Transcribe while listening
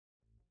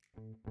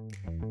Good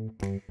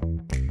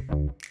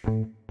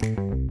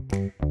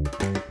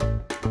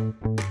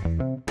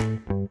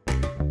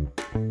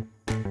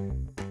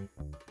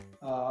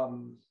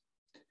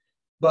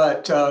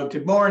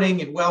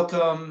morning and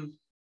welcome.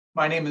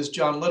 My name is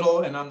John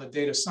Little, and I'm the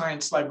data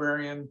science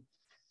librarian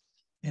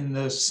in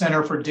the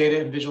Center for Data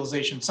and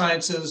Visualization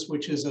Sciences,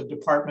 which is a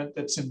department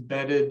that's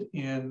embedded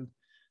in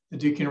the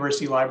Duke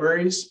University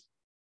libraries.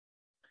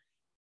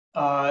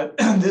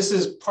 This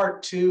is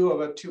part two of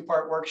a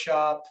two-part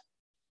workshop.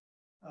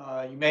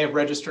 You may have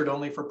registered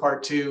only for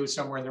part two.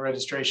 Somewhere in the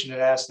registration, it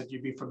asked that you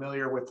be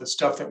familiar with the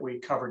stuff that we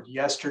covered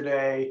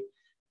yesterday.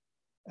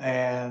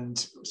 And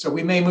so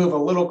we may move a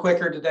little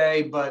quicker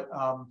today, but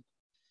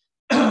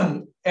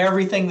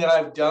everything that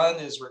I've done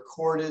is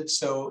recorded.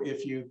 So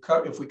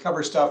if we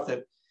cover stuff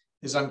that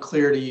is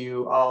unclear to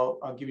you,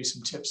 I'll give you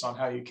some tips on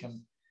how you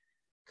can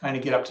kind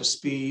of get up to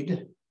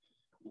speed.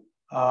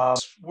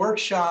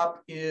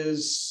 Workshop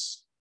is,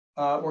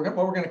 what we're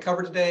going to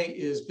cover today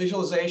is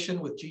visualization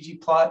with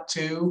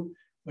ggplot2,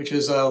 which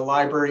is a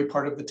library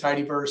part of the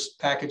Tidyverse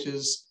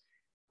packages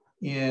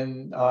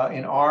in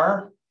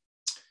R.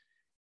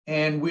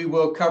 And we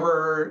will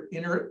cover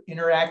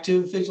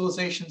interactive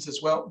visualizations as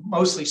well,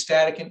 mostly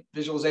static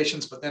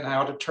visualizations, but then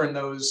how to turn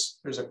those,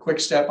 there's a quick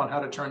step on how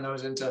to turn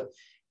those into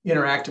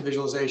interactive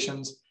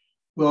visualizations.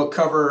 We'll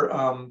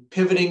cover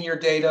pivoting your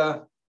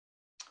data,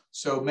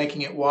 so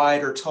making it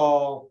wide or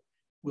tall.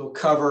 We'll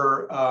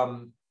cover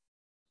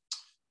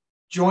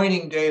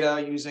joining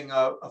data using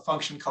a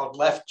function called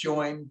left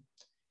join.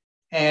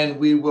 And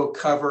we will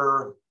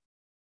cover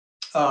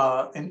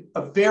a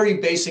very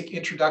basic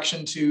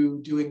introduction to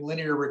doing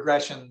linear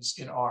regressions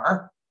in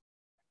R.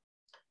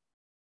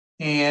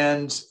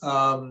 And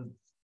I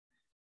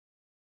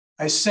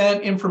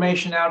sent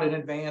information out in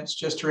advance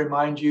just to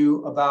remind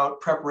you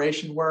about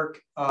preparation work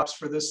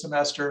for this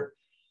semester.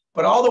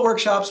 But all the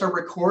workshops are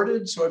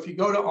recorded. So if you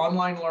go to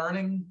online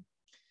learning,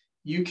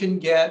 you can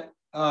get,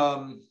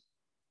 of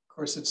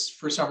course, it's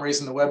for some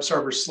reason the web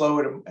server's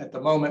slow at the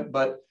moment,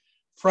 but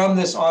from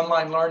this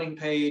online learning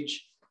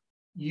page,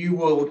 you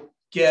will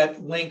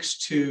get links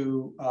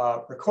to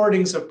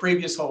recordings of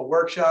previous whole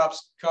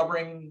workshops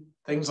covering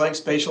things like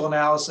spatial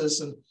analysis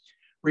and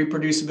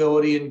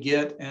reproducibility in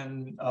Git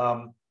and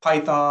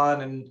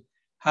Python and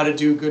how to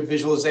do good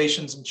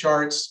visualizations and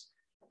charts.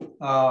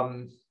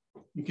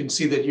 You can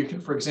see that you can,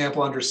 for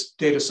example, under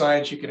data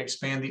science, you can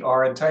expand the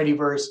R in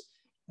Tidyverse,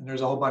 and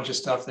there's a whole bunch of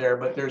stuff there,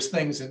 but there's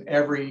things in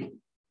every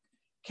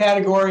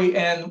category.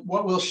 And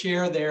what we'll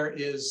share there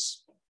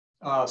is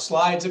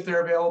slides if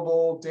they're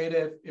available,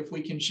 data if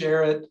we can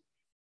share it,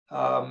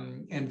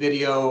 and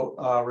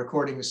video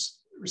recordings,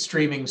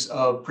 streamings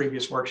of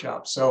previous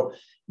workshops. So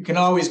you can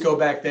always go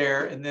back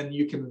there, and then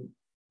you can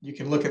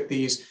look at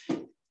these.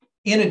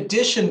 In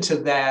addition to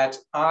that,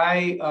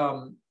 I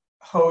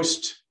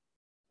host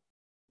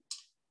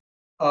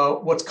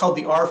what's called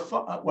the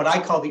what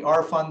I call the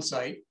R Fun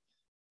site,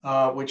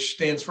 which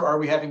stands for Are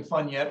We Having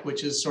Fun Yet?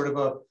 Which is sort of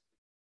a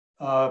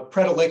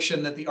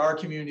predilection that the R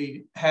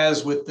community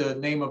has with the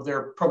name of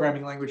their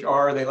programming language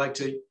R. They like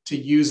to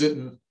use it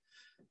and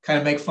kind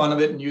of make fun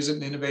of it and use it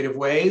in innovative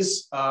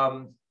ways.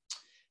 But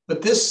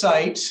this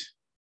site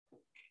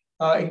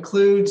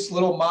includes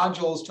little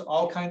modules to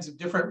all kinds of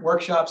different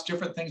workshops,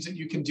 different things that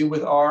you can do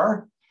with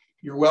R.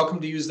 You're welcome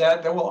to use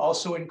that. That will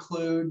also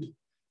include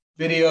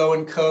video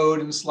and code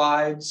and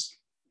slides.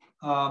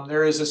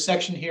 There is a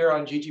section here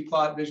on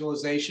ggplot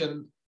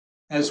visualization,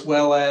 as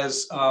well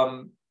as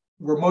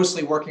we're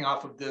mostly working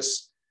off of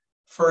this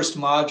first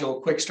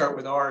module, quickStart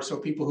with R. So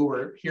people who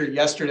were here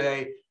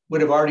yesterday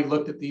would have already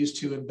looked at these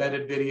two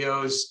embedded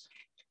videos.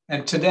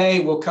 And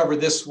today we'll cover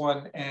this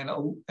one. And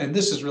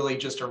this is really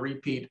just a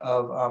repeat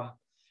of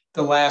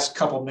the last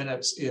couple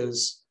minutes,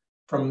 is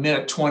from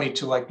minute 20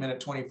 to like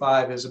minute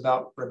 25 is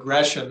about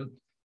regression.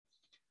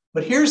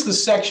 But here's the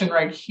section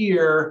right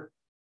here.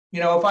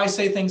 You know, if I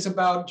say things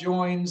about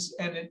joins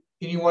and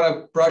you want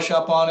to brush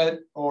up on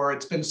it, or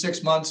it's been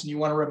 6 months and you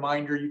want a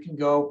reminder, you can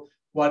go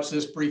watch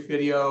this brief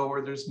video,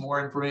 or there's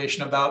more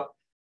information about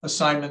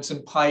assignments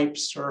and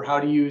pipes, or how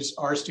to use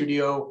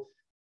RStudio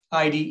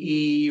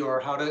IDE,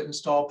 or how to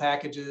install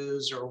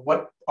packages, or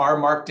what R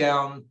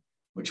Markdown,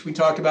 which we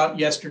talked about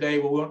yesterday,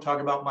 but we won't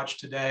talk about much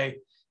today.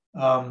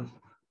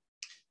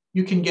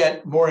 You can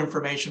get more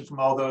information from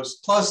all those,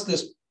 plus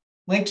this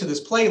link to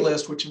this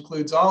playlist, which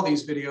includes all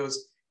these videos.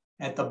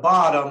 At the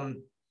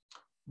bottom,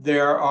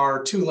 there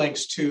are 2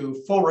 links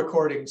to full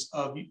recordings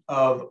of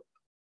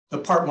the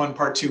part 1,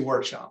 part 2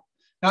 workshop.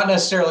 Not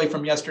necessarily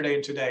from yesterday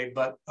and today,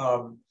 but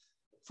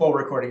full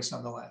recordings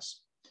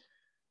nonetheless.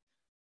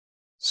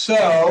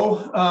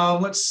 So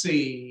let's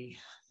see,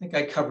 I think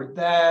I covered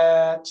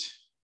that.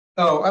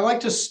 Oh, I like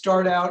to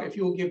start out, if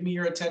you will give me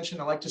your attention,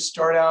 I like to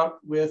start out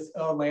with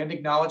a land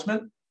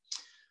acknowledgement.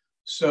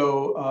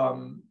 So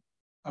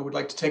I would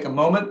like to take a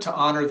moment to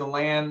honor the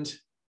land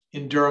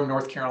in Durham,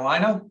 North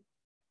Carolina.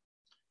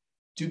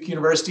 Duke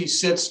University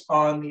sits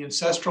on the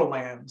ancestral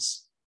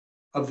lands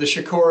of the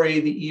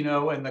Shakori, the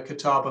Eno, and the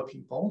Catawba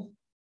people.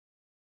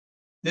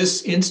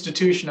 This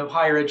institution of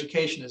higher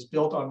education is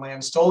built on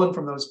land stolen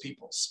from those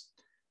peoples.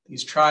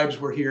 These tribes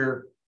were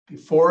here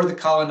before the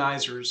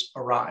colonizers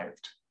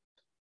arrived.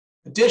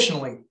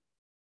 Additionally,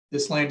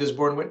 this land has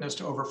borne witness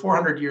to over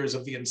 400 years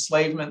of the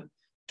enslavement,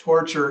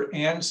 torture,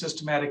 and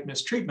systematic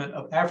mistreatment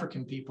of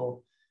African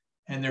people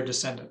and their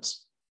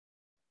descendants.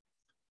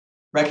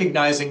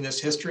 Recognizing this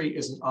history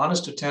is an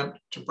honest attempt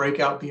to break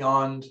out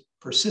beyond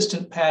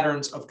persistent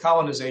patterns of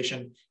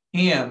colonization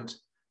and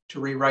to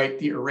rewrite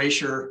the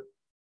erasure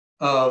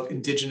of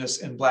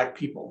Indigenous and Black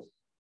peoples.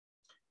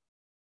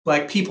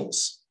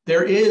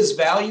 There is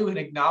value in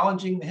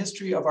acknowledging the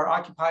history of our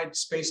occupied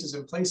spaces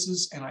and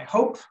places, and I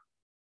hope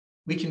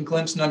we can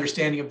glimpse an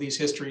understanding of these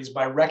histories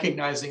by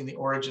recognizing the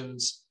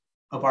origins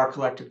of our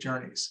collective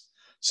journeys.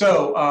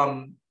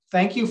 So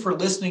thank you for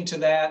listening to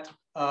that.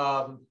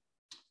 For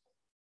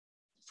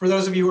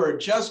those of you who are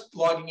just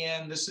logging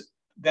in,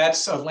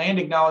 that's a land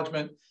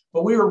acknowledgement,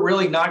 but we were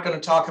really not going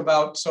to talk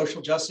about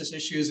social justice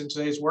issues in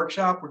today's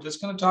workshop. We're just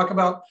going to talk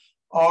about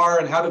R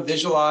and how to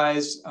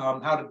visualize,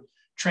 how to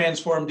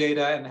transform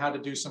data, and how to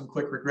do some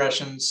quick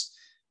regressions.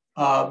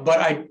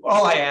 But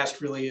all I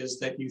asked really is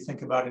that you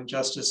think about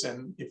injustice,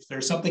 and if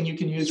there's something you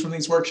can use from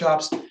these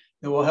workshops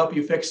that will help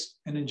you fix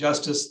an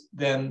injustice,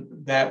 then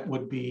that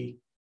would be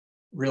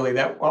really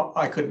that. Well,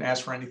 I couldn't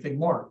ask for anything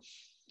more.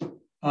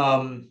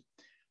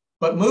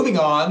 But moving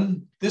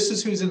on, this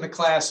is who's in the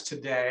class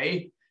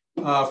today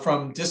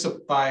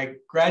by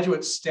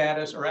graduate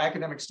status or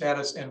academic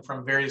status and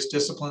from various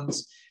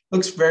disciplines.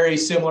 Looks very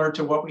similar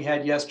to what we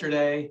had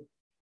yesterday.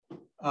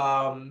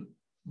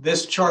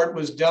 This chart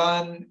was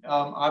done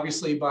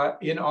obviously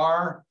in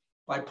R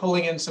by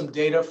pulling in some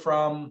data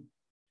from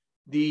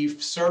the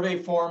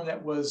survey form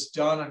that was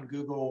done on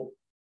Google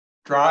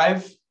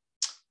Drive.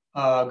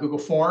 Google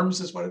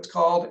Forms is what it's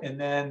called. And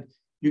then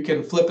you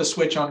can flip a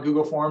switch on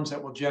Google Forms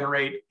that will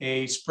generate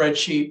a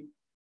spreadsheet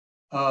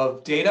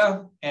of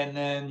data. And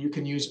then you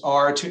can use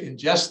R to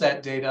ingest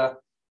that data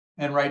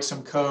and write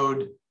some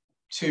code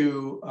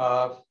to,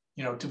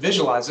 to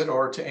visualize it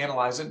or to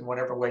analyze it in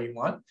whatever way you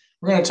want.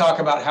 We're going to talk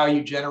about how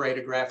you generate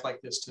a graph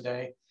like this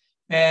today.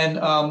 And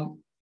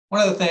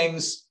one of the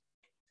things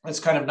that's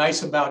kind of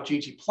nice about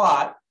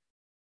ggplot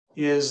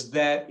is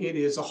that it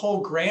is a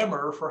whole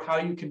grammar for how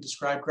you can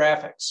describe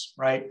graphics,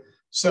 right?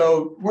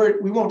 So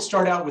we won't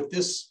start out with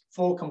this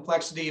full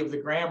complexity of the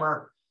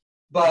grammar,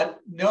 but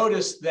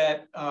notice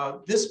that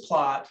this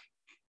plot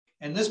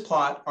and this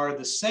plot are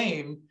the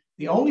same.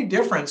 The only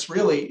difference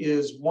really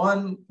is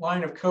one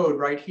line of code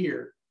right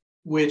here,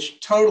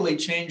 which totally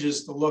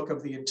changes the look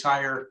of the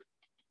entire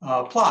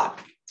plot,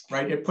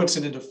 right? It puts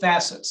it into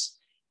facets.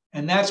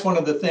 And that's one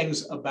of the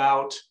things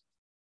about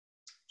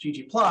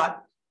ggplot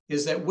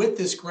is that with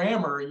this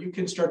grammar, you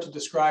can start to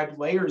describe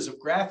layers of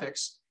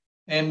graphics.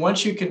 And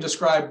once you can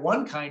describe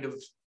one kind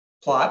of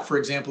plot, for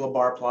example, a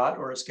bar plot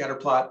or a scatter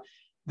plot,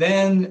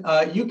 then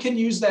you can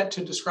use that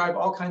to describe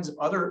all kinds of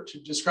to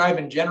describe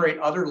and generate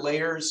other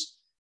layers,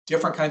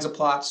 different kinds of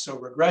plots. So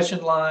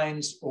regression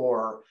lines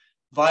or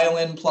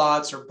violin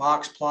plots or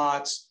box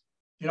plots,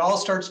 it all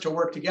starts to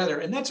work together.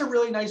 And that's a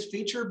really nice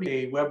feature.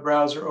 A web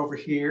browser over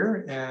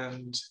here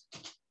and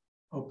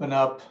open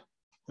up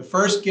the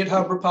first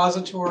GitHub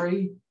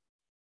repository.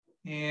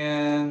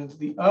 And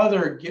the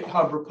other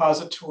GitHub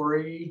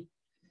repository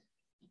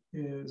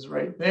is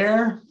right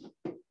there.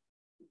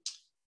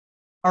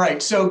 All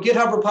right, so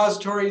GitHub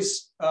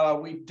repositories,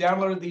 we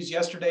downloaded these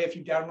yesterday. If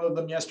you downloaded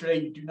them yesterday,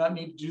 you do not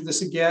need to do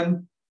this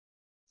again.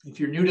 If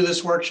you're new to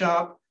this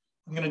workshop,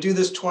 I'm going to do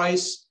this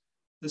twice.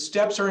 The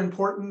steps are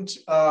important.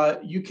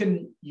 You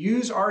can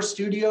use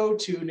RStudio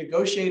to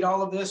negotiate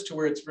all of this to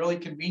where it's really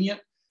convenient,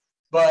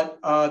 but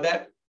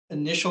that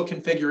initial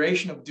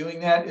configuration of doing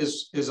that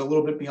is a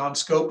little bit beyond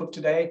scope of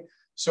today.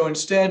 So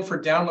instead, for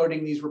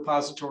downloading these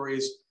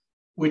repositories,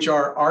 which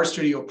are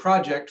RStudio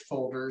project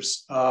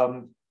folders,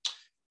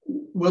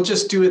 we'll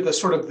just do it the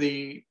sort of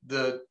the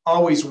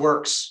always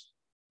works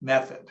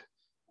method,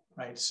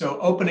 right? So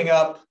opening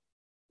up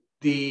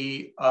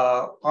the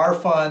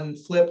rfun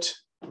flipped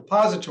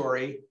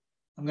repository,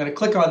 I'm going to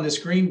click on this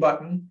green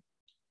button.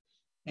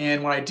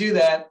 And when I do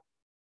that,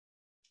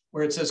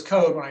 where it says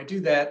code, when I do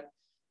that,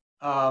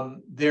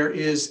 there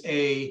is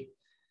a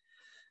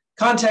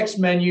context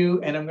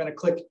menu, and I'm going to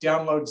click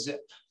download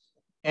zip.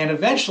 And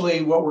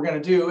eventually what we're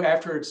going to do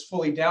after it's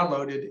fully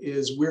downloaded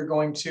is we're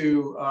going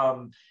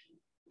to,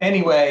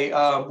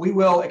 we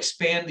will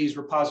expand these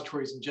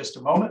repositories in just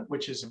a moment,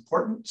 which is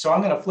important. So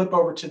I'm going to flip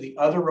over to the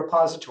other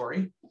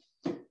repository,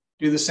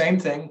 do the same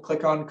thing,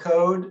 click on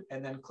code,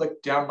 and then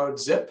click download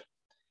zip.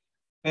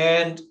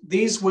 And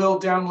these will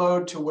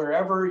download to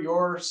wherever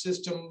your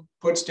system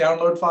puts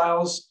download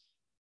files.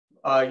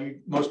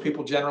 Most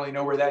people generally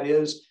know where that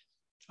is.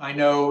 I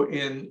know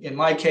in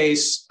my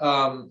case,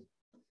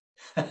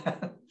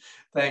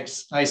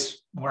 thanks,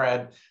 nice,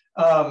 Morad.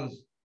 I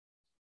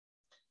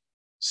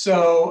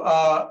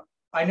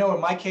know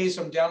in my case,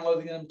 I'm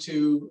downloading them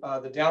to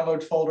the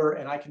download folder,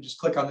 and I can just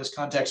click on this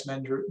context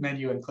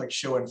menu and click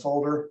show in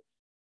folder.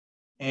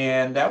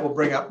 And that will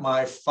bring up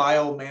my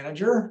file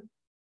manager,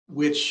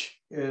 which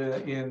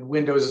in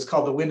Windows, it's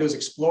called the Windows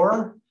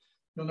Explorer.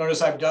 You'll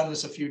notice I've done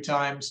this a few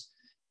times.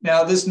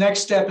 Now, this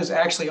next step is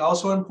actually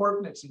also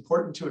important. It's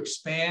important to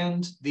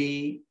expand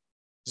the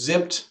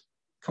zipped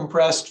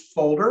compressed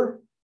folder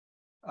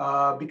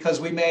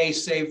because we may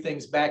save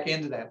things back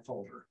into that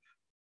folder,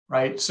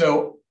 right?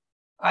 So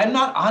I'm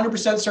not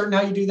 100% certain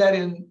how you do that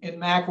in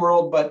Mac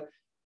world, but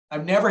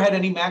I've never had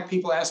any Mac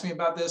people ask me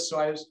about this.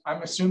 So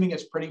I'm assuming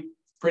it's pretty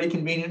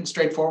convenient and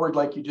straightforward,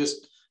 like you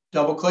just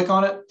double click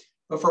on it.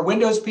 But for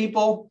Windows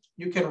people,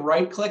 you can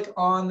right click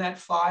on that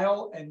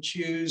file and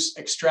choose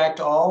extract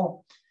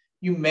all.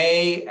 You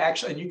may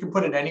actually, and you can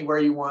put it anywhere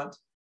you want.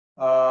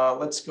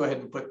 Let's go ahead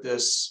and put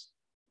this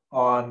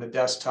on the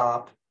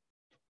desktop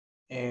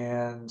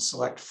and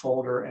select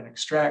folder and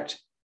extract.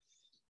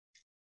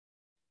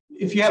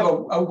 If you have a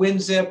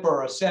WinZip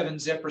or a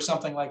 7-zip or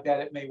something like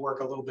that, it may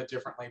work a little bit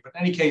differently. But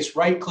in any case,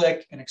 right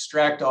click and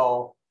extract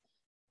all.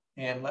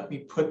 And let me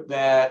put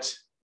that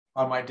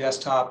on my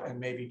desktop and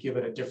maybe give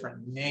it a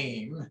different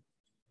name.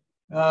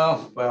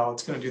 Oh, well,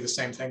 it's going to do the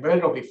same thing, but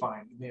it'll be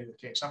fine in either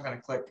case. I'm going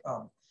to click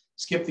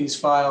skip these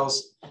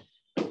files.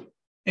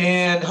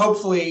 And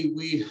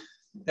hopefully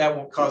that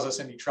won't cause us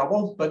any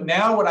trouble. But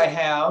now what I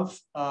have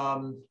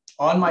on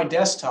my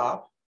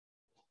desktop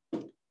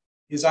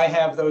is I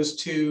have those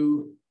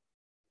two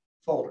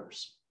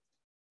folders.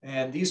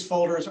 And these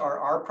folders are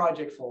our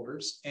project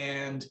folders.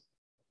 And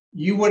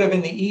you would have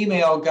in the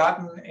email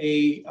gotten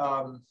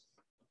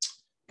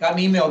an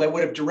email that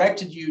would have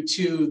directed you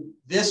to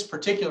this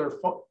particular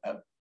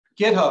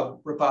GitHub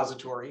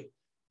repository.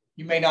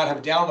 You may not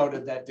have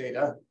downloaded that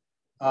data,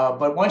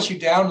 but once you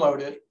download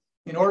it,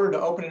 in order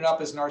to open it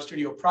up as an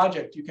RStudio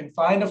project, you can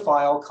find a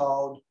file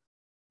called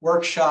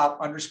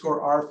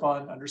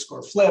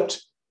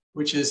workshop_rfun_flipped,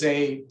 which is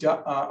a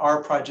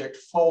R project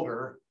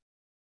folder.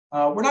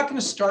 We're not going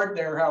to start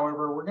there,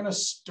 however. We're going to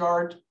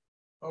start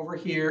over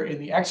here in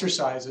the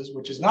exercises,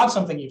 which is not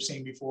something you've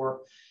seen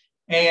before.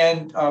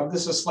 And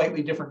this is a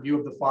slightly different view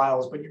of the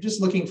files, but you're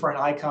just looking for an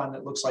icon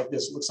that looks like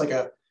this. It looks like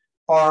a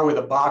R with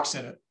a box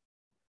in it.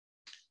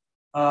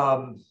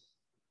 And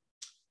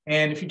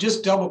if you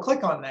just double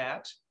click on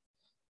that,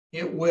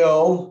 it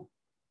will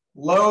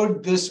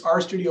load this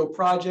RStudio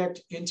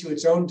project into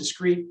its own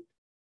discrete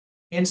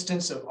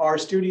instance of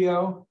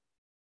RStudio.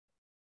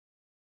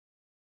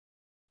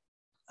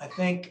 I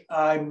think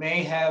I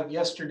may have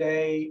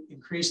yesterday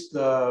increased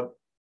the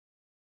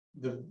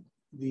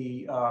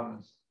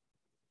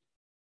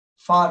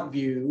font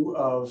view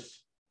of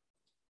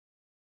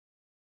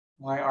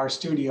my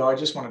RStudio. I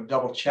just want to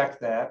double check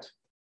that.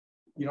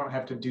 You don't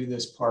have to do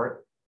this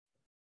part.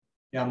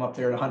 Yeah, I'm up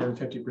there at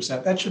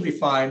 150%. That should be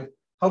fine.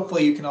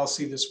 Hopefully you can all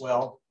see this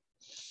well.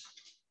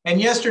 And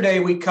yesterday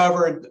we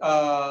covered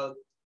 01A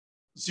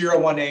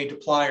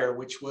dplyr,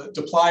 which was,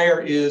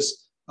 dplyr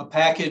is a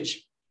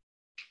package,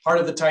 part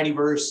of the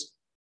Tidyverse,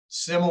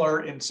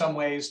 similar in some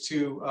ways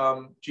to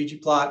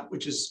ggplot,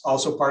 which is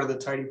also part of the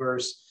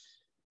Tidyverse.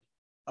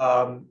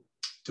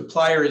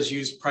 Dplyr is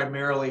used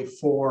primarily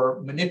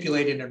for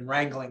manipulating and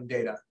wrangling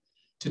data.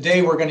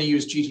 Today, we're going to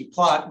use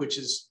ggplot, which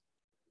is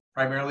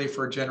primarily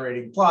for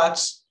generating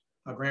plots,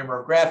 a grammar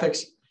of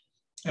graphics.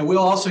 And we'll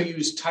also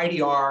use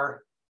tidyr,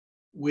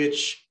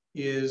 which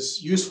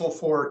is useful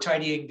for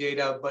tidying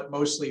data, but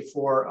mostly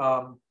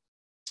for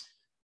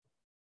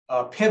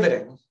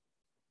pivoting.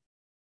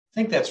 I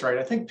think that's right.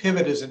 I think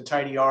pivot is in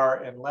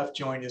tidyr and left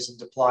join is in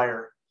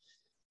dplyr.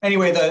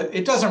 Anyway,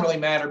 it doesn't really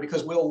matter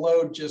because we'll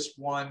load just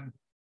one.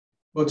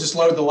 We'll just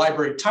load the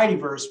library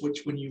Tidyverse,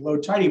 which when you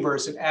load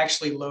Tidyverse, it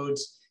actually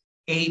loads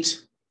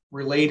 8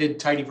 related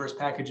Tidyverse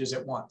packages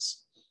at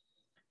once.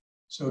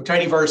 So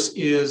Tidyverse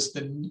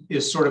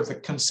is sort of the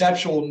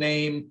conceptual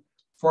name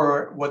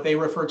for what they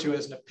refer to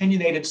as an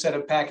opinionated set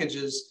of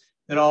packages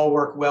that all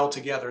work well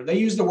together. They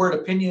use the word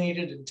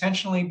opinionated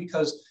intentionally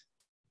because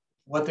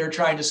what they're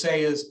trying to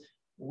say is,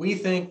 we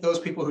think those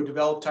people who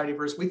develop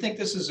Tidyverse, we think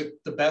this is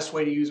the best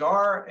way to use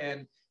R,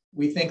 and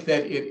we think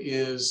that it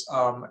is,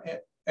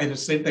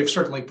 they've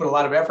certainly put a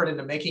lot of effort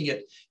into making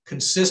it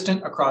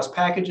consistent across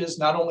packages,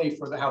 not only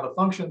for how the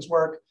functions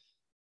work,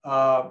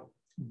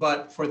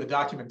 but for the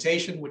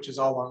documentation, which is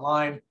all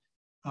online.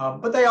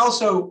 But they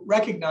also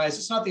recognize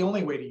it's not the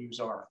only way to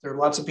use R. There are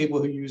lots of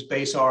people who use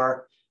base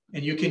R,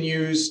 and you can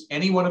use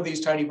any one of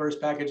these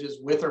Tidyverse packages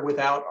with or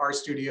without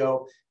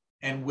RStudio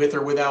and with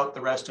or without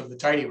the rest of the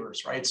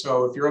Tidyverse, right?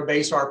 So if you're a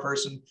base R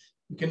person,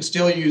 you can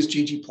still use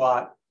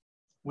ggplot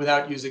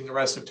without using the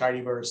rest of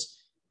Tidyverse,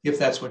 if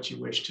that's what you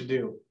wish to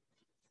do.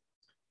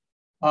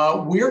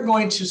 We're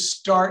going to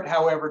start,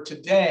 however,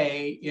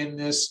 today in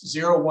this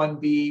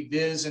 01B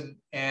viz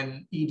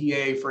and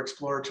EDA for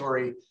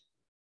exploratory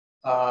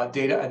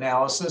data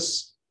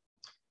analysis.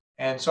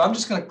 And so I'm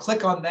just going to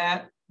click on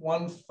that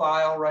one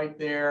file right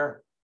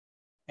there,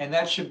 and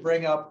that should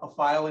bring up a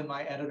file in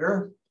my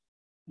editor.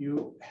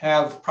 You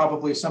have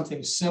probably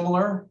something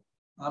similar.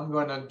 I'm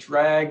going to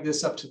drag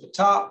this up to the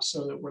top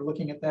so that we're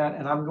looking at that,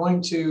 and I'm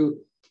going to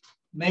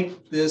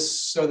make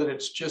this so that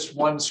it's just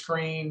one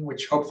screen,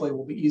 which hopefully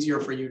will be easier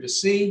for you to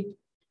see.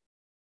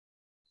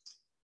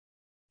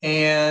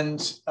 And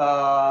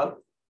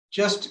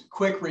just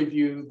quick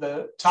review,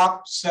 the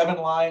top 7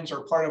 lines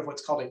are part of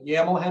what's called a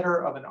YAML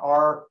header of an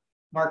R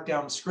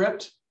Markdown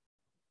script.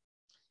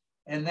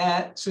 And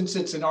that, since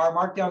it's an R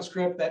Markdown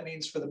script, that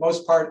means for the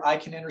most part, I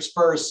can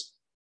intersperse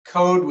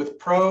code with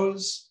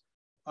prose.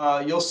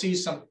 You'll see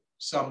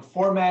some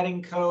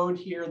formatting code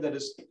here that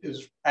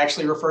is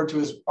actually referred to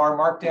as R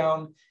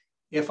Markdown.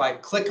 If I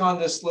click on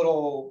this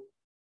little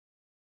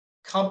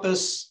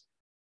compass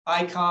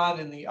icon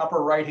in the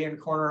upper right-hand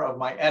corner of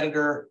my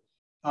editor,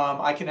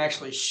 I can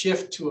actually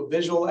shift to a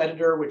visual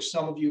editor, which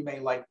some of you may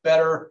like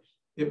better.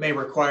 It may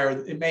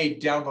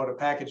download a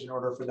package in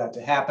order for that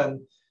to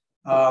happen.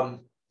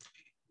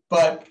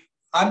 But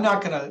I'm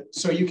not gonna,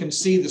 so you can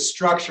see the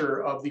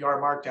structure of the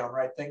R Markdown,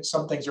 right?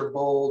 Some things are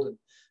bold and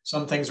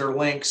some things are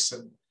links,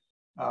 and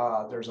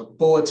there's a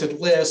bulleted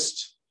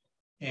list,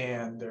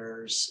 and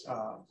there's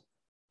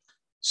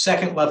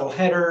second level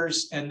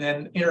headers, and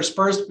then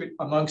interspersed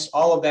amongst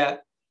all of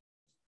that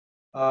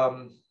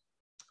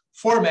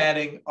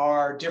formatting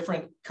are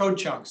different code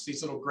chunks,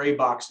 these little gray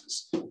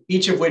boxes,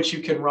 each of which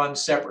you can run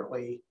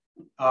separately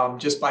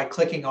just by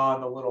clicking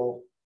on the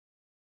little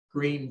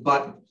green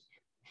button.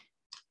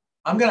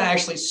 I'm going to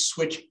actually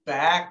switch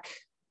back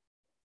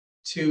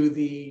to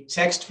the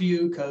text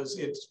view because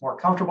it's more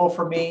comfortable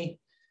for me.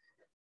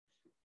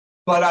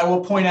 But I will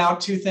point out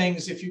 2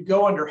 things. If you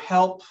go under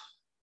Help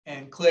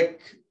and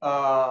click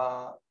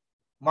Markdown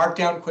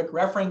Quick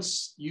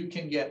Reference, you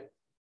can get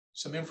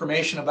some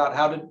information about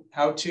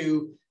how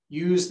to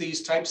use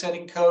these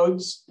typesetting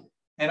codes.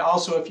 And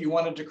also, if you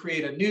wanted to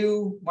create a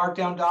new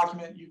Markdown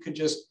document, you could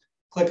just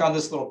click on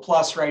this little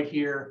plus right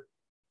here.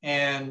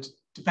 And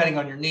depending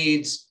on your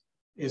needs,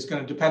 is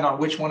going to depend on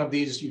which one of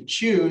these you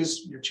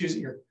choose.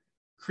 You're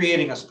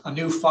creating a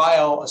new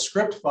file, a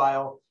script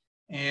file.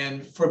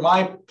 And for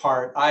my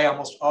part, I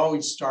almost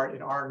always start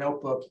in R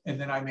Notebook,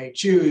 and then I may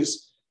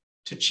choose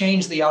to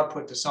change the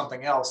output to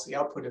something else. The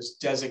output is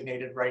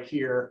designated right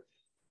here,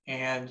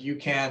 and you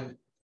can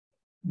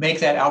make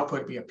that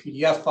output be a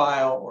PDF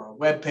file or a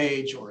web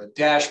page or a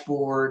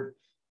dashboard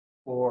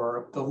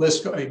or the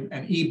list,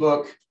 an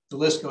ebook. The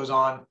list goes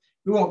on.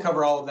 We won't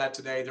cover all of that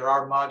today. There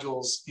are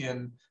modules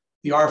in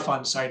the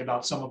RFund site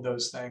about some of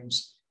those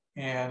things,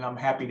 and I'm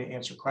happy to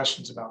answer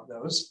questions about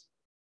those.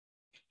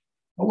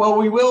 Well,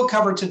 we will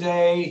cover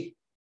today,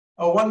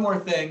 one more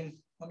thing.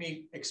 Let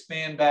me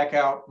expand back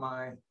out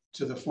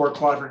to the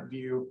 4-quadrant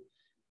view.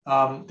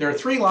 There are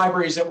 3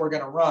 libraries that we're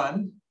going to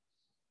run,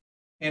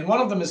 and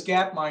one of them is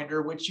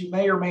Gapminder, which you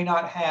may or may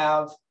not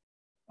have.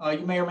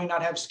 You may or may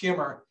not have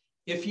skimr.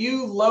 If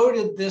you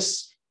loaded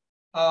this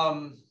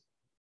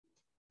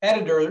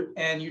editor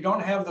and you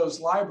don't have those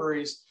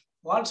libraries,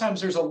 a lot of times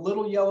there's a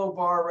little yellow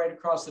bar right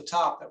across the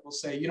top that will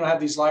say, you don't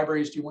have these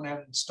libraries, do you want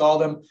to install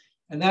them?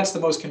 And that's the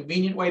most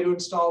convenient way to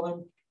install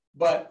them.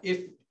 But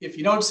if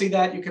you don't see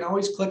that, you can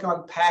always click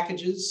on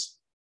Packages,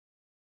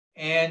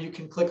 and you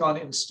can click on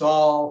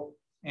Install.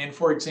 And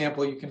for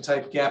example, you can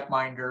type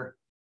Gapminder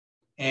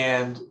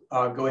and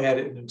go ahead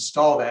and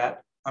install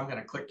that. I'm going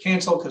to click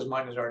Cancel because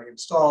mine is already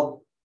installed.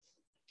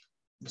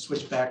 And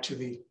switch back to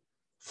the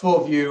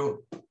full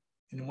view.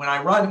 And when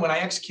I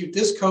execute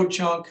this code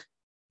chunk,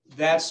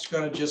 that's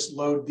going to just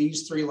load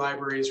these 3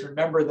 libraries.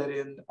 Remember that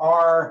in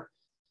R,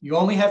 you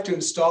only have to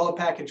install a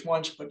package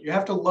once, but you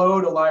have to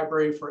load a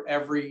library for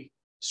every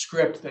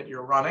script that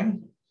you're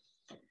running.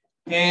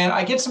 And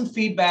I get some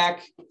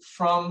feedback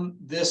from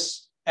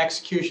this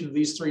execution of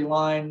these 3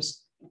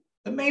 lines.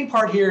 The main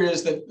part here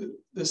is that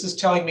this is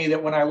telling me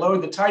that when I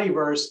load the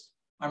Tidyverse,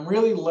 I'm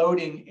really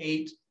loading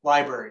 8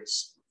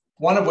 libraries,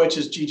 one of which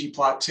is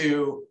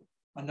ggplot2,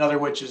 another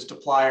which is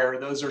dplyr.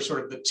 Those are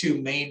sort of the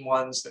 2 main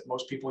ones that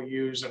most people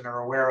use and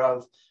are aware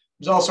of.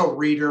 There's also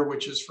reader,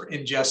 which is for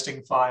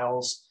ingesting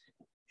files,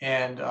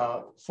 and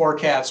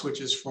forcats, which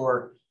is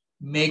for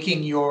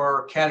making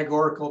your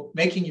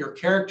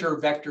character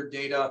vector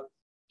data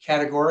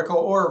categorical,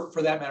 or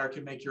for that matter,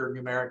 can make your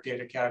numeric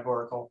data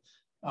categorical.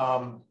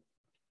 And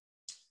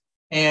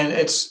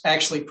it's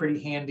actually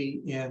pretty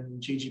handy in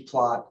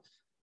ggplot.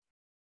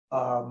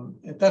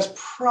 That's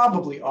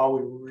probably all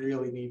we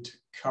really need to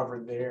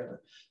cover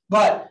there.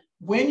 But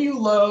when you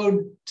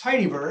load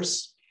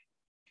Tidyverse,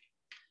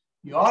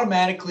 you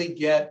automatically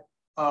get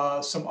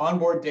some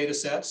onboard data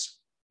sets.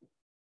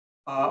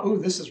 Oh,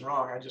 this is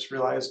wrong. I just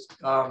realized.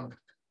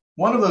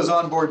 One of those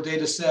onboard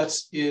data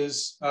sets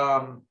is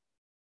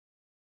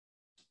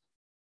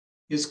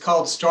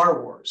called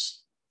Star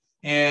Wars.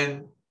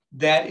 And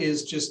that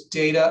is just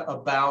data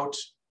about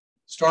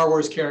Star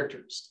Wars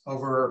characters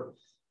over,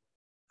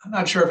 I'm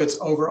not sure if it's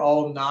over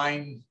all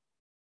 9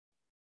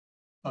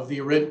 of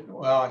the original.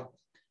 Well,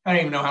 I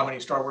don't even know how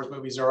many Star Wars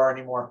movies there are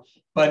anymore,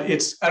 but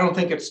I don't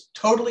think it's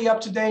totally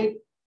up to date,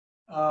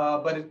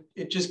 but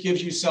it just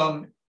gives you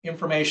some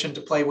information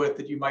to play with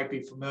that you might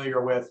be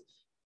familiar with.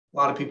 A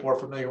lot of people are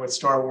familiar with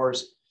Star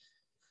Wars.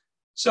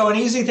 So an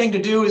easy thing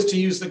to do is to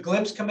use the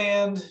glimpse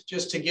command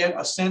just to get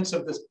a sense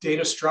of this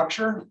data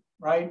structure,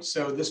 right?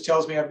 So this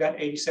tells me I've got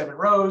 87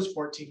 rows,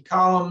 14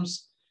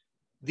 columns.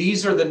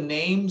 These are the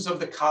names of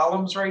the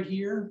columns right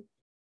here.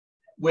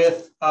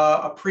 with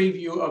a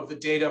preview of the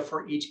data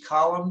for each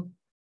column.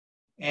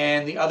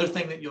 And the other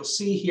thing that you'll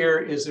see here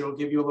is it'll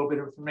give you a little bit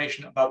of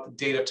information about the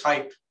data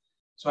type.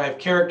 So I have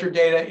character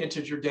data,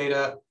 integer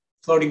data,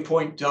 floating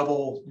point,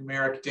 double,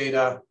 numeric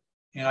data,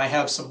 and I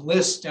have some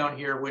lists down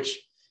here, which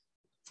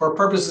for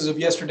purposes of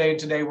yesterday and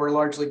today, we're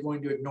largely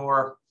going to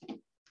ignore.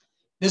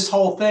 This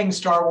whole thing,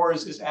 Star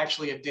Wars, is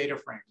actually a data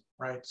frame,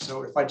 right?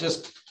 So if I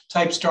just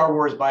type Star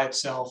Wars by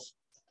itself,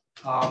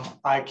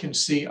 I can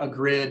see a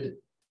grid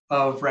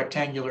of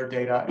rectangular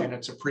data, and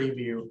it's a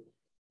preview,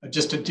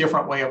 just a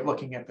different way of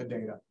looking at the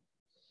data.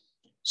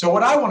 So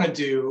what I want to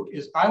do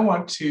is I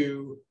want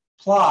to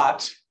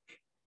plot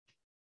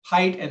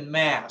height and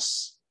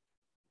mass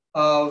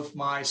of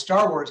my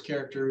Star Wars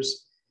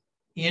characters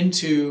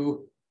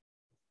into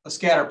a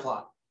scatter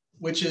plot,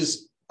 which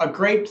is a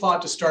great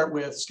plot to start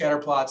with, scatter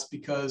plots,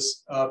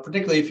 because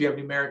particularly if you have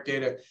numeric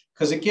data,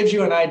 because it gives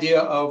you an idea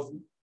of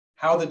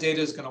how the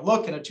data is going to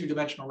look in a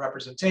two-dimensional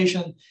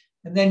representation.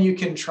 And then you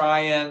can try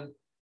and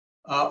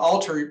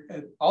alter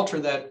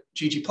that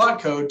ggplot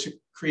code to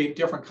create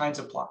different kinds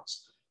of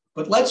plots.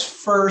 But let's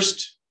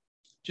first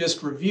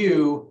just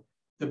review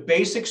the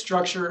basic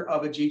structure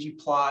of a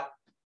ggplot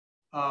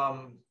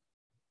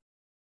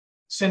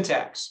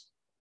syntax.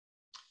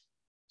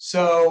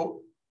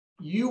 So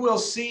you will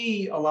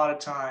see a lot of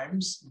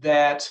times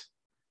that,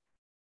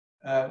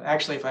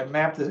 actually, if I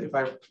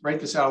write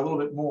this out a little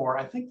bit more,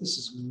 I think this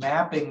is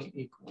mapping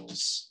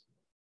equals.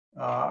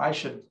 I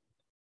should,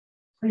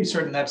 pretty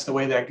certain that's the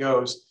way that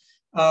goes.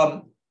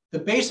 The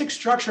basic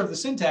structure of the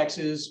syntax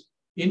is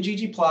in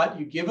ggplot,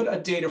 you give it a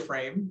data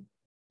frame,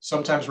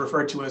 sometimes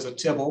referred to as a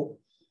tibble,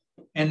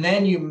 and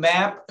then you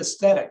map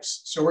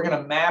aesthetics. So we're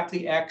going to map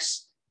the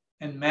X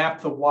and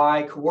map the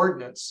Y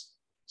coordinates.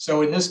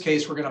 So in this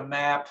case, we're going to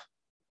map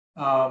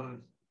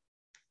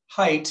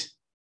height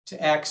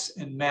to X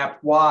and map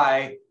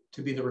Y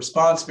to be the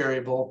response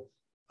variable.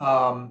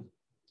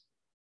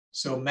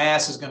 So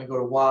mass is going to go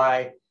to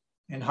Y,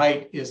 and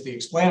height is the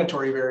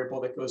explanatory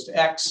variable that goes to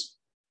X.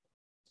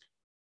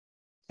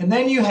 And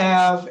then you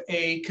have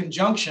a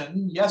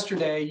conjunction.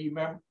 Yesterday, you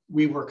remember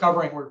we were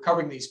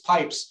covering these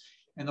pipes,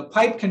 and the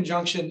pipe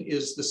conjunction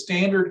is the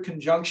standard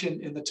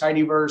conjunction in the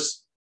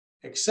Tidyverse,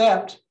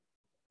 except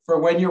for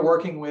when you're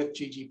working with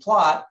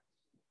ggplot,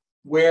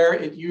 where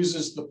it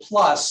uses the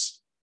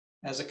plus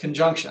as a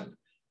conjunction.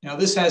 Now,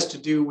 this has to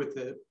do with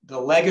the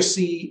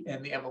legacy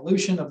and the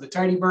evolution of the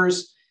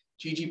Tidyverse.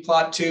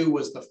 ggplot2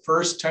 was the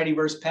first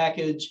Tidyverse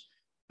package.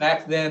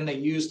 Back then, they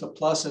used the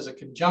plus as a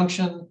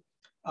conjunction.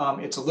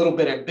 It's a little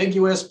bit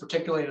ambiguous,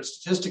 particularly in a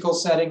statistical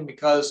setting,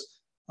 because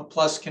a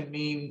plus can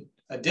mean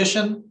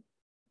addition.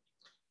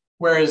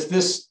 Whereas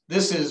this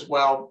is,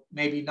 well,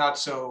 maybe not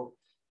so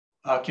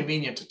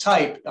convenient to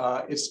type.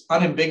 It's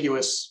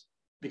unambiguous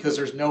because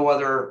there's no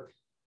other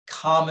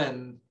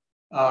common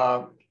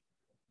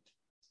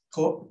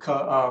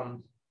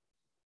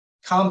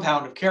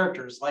compound of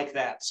characters like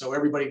that. So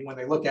everybody, when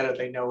they look at it,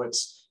 they know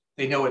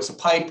it's a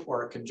pipe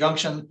or a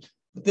conjunction.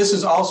 But this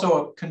is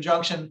also a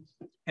conjunction,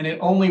 and it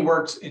only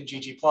works in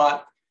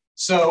ggplot.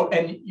 So,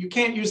 and you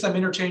can't use them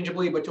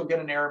interchangeably, but you'll get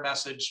an error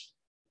message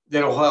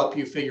that'll help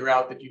you figure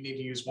out that you need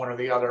to use one or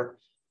the other.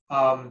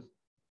 In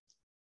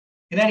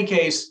any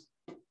case,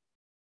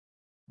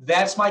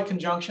 that's my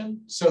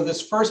conjunction. So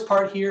this first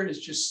part here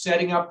is just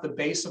setting up the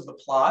base of the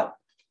plot.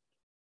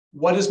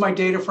 What is my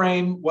data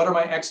frame? What are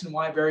my X and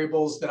Y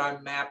variables that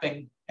I'm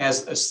mapping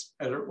as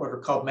what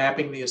are called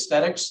mapping the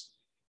aesthetics?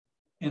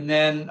 And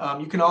then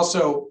you can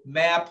also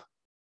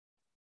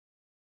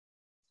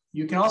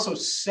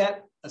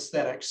set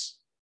aesthetics,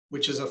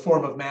 which is a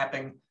form of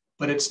mapping,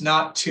 but it's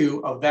not to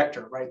a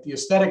vector, right? The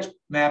aesthetics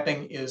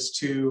mapping is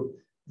to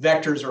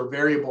vectors or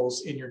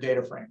variables in your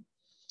data frame.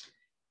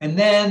 And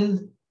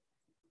then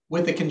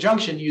with the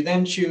conjunction, you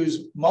then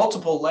choose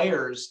multiple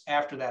layers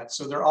after that.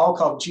 So they're all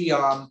called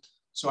geom.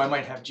 So I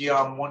might have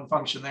geom1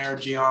 function there,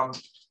 geom,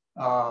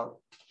 I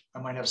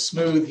might have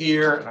smooth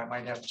here, and I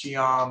might have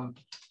geom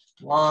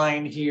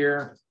line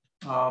here.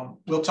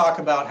 We'll talk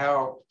about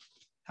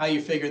how you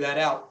figure that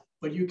out,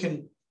 but you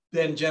can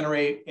then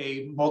generate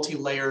a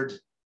multi-layered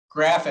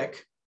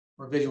graphic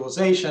or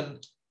visualization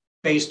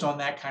based on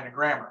that kind of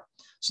grammar.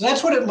 So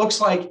that's what it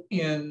looks like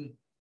in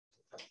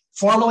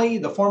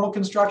the formal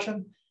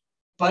construction,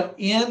 but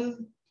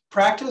in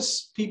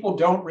practice, people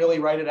don't really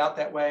write it out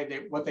that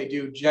way. What they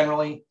do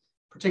generally,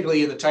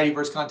 particularly in the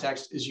Tidyverse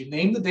context, is you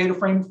name the data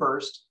frame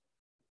first,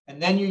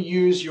 and then you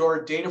use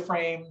your data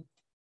frame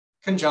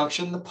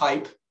conjunction, the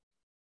pipe,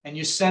 and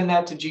you send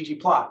that to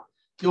ggplot.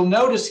 You'll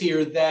notice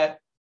here that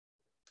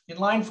in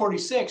line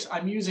 46,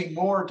 I'm using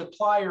more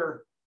dplyr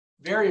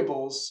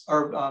variables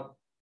or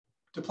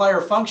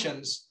dplyr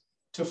functions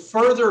to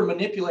further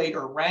manipulate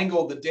or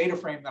wrangle the data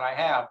frame that I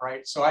have,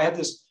 right? So I have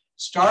this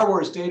Star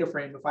Wars data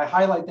frame. If I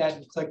highlight that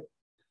and click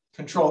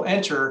Control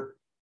Enter,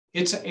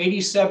 it's an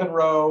 87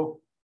 row,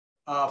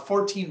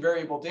 14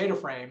 variable data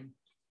frame.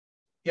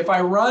 If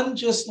I run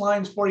just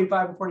lines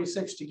 45 and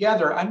 46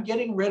 together, I'm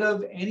getting rid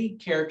of any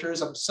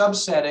characters. I'm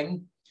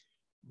subsetting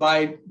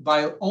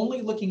by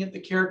only looking at the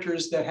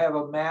characters that have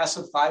a mass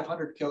of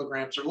 500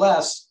 kilograms or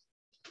less,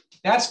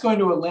 that's going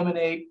to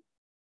eliminate,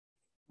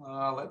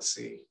 let's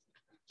see,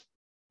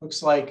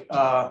 looks like,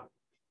 well,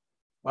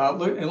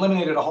 it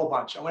eliminated a whole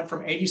bunch. I went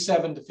from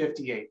 87 to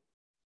 58.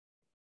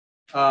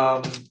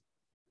 I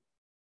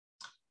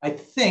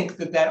think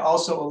that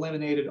also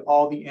eliminated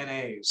all the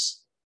NAs.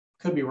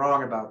 Could be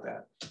wrong about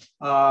that.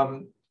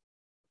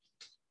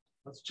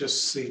 Let's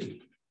just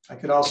see. I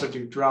could also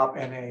do drop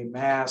NA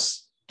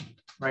mass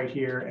right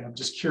here. And I'm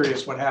just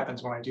curious what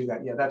happens when I do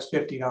that. Yeah, that's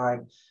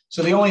 59.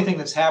 So the only thing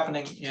that's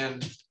happening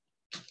and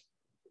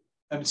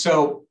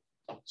so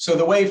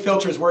the way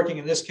filter is working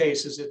in this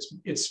case is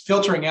it's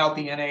filtering out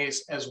the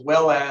NAs as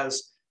well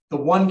as the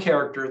one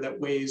character that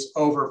weighs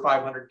over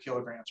 500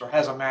 kilograms or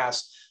has a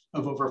mass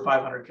of over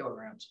 500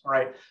 kilograms. All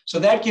right. So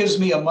that gives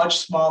me a much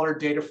smaller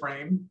data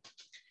frame.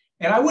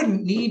 And I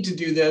wouldn't need to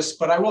do this,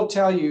 but I will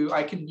tell you,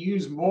 I can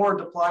use more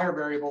deployer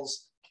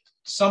variables.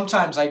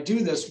 Sometimes I do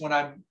this when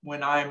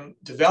I'm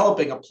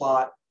developing a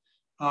plot,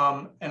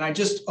 and I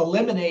just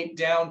eliminate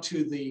down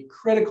to the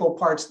critical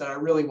parts that I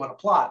really want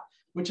to plot,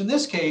 which in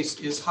this case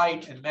is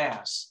height and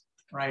mass,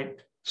 right?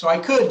 So I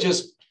could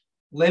just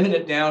limit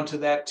it down to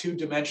that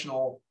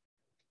two-dimensional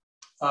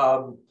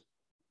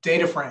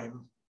data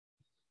frame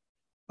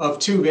of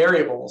two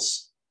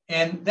variables.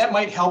 And that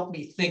might help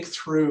me think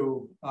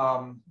through,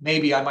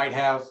 maybe I might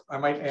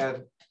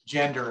add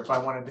gender if I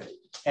wanted to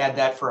add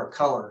that for a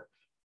color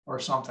or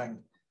something,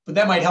 but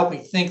that might help me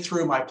think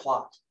through my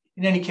plot.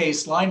 In any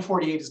case, line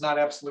 48 is not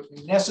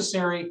absolutely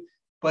necessary,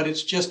 but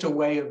it's just a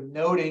way of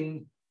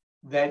noting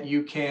that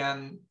you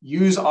can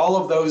use all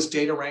of those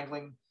data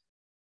wrangling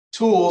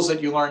tools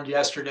that you learned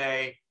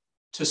yesterday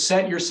to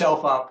set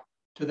yourself up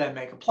to then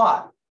make a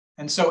plot.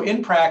 And so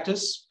in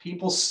practice,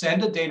 people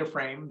send a data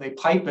frame, they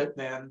pipe it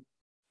then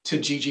to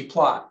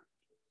ggplot.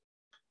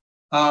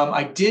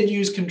 I did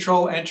use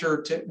Control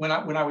Enter to when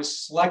I was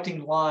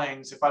selecting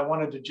lines. If I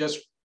wanted to just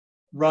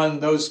run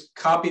those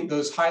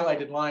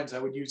highlighted lines, I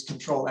would use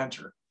Control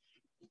Enter.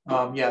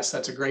 Yes,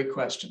 that's a great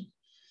question.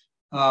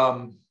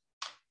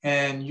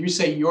 And you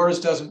say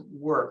yours doesn't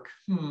work.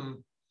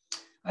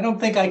 I don't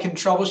think I can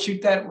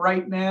troubleshoot that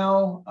right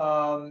now.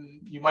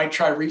 You might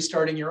try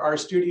restarting your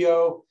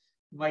RStudio.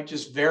 You might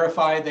just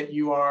verify that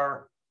you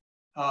are,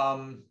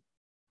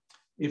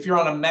 if you're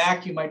on a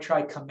Mac, you might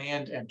try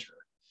Command Enter.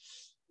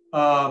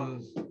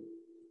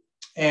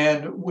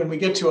 And when we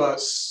get to a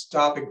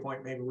stopping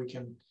point, maybe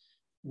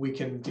we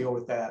can deal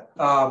with that.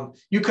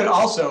 You could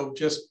also,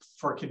 just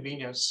for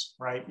convenience,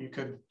 right? You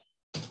could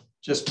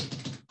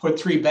just put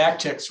 3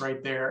 backticks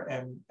right there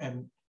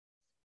and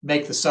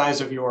make the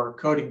size of your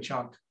coding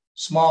chunk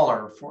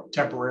smaller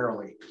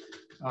temporarily.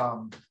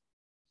 The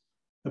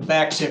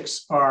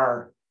backticks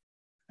are,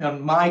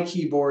 on my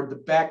keyboard, the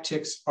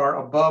backticks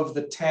are above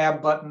the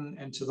tab button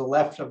and to the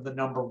left of the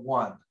number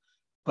 1,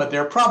 but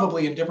they're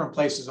probably in different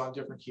places on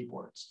different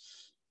keyboards,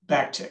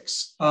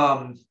 backticks.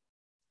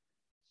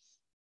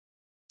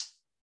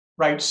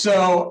 Right,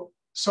 so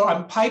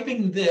I'm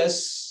piping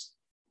this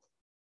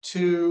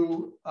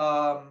to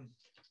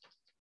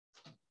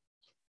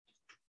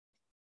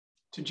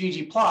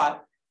ggplot,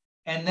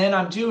 and then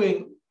I'm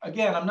doing,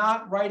 again, I'm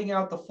not writing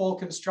out the full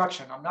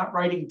construction. I'm not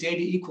writing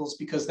data equals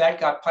because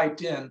that got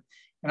piped in,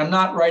 and I'm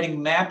not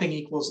writing mapping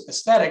equals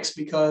aesthetics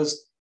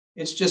because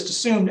it's just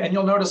assumed. And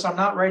you'll notice I'm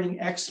not writing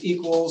x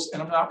equals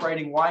and I'm not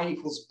writing y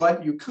equals,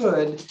 but you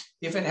could,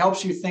 if it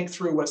helps you think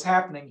through what's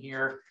happening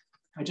here.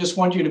 I just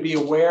want you to be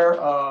aware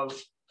of,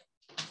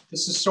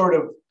 this is sort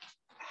of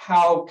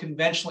how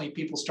conventionally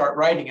people start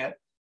writing it.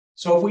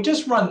 So if we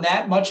just run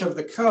that much of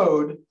the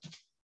code,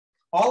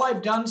 all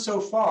I've done so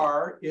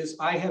far is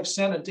I have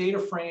sent a data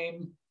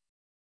frame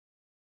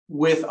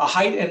with a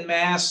height and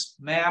mass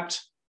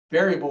mapped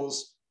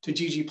variables to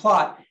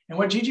ggplot. And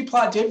what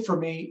ggplot did for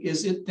me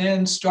is it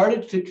then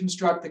started to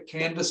construct the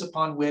canvas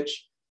upon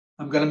which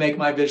I'm going to make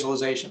my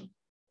visualization,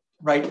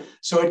 right?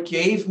 So it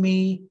gave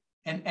me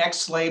an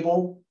X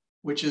label,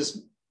 which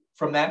is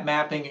from that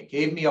mapping. It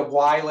gave me a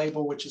Y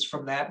label, which is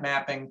from that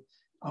mapping.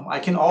 I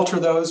can alter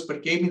those, but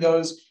it gave me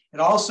those. It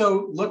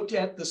also looked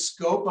at the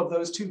scope of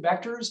those 2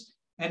 vectors,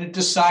 and it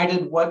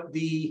decided what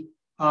the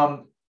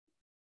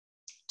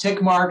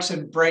tick marks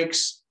and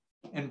breaks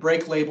and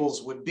break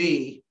labels would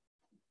be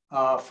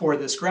for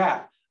this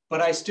graph.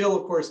 But I still,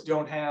 of course,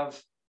 don't have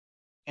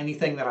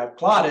anything that I've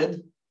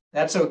plotted.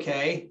 That's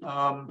okay.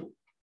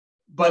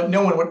 But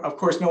no one would, of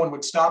course, no one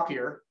would stop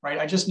here, right?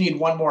 I just need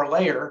one more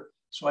layer.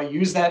 So I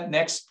use that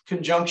next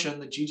conjunction,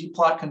 the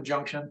ggplot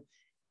conjunction,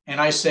 and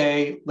I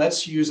say,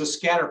 let's use a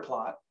scatter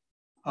plot,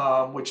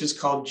 which is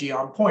called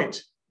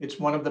geom_point. It's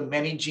one of the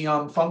many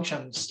geom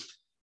functions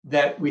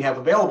that we have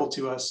available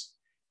to us.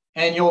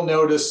 And you'll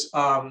notice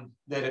that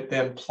it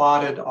then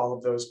plotted all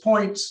of those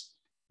points.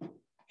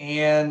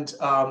 And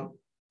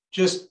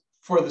just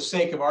for the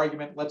sake of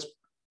argument, let's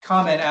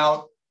comment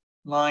out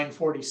line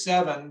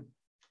 47,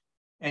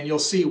 and you'll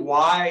see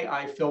why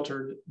I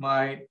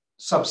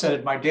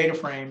subsetted my data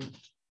frame,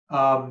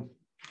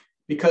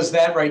 because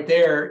that right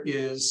there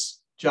is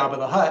Jabba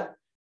the Hutt,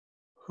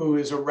 who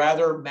is a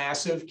rather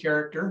massive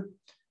character.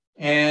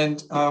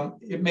 And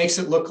it makes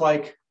it look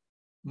like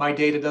my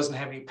data doesn't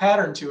have any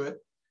pattern to it,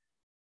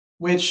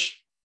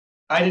 which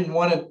I didn't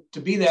want it to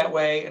be that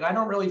way. And I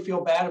don't really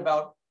feel bad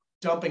about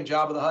dumping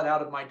Jabba the Hutt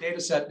out of my data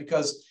set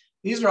because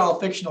these are all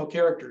fictional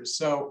characters.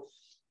 So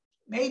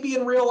maybe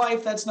in real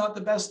life, that's not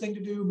the best thing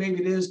to do. Maybe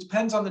it is.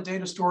 Depends on the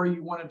data story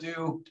you want to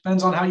do.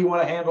 Depends on how you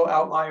want to handle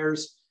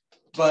outliers.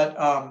 But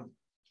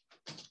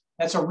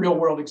that's a real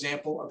world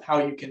example of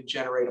how you can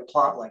generate a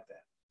plot like that.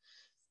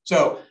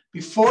 So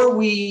before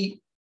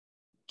we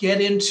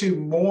get into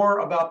more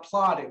about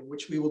plotting,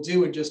 which we will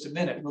do in just a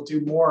minute,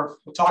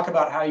 we'll talk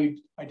about how you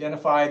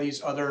identify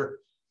these other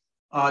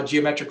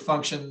geometric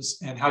functions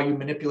and how you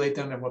manipulate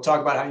them. And we'll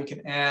talk about how you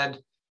can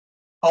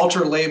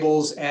alter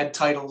labels, add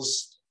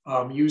titles,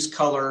 use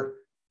color,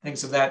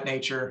 things of that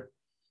nature.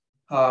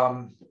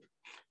 I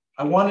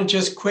want to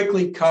just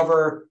quickly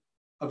cover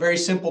a very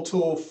simple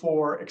tool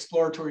for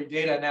exploratory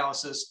data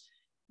analysis.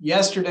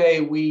 Yesterday,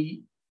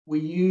 we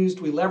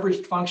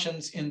leveraged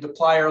functions in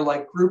dplyr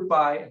like group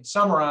by and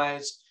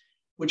summarize,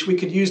 which we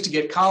could use to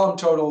get column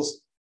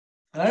totals.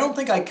 And I don't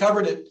think I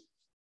covered it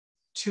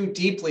too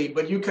deeply,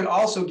 but you could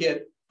also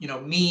get,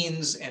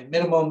 means and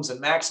minimums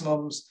and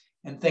maximums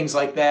and things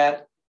like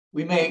that.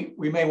 We may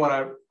want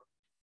to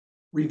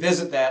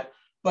revisit that.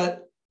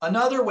 But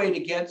another way to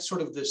get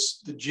sort of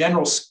the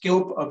general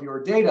scope of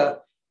your data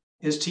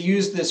is to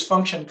use this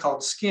function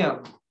called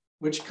skim,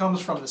 which comes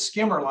from the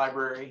skimr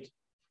library.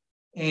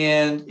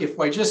 And if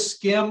I just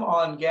skim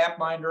on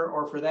Gapminder,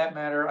 or for that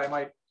matter, I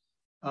might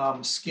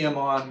skim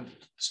on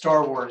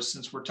Star Wars,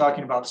 since we're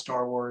talking about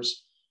Star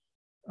Wars.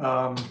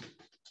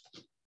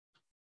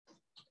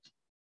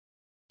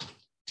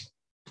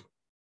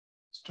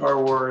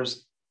 Star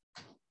Wars.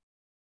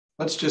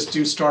 Let's just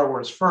do Star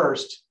Wars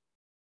first.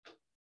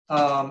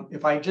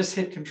 If I just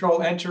hit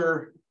Control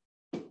Enter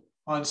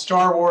on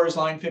Star Wars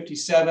line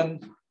 57,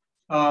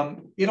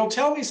 it'll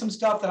tell me some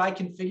stuff that I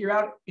can figure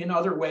out in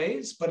other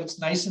ways, but it's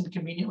nice and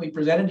conveniently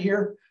presented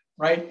here,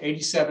 right?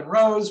 87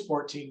 rows,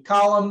 14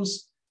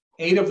 columns.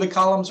 8 of the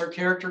columns are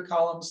character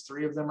columns,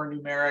 3 of them are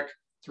numeric,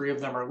 3 of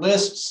them are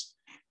lists.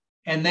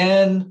 And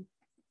then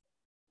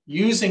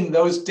using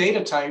those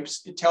data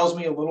types, it tells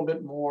me a little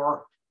bit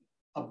more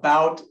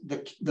about the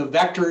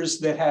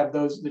vectors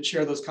that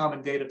share those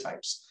common data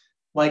types.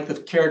 Like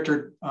the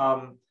character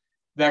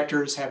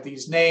vectors have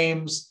these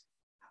names,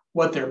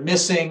 what they're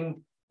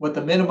missing, what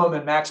the minimum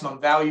and maximum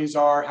values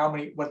are,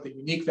 what the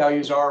unique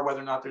values are,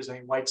 whether or not there's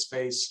any white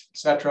space,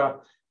 etc.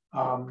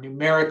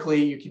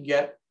 Numerically, you can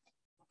get,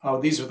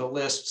 these are the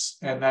lists,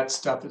 and that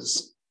stuff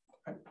is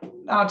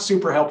not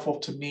super helpful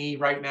to me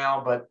right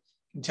now, but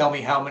can tell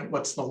me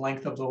what's the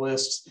length of the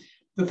lists.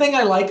 The thing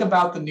I like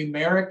about the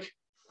numeric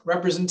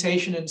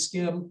representation in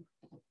skim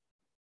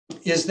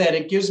is that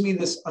it gives me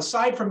this,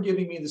 aside from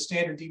giving me the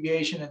standard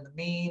deviation and the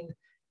mean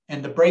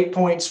and the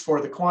breakpoints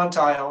for the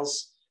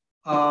quantiles,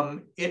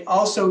 it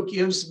also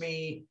gives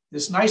me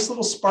this nice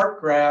little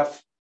spark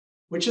graph,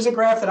 which is a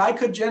graph that I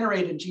could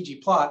generate in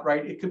ggplot,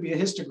 right? It could be a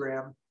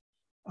histogram.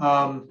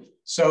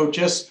 So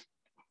just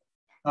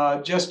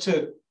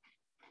to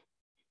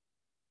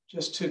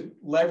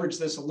leverage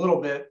this a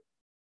little bit,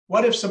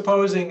 what if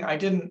supposing I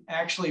didn't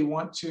actually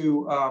want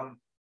to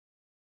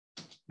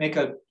make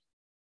a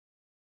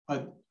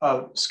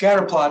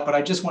scatter plot, but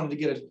I just wanted to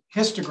get a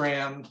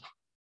histogram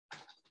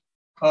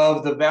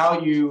of the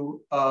value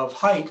of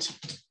height?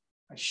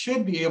 I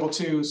should be able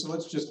to, so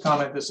let's just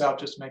comment this out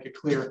just to make it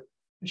clear.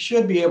 I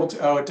should be able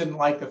to, it didn't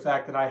like the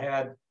fact that I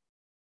had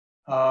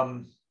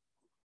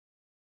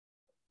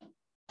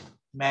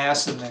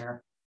mass in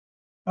there.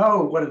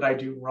 Oh, what did I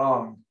do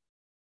wrong?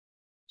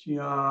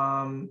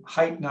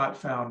 Height not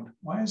found.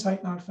 Why is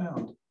height not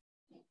found?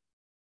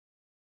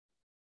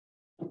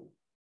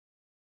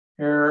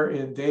 Error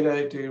in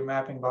data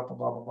mapping, blah, blah,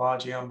 blah, blah, blah,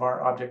 geom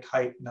bar object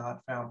height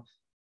not found.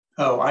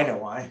 Oh, I know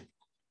why.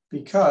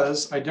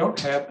 Because I don't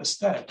have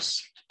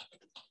aesthetics.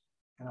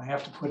 And I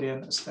have to put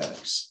in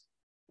aesthetics.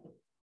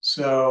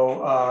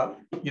 So,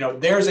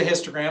 there's a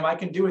histogram. I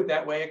can do it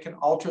that way. I can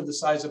alter the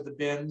size of the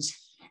bins,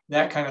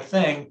 that kind of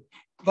thing.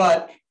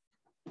 But,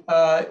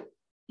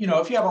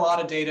 if you have a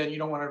lot of data and you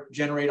don't want to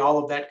generate all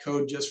of that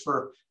code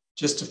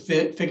just to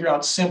figure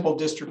out simple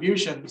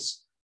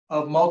distributions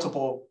of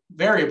multiple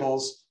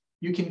variables,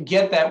 you can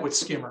get that with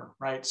skimr,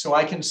 right? So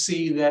I can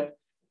see that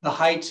the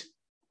height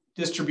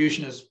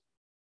distribution is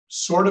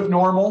sort of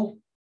normal.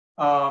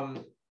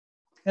 And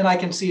I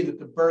can see that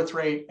the birth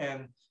rate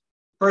and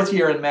birth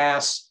year and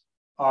mass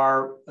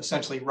are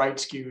essentially right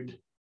skewed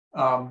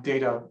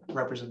data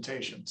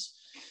representations.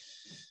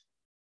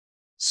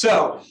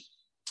 So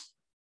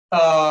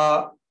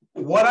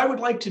what I would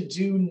like to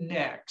do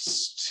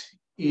next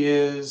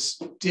is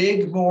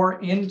dig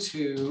more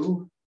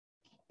into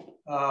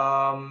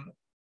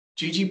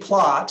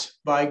ggplot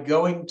by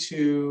going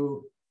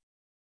to,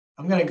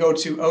 I'm going to go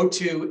to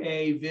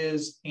O2A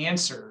viz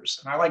answers.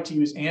 And I like to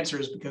use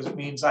answers because it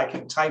means I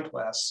can type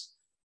less.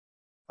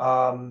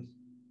 But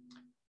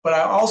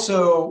I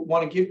also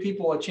want to give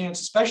people a chance,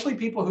 especially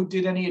people who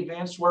did any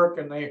advanced work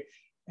and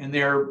and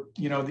they're,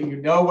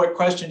 what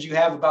questions you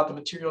have about the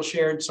material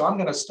shared. So I'm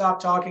going to stop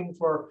talking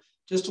for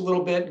just a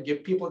little bit and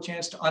give people a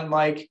chance to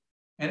unmic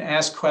and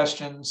ask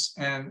questions.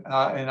 And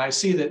I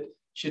see that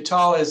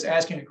Shital is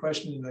asking a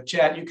question in the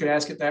chat. You could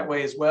ask it that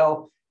way as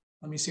well.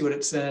 Let me see what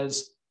it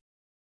says.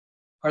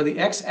 Are the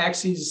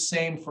x-axes the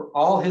same for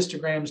all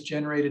histograms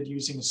generated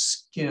using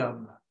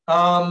skimr?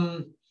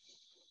 I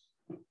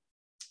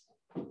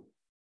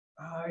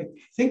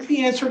think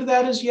the answer to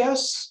that is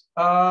yes.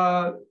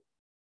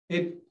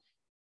 The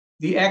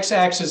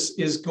x-axis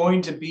is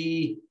going to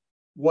be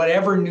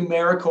whatever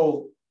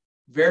numerical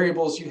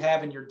variables you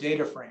have in your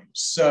data frames.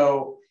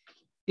 So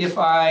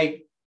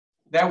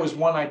that was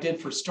one I did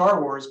for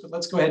Star Wars, but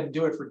let's go ahead and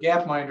do it for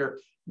Gapminder,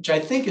 which I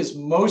think is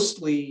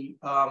mostly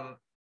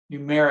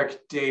numeric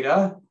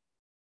data.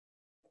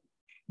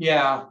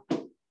 Yeah.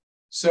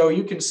 So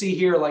you can see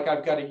here, like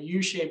I've got a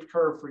U-shaped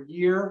curve for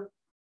year,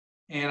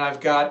 and I've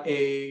got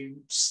a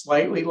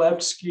slightly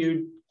left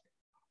skewed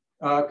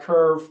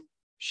curve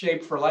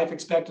shape for life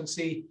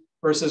expectancy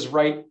versus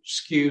right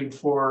skewed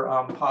for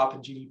POP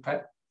and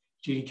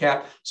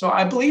GDCap. So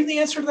I believe the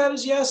answer to that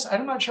is yes.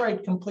 I'm not sure I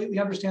completely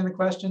understand the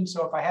question.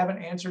 So if I haven't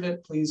answered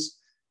it, please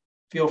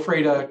feel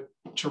free to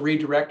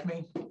redirect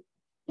me.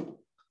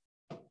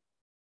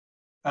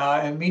 In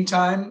the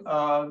meantime,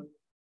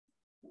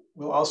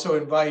 we'll also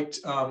invite,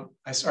 is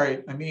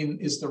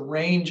the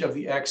range of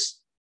the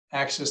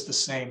x-axis the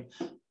same?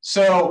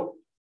 So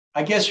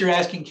I guess you're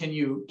asking, can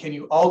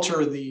you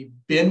alter the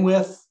bin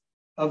width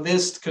of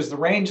this? Because the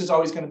range is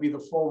always going to be the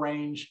full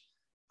range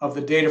of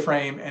the data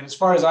frame. And as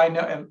far as I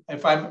know,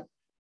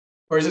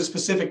 or is it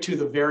specific to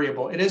the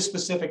variable? It is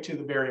specific to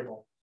the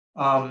variable.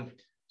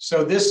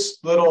 So this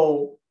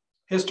little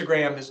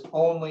histogram is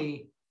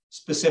only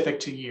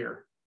specific to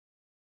year.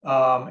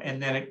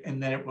 And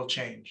then it will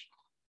change.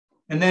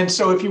 And then,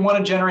 so if you want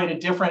to generate a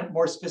different,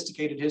 more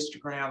sophisticated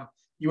histogram,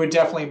 you would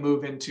definitely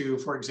move into,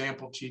 for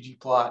example,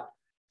 ggplot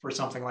for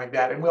something like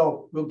that. And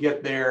we'll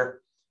get there.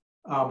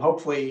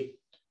 Hopefully,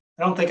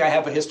 I don't think I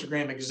have a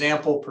histogram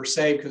example per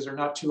se because they're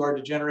not too hard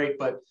to generate.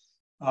 But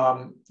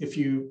as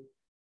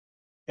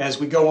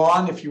we go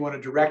on, if you want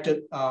to direct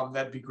it,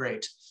 that'd be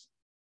great.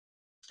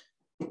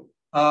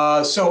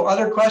 So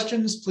other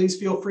questions, please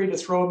feel free to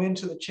throw them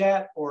into the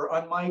chat or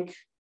unmic.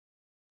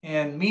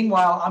 And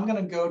meanwhile, I'm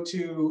going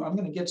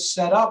to get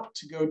set up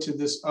to go to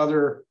this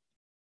other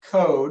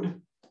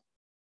code,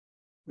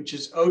 which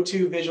is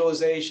O2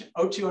 visualization,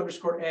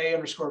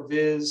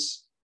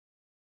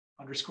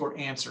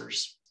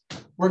 O2_A_viz_answers.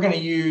 We're going to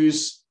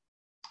use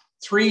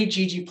 3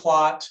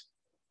 ggplot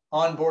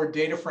onboard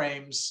data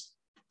frames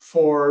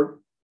for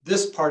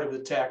this part of the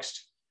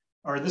text,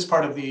 or this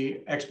part of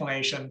the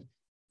explanation.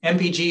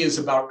 MPG is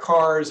about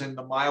cars and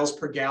the miles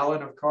per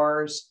gallon of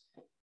cars.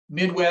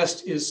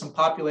 Midwest is some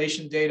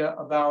population data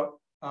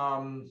about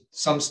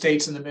some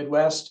states in the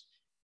Midwest,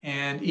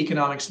 and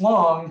economics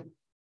long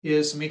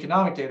is some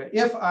economic data.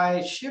 If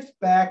I shift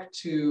back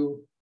to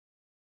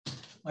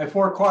my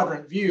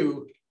 4-quadrant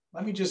view,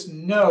 let me just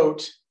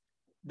note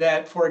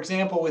that, for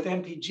example, with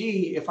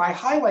MPG, if I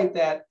highlight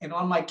that and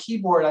on my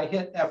keyboard I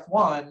hit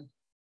F1,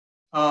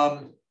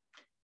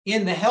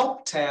 in the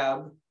Help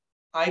tab,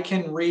 I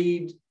can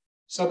read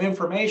some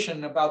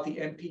information about the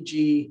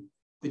MPG,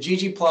 the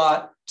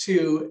ggplot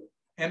to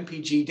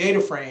MPG data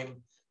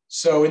frame.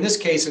 So in this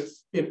case,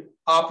 it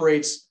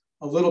operates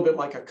a little bit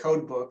like a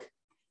code book.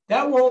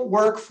 That won't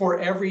work for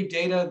every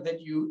data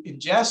that you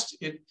ingest.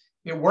 It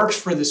works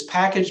for this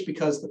package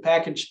because the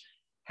package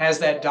has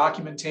that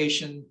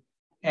documentation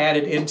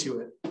added into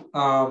it.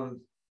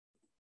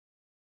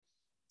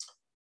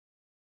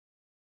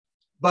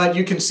 But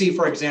you can see,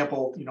 for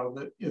example,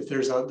 if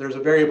there's a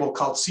variable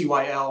called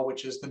CYL,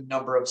 which is the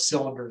number of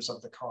cylinders of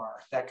the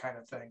car, that kind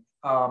of thing.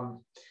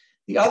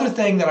 The other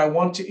thing that I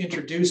want to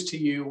introduce to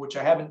you, which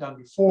I haven't done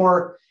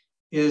before,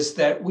 is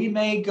that we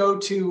may go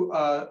to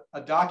a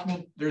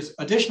document. There's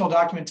additional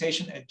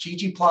documentation at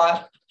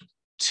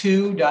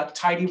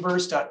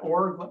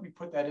ggplot2.tidyverse.org. Let me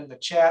put that in the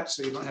chat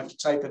so you don't have to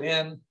type it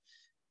in.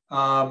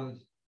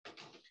 And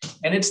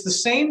it's the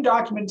same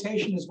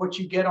documentation as what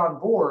you get on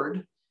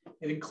board.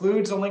 It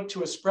includes a link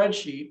to a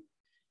spreadsheet.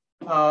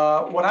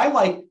 What I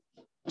like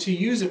to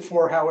use it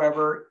for,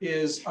 however,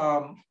 is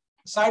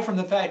aside from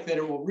the fact that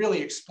it will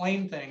really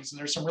explain things, and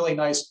there's some really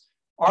nice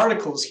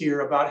articles here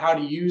about how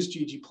to use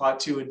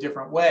ggplot2 in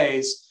different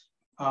ways,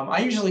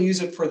 I usually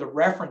use it for the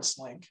reference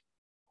link.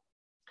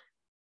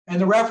 And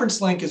the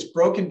reference link is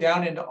broken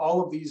down into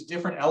all of these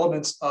different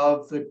elements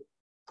of the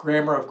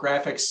grammar of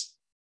graphics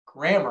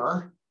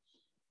grammar,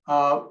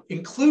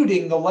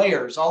 including the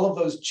layers, all of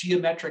those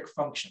geometric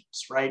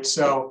functions, right?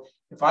 So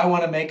if I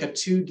want to make a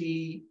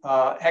 2D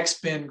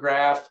xbin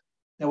graph,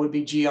 that would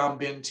be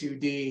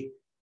geom_bin2D.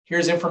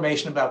 Here's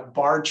information about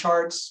bar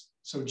charts.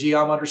 So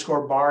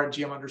geom_bar and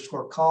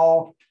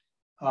geom_col.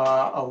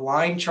 A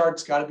line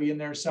chart's got to be in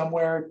there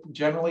somewhere,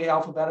 generally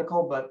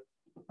alphabetical, but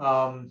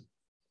I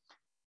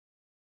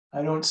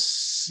don't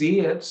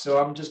see it.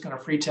 So I'm just going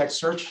to free text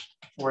search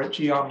for it,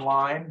 geom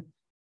line.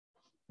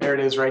 There it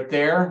is right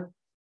there,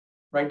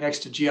 right next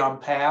to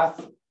geom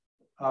path.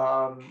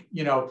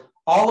 You know,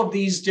 all of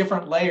these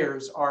different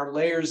layers are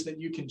layers that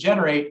you can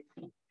generate,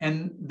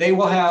 and they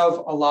will have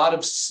a lot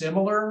of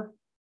similar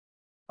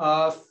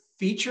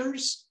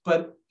features,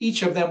 but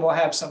each of them will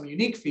have some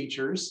unique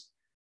features.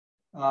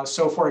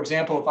 So for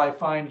example, if I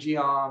find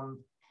geom,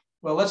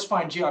 well, let's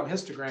find geom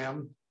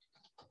histogram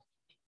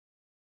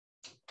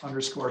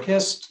underscore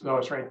hist, so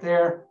it's right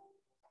there.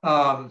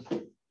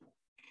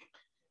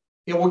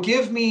 It will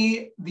give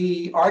me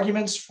the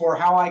arguments for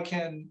how I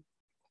can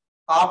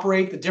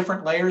operate the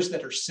different layers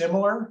that are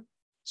similar.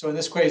 So in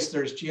this case,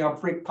 there's geom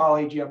freak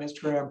poly, geom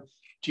histogram,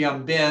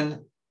 geom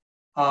bin,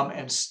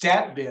 and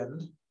stat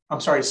bin. I'm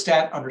sorry,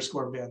 stat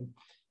underscore bin.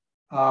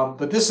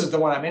 But this is the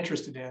one I'm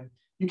interested in.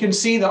 You can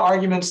see the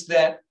arguments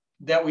that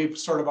we've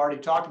sort of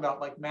already talked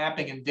about, like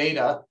mapping and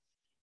data.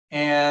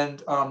 And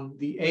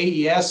the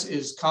AES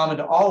is common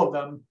to all of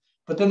them.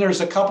 But then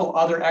there's a couple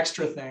other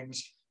extra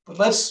things. But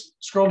let's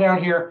scroll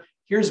down here.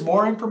 Here's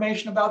more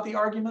information about the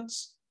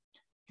arguments.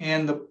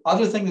 And the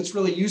other thing that's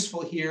really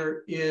useful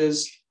here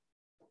is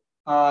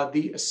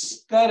the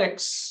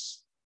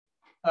aesthetics.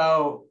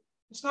 Oh,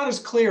 it's not as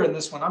clear in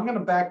this one. I'm going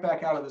to back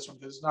out of this one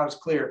because it's not as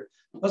clear.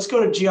 Let's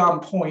go to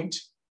geom point,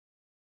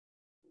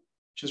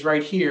 which is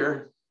right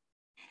here,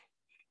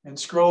 and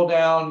scroll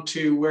down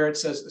to where it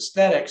says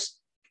aesthetics.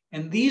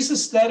 And these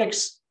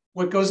aesthetics,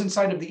 what goes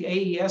inside of the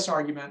AES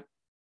argument,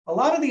 a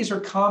lot of these are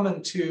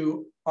common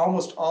to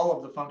almost all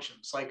of the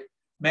functions, like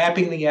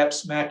mapping the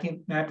X,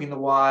 mapping the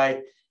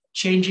Y,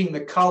 changing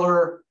the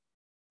color,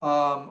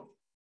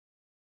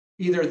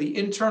 either the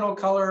internal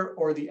color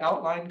or the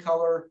outline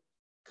color,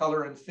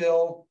 color and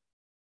fill,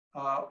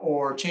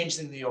 or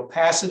changing the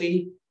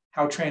opacity,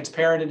 how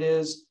transparent it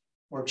is,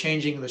 or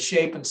changing the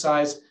shape and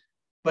size.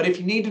 But if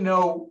you need to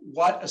know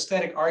what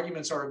aesthetic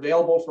arguments are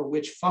available for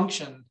which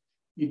function,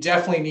 you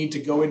definitely need to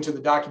go into the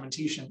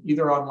documentation,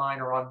 either online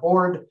or on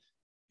board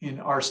in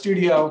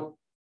RStudio.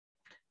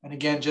 And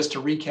again, just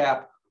to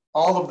recap,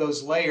 all of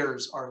those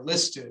layers are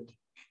listed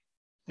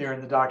there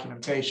in the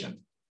documentation.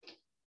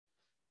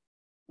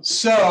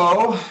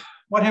 So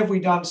what have we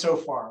done so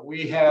far?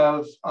 We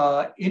have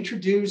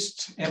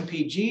introduced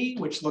MPG,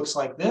 which looks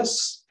like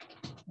this.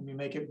 Let me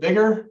make it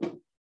bigger.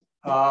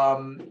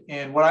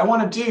 And what I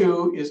want to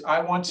do is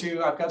I've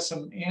got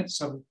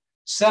some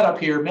setup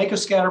here, make a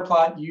scatter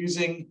plot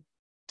using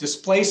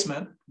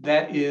displacement.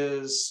 That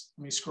is,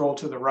 let me scroll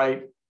to the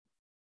right.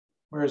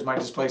 Where is my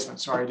displacement?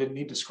 Sorry, I didn't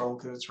need to scroll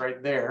because it's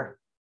right there.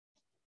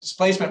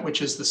 Displacement,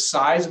 which is the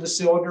size of the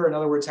cylinder. In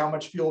other words, how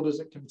much fuel does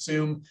it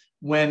consume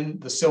when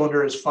the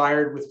cylinder is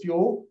fired with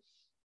fuel?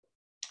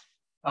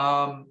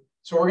 So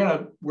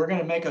we're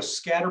gonna make a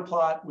scatter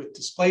plot with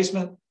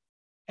displacement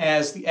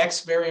as the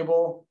X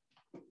variable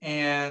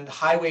and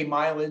highway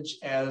mileage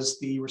as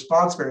the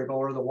response variable,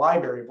 or the Y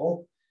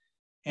variable.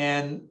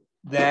 And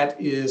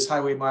that is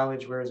highway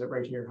mileage. Where is it?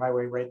 Right here,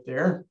 highway right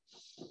there.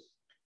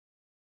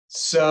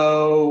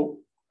 So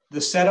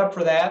the setup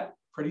for that,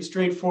 pretty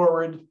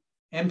straightforward.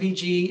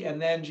 MPG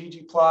and then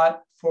ggplot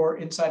for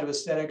inside of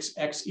aesthetics,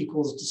 X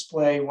equals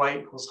display, Y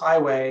equals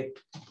highway.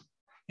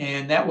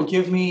 And that will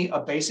give me a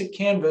basic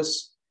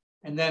canvas.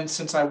 And then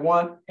since I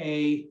want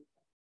a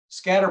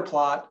scatter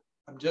plot,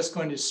 I'm just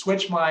going to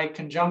switch my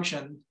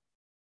conjunction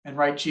and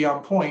write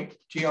geom point,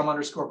 geom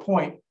underscore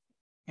point.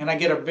 And I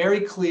get a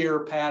very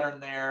clear pattern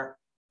there.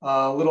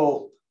 A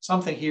little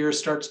something here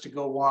starts to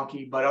go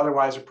wonky, but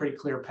otherwise a pretty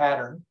clear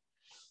pattern.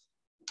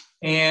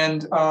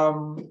 And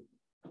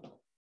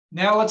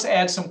now let's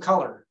add some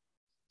color.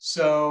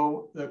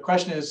 So the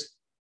question is,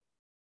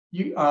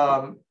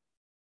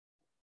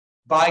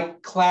 by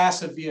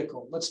class of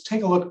vehicle. Let's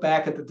take a look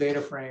back at the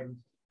data frame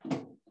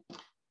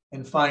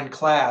and find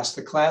class.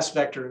 The class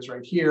vector is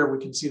right here. We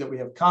can see that we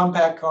have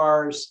compact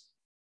cars,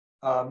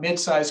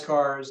 mid-size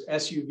cars,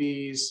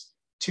 SUVs,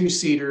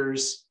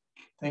 two-seaters,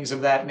 things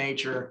of that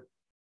nature.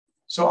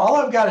 So all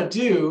I've got to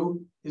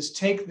do is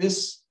take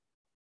this,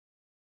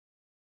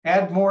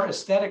 add more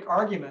aesthetic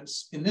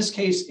arguments, in this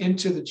case,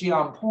 into the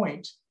geom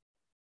point.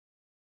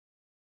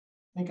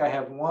 I think I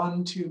have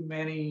one too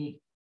many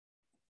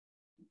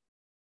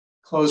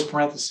close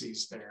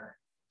parentheses there.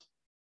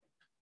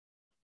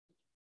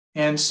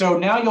 And so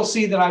now you'll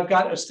see that I've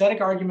got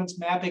aesthetic arguments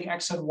mapping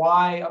X and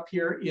Y up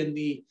here in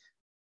the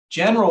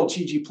general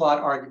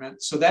ggplot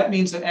argument. So that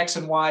means that X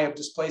and Y of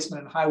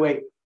displacement and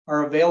highway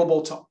are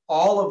available to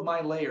all of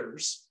my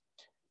layers.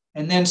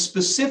 And then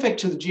specific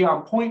to the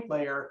geom point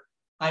layer,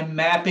 I'm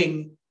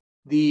mapping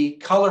the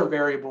color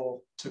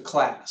variable to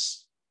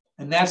class.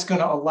 And that's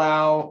going to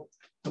allow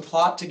the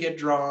plot to get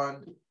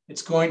drawn.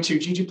 It's going to,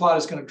 ggplot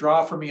is going to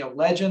draw for me a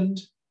legend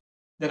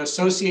that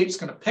associates,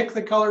 going to pick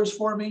the colors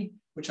for me,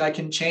 which I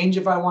can change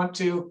if I want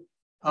to.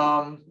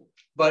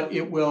 But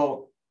it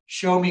will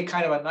show me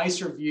kind of a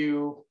nicer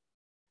view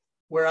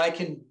where I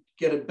can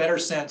get a better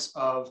sense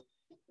of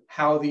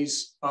how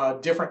these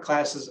different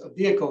classes of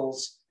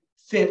vehicles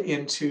fit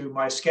into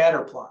my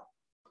scatter plot,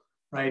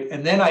 right?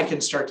 And then I can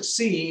start to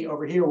see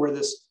over here where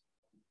this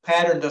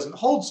pattern doesn't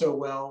hold so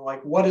well,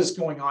 like what is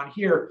going on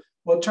here?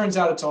 Well, it turns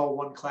out it's all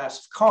one class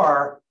of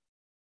car.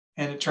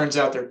 and it turns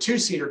out they're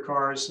two-seater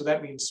cars, so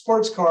that means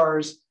sports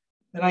cars,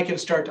 then I can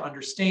start to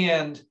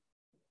understand,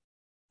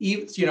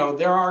 you know,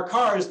 there are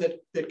cars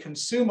that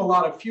consume a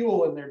lot of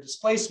fuel in their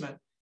displacement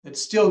that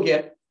still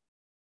get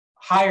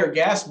higher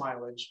gas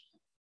mileage.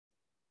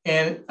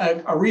 And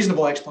a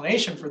reasonable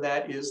explanation for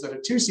that is that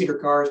a two-seater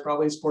car is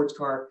probably a sports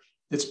car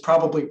that's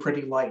probably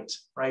pretty light,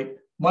 right?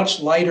 Much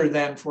lighter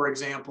than, for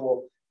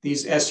example,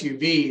 these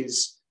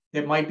SUVs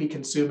that might be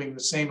consuming the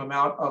same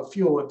amount of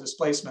fuel and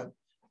displacement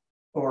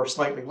or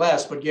slightly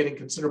less, but getting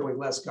considerably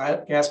less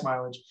gas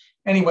mileage.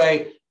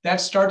 Anyway,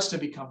 that starts to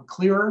become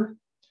clearer.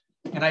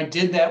 And I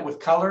did that with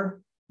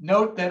color.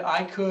 Note that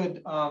I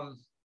could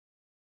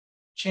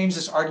change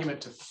this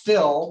argument to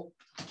fill,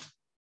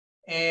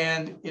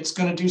 and it's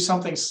going to do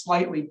something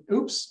slightly,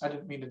 oops, I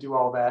didn't mean to do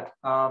all that.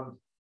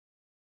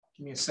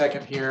 Give me a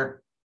second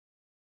here.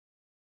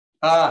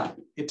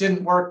 It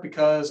didn't work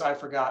because I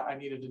forgot I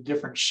needed a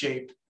different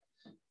shape.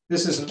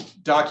 This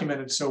isn't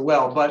documented so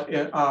well, but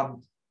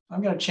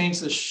I'm going to change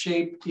the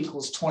shape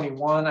equals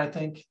 21, I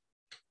think.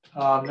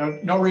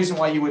 No reason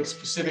why you would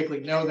specifically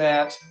know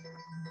that.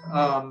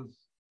 All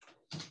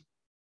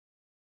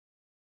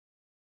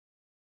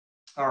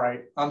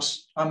right,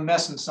 I'm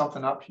messing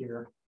something up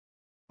here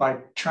by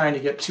trying to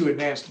get too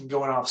advanced and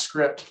going off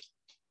script.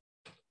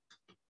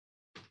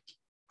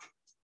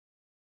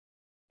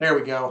 There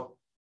we go.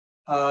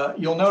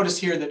 You'll notice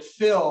here that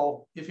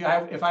fill, if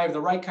I have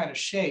the right kind of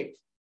shape,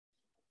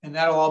 and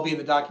that'll all be in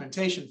the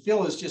documentation,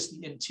 fill is just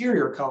the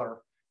interior color,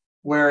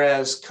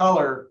 whereas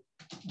color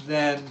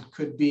then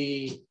could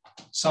be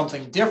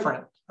something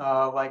different,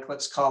 like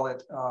let's call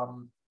it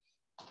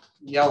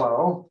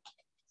yellow.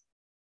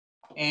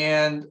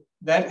 And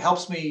that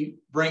helps me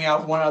bring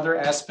out one other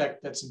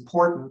aspect that's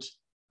important.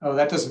 Oh,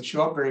 that doesn't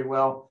show up very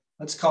well.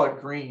 Let's call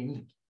it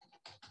green.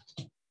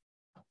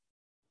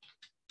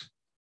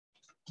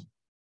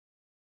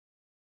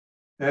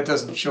 That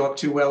doesn't show up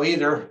too well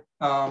either.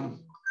 And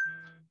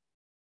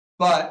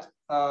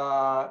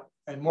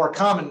more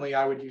commonly,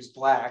 I would use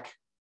black,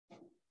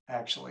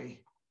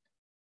 actually.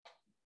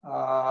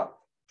 But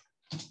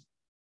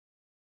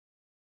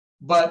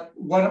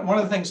one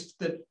of the things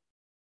that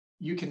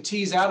you can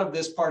tease out of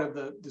this part of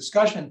the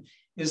discussion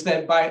is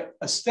that by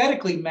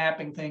aesthetically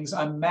mapping things,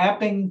 I'm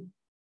mapping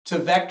to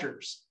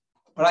vectors,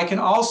 but I can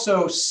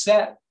also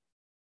set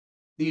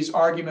these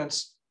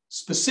arguments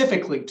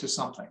specifically to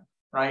something,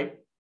 right?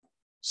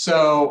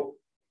 So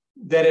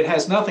that it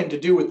has nothing to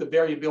do with the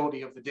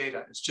variability of the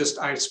data. It's just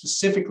I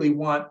specifically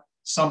want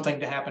something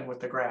to happen with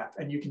the graph,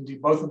 and you can do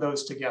both of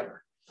those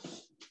together.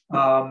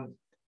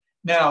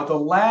 Now, the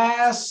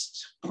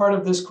last part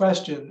of this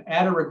question,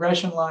 add a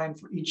regression line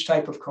for each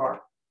type of car.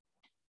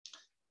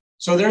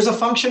 So there's a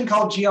function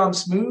called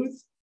geom_smooth,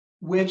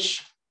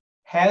 which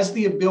has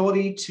the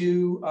ability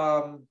to,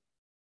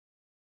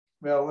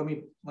 well, let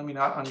me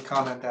not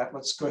uncomment that.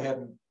 Let's go ahead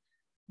and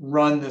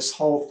run this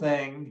whole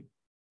thing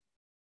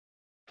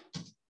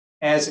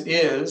as it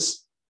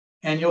is.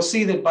 And you'll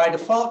see that by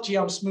default,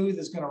 geom_smooth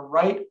is going to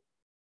write,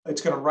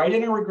 it's going to write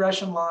in a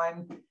regression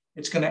line.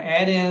 It's going to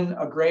add in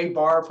a gray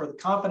bar for the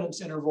confidence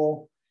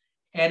interval.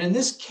 And in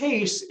this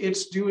case,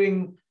 it's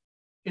doing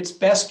its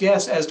best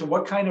guess as to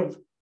what kind of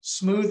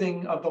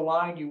smoothing of the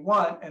line you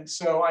want. And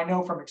so I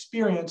know from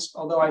experience,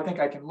 although I think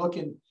I can look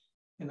in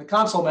the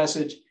console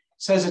message, it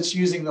says it's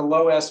using the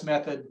low S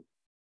method.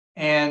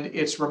 And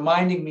it's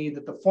reminding me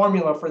that the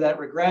formula for that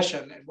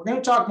regression, and we're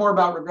going to talk more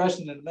about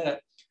regression in a minute,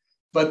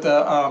 but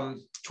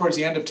towards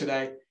the end of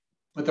today,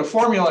 but the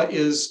formula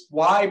is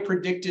Y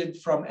predicted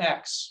from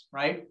X,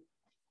 right?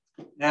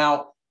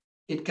 Now,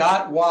 it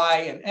got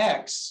Y and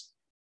X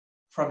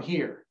from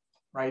here,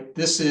 right?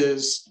 This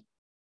is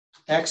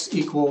X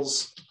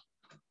equals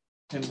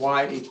and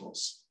Y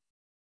equals.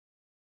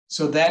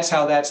 So that's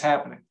how that's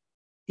happening.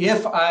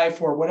 If I,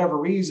 for whatever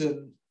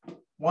reason,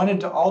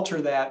 wanted to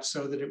alter that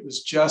so that it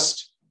was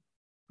just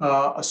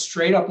a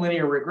straight up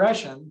linear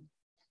regression,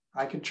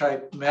 I could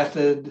try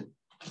method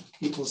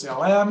equals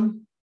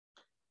LM,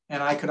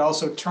 and I could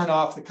also turn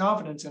off the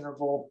confidence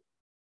interval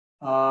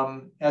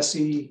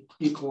SE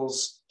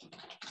equals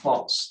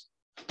false.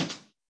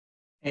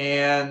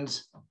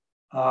 And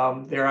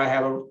there I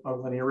have a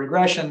linear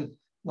regression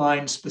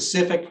line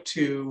specific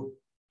to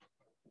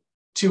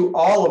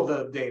all of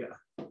the data,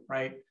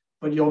 right?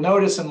 But you'll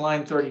notice in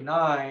line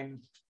 39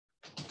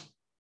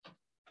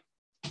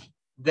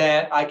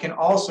 that I can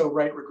also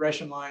write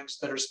regression lines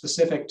that are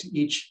specific to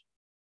each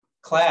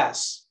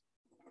class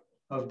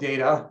of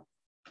data.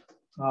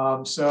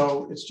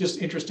 So it's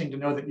just interesting to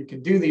know that you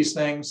can do these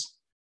things.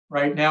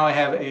 Right now I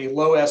have a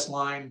low S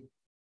line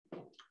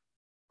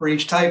for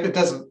each type. It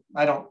doesn't,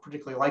 I don't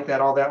particularly like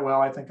that all that well.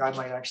 I think I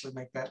might actually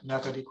make that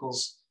method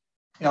equals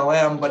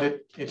LM, but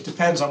it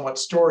depends on what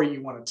story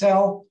you want to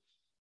tell.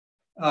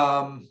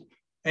 And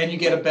you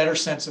get a better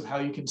sense of how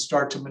you can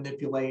start to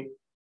manipulate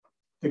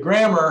the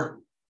grammar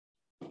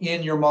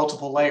in your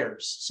multiple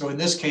layers. So in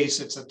this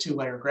case, it's a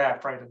 2-layer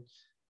graph, right? A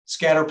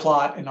scatter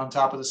plot, and on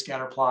top of the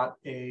scatter plot,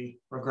 a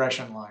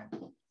regression line.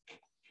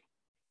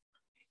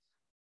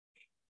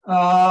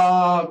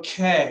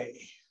 Okay.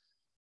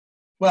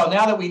 Well,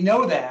 now that we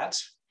know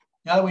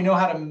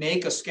how to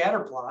make a scatter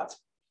plot,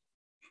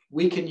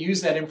 we can use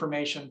that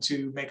information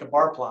to make a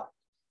bar plot.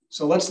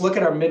 So let's look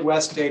at our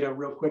Midwest data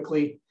real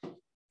quickly.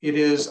 It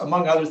is,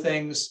 among other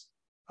things,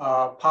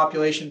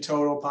 population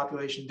total,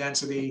 population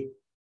density,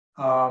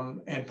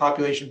 and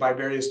population by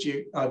various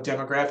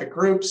demographic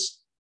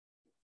groups.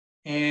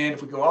 And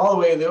if we go all the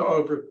way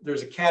over,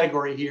 there's a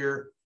category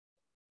here.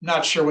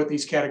 Not sure what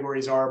these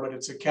categories are, but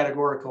it's a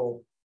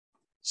categorical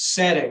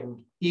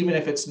setting, even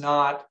if it's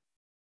not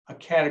a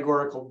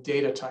categorical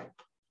data type.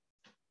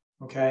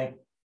 Okay.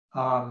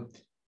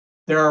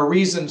 There are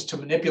reasons to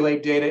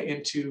manipulate data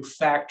into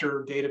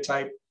factor data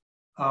type,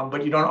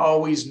 but you don't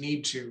always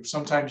need to.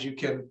 Sometimes you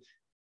can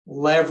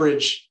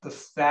leverage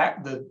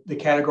the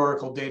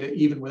categorical data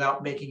even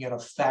without making it a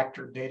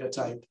factor data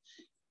type.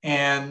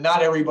 And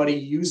not everybody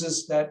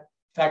uses that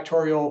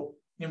factorial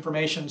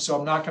information, so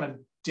I'm not going to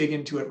dig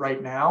into it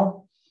right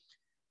now.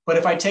 But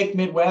if I take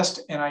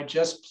Midwest and I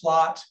just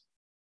plot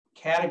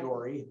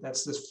category,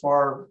 that's this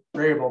far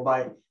variable,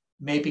 by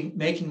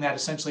making that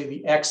essentially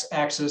the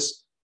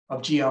x-axis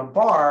of geom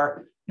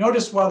bar,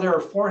 notice while there are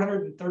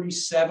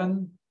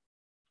 437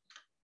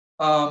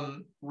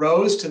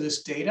 rows to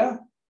this data,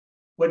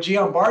 what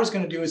geom bar is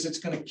going to do is it's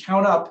going to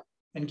count up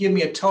and give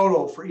me a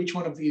total for each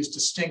one of these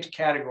distinct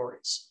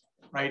categories,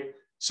 right?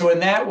 So in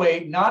that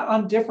way, not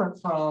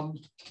undifferent from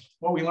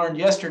what we learned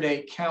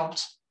yesterday,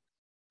 count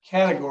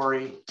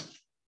category,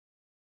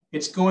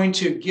 it's going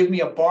to give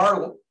me a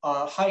bar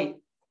height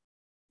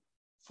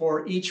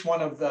for each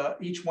one of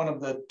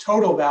the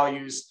total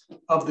values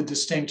of the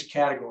distinct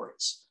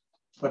categories.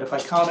 But if I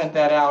comment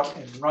that out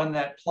and run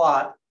that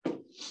plot,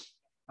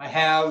 I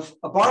have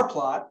a bar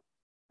plot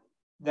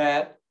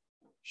that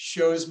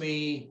shows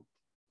me,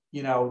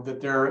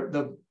 that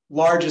the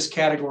largest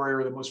category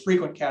or the most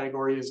frequent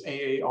category is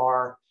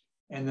AAR,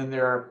 and then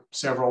there are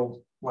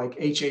several like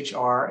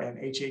HHR and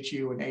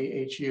HHU and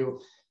AHU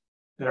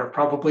that are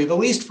probably the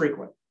least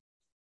frequent.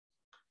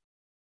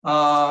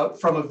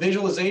 From a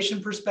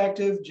visualization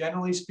perspective,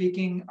 generally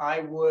speaking, I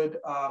would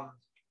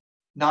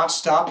not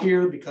stop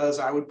here because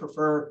I would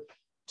prefer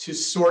to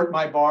sort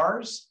my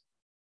bars.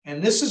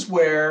 And this is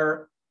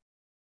where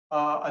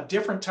a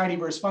different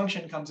Tidyverse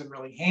function comes in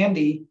really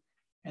handy.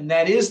 And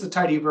that is the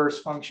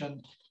Tidyverse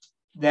function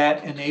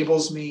that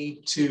enables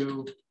me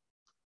to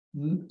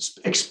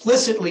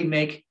explicitly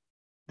make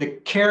the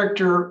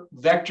character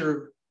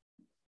vector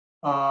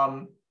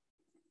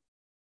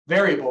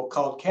variable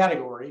called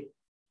category,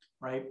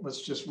 right?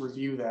 Let's just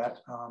review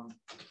that.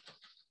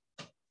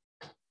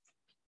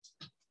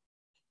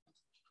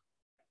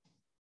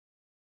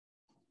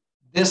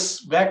 This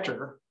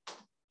vector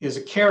is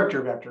a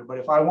character vector, but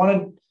if I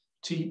wanted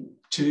to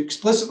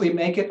explicitly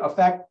make it a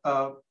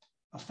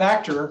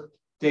factor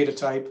data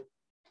type,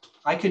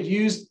 I could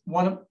use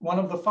one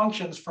of the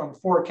functions from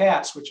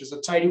 4cats, which is a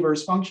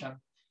Tidyverse function.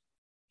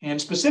 And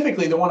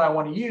specifically, the one I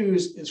want to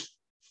use is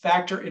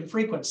factor in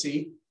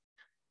frequency,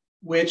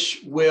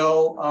 which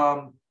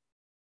will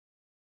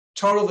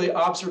total the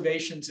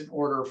observations in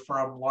order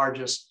from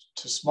largest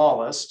to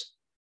smallest.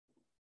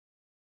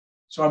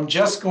 So I'm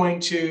just going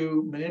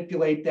to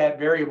manipulate that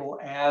variable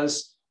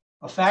as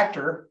a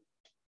factor.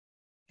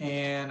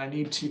 And I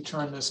need to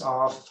turn this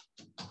off.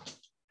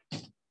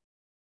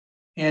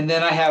 And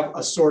then I have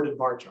a sorted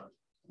bar chart,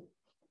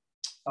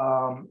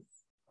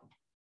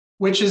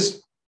 which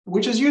is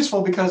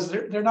useful because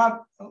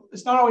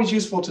it's not always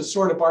useful to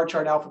sort a bar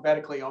chart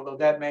alphabetically, although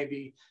that may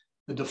be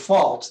the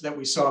default that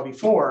we saw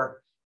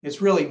before.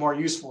 It's really more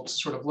useful to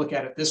sort of look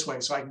at it this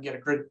way, so I can get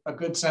a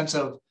good sense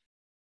of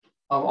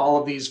all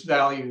of these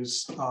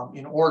values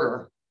in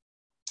order.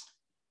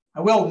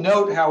 I will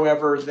note,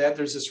 however, that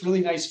there's this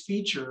really nice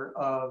feature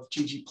of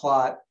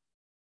ggplot,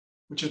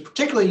 which is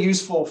particularly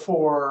useful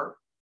for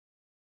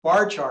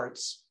bar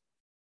charts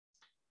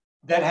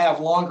that have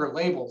longer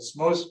labels,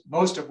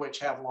 most of which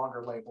have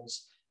longer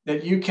labels,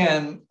 that you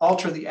can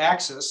alter the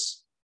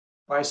axis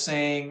by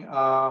saying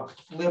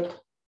flip.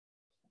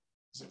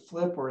 Is it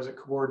flip or is it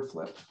coord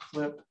flip?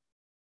 Flip.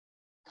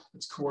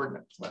 It's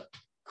coordinate flip.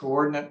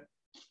 Coordinate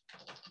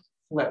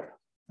flip.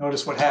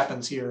 Notice what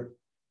happens here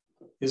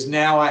is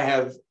now I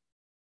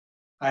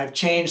have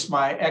changed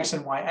my X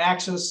and Y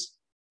axis.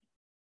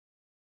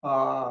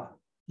 I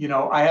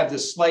have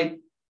this slight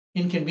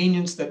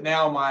inconvenience that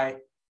now my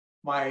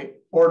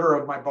order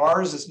of my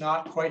bars is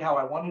not quite how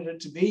I wanted it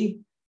to be.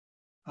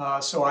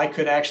 So I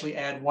could actually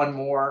add one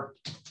more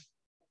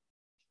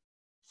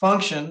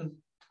function,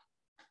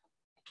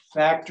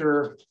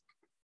 factor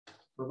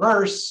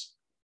reverse,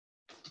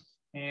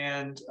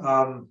 and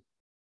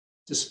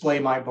display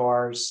my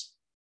bars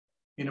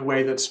in a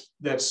way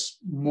that's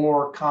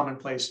more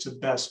commonplace to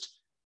best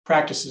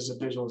practices of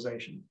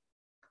visualization.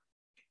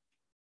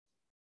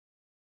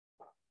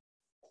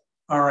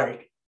 All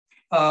right.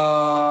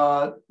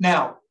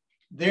 Now,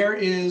 there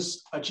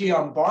is a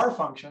geom bar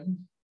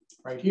function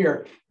right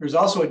here. There's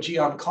also a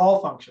geom call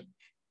function.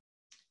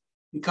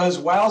 Because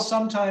while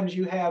sometimes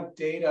you have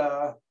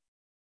data,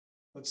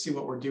 let's see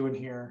what we're doing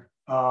here.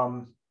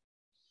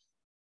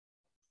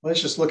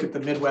 Let's just look at the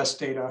Midwest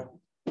data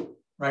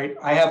right?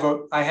 I have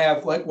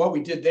like what we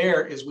did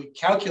there is we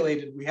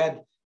calculated, we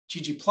had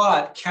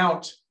ggplot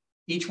count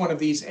each one of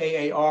these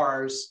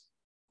AARs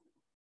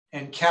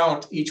and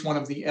count each one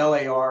of the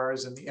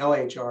LARs and the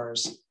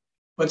LHRs.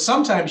 But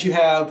sometimes you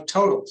have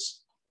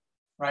totals,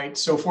 right?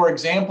 So for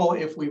example,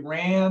 if we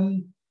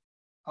ran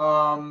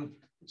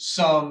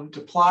some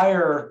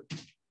dplyr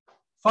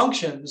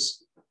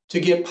functions to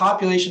get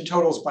population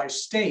totals by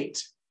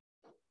state,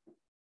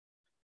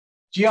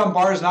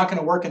 geombar is not going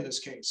to work in this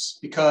case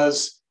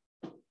because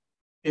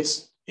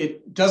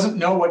it doesn't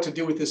know what to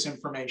do with this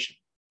information,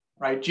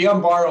 right?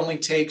 geombar only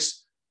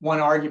takes one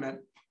argument,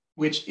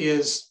 which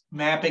is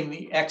mapping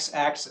the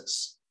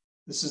x-axis.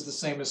 This is the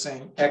same as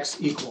saying x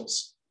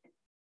equals,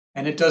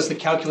 and it does the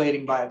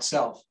calculating by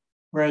itself.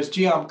 Whereas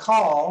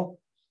geomcall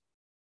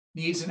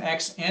needs an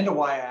x and a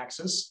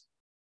y-axis.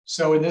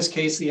 So in this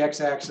case, the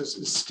x-axis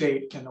is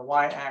state and the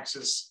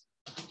y-axis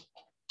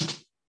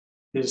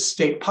is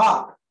state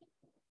pop.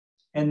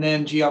 And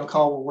then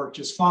geomcall will work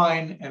just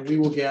fine, and we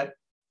will get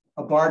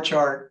a bar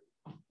chart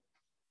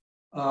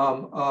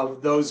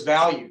of those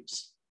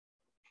values.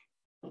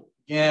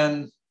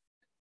 Again,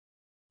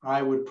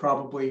 I would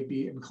probably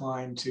be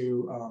inclined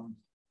to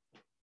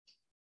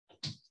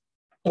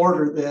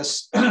order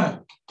this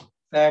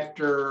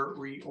factor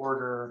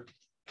reorder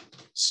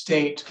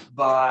state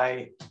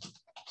by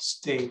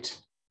state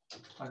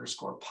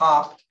underscore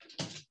pop.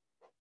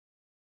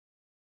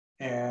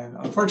 And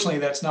unfortunately,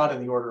 that's not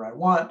in the order I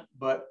want,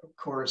 but of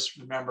course,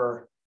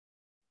 remember,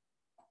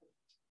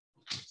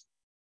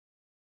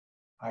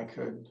 I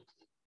could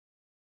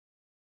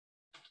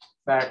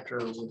factor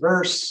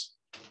reverse,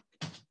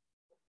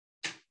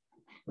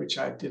 which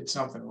I did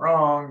something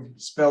wrong,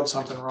 spelled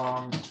something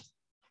wrong,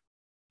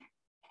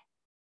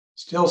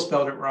 still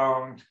spelled it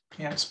wrong,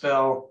 can't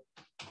spell.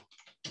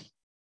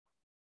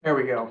 There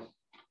we go.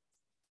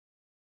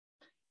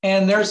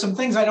 And there are some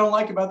things I don't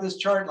like about this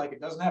chart, like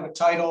it doesn't have a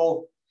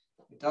title,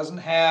 it doesn't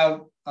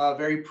have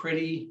very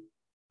pretty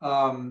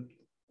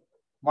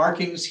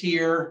markings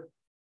here,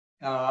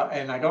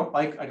 and I don't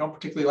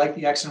particularly like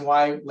the X and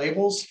Y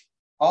labels,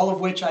 all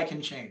of which I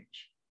can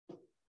change.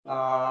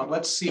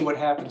 Let's see what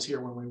happens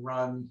here when we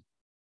run.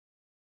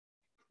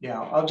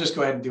 Yeah, I'll just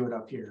go ahead and do it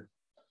up here.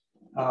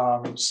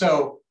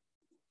 So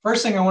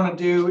first thing I want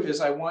to do is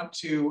I want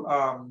to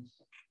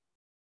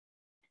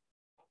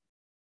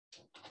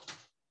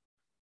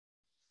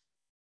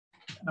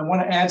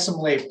add some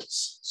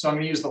labels. So I'm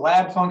going to use the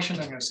lab function.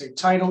 I'm going to say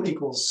title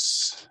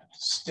equals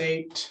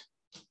state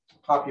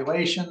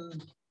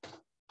population.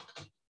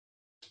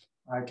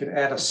 I could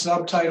add a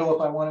subtitle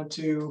if I wanted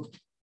to.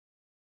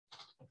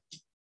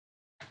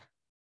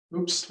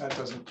 Oops, that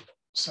doesn't.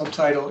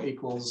 Subtitle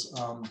equals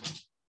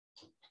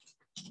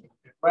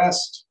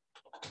West.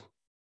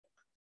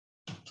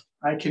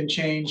 I can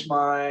change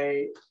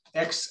my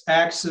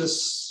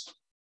x-axis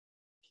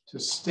to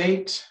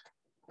state.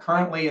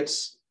 Currently,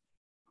 it's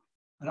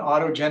an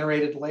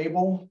auto-generated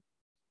label,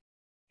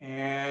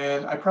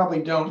 and I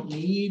probably don't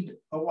need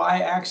a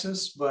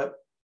y-axis, but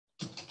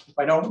if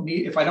I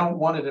don't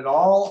want it at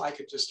all, I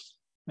could just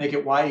make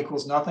it y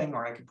equals nothing,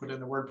 or I could put in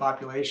the word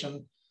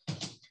population.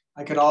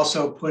 I could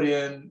also put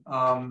in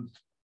a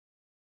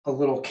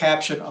little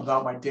caption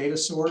about my data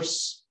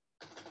source,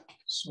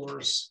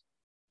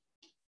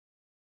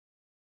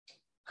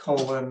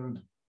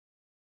 colon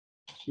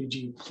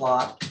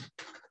ggplot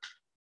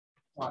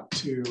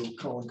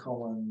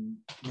plot2 :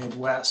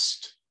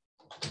 Midwest.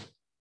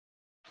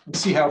 Let's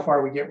see how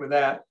far we get with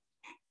that.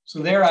 So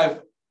there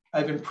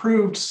I've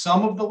improved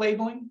some of the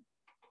labeling.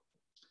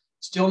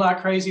 Still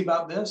not crazy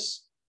about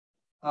this.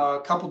 A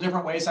couple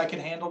different ways I can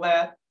handle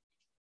that.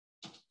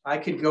 I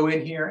could go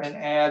in here and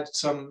add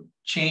some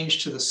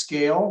change to the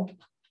scale.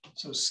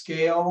 So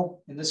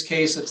scale, in this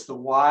case, it's the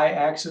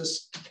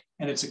y-axis,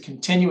 and it's a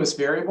continuous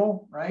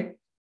variable, right?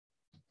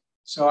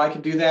 So I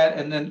can do that.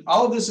 And then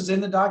all of this is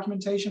in the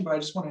documentation, but I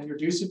just want to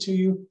introduce it to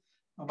you.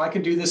 I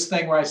could do this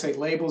thing where I say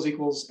labels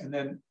equals, and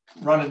then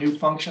run a new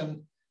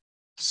function,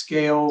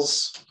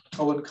 scales, :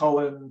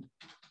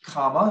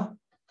 comma.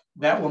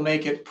 That will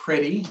make it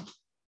pretty.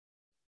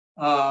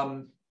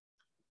 Or,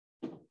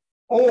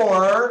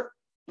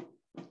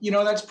 you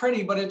know, that's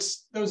pretty, but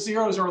those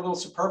zeros are a little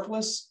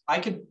superfluous. I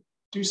could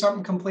do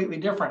something completely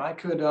different. I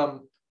could,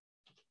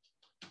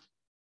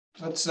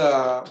 let's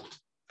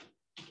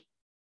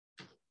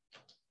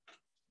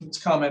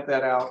comment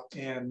that out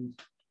and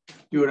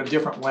do it a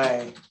different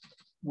way,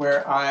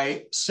 where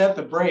I set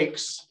the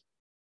breaks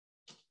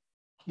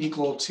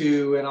equal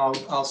to, and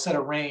I'll set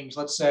a range.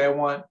 Let's say I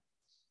want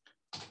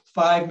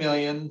 5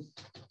 million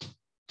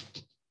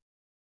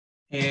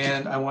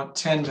and I want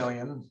 10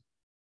 million.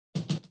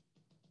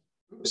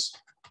 Oops.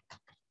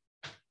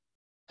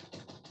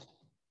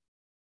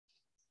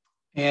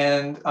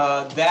 And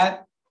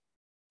that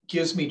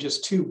gives me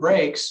just 2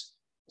 breaks,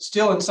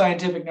 still in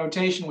scientific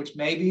notation, which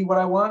may be what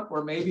I want,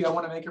 or maybe I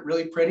want to make it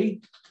really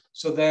pretty.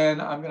 So then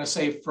I'm going to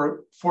say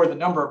for the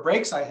number of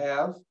breaks I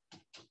have,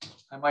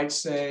 I might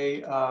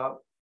say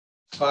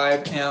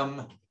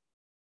 5M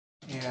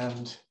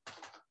and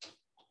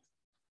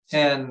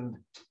 10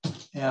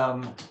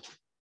 And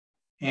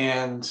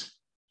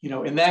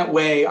in that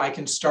way, I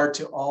can start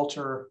to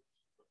alter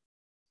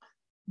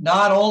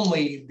not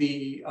only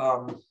the,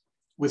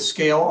 with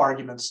scale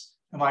arguments,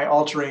 am I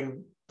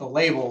altering the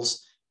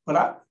labels,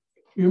 but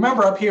you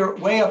remember up here,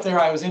 way up there,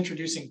 I was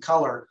introducing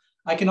color.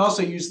 I can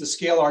also use the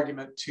scale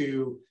argument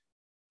to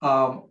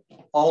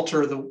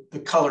alter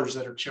the colors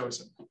that are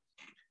chosen.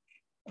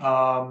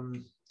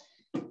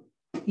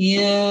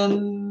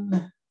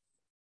 In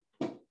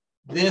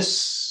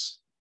this,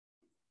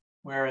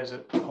 where is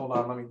it? Hold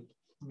on, let me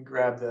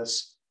grab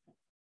this.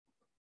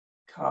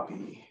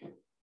 Copy.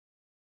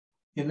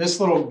 In this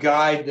little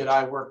guide that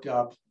I worked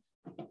up,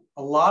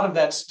 a lot of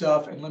that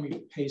stuff, and let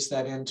me paste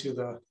that into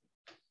the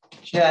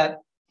chat.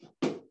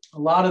 A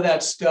lot of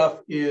that stuff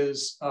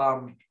is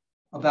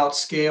about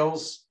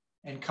scales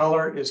and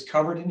color is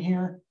covered in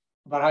here,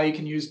 about how you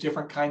can use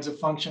different kinds of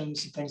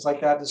functions and things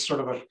like that. This is sort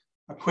of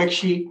a quick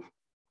sheet,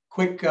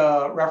 quick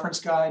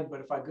reference guide. But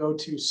if I go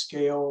to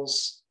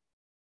scales,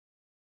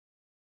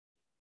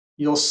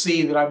 you'll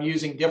see that I'm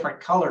using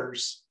different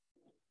colors.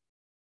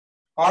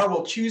 R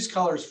will choose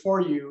colors for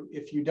you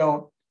if you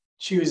don't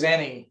choose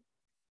any.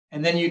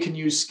 And then you can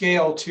use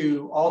scale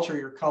to alter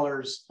your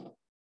colors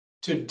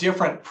to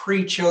different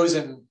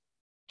pre-chosen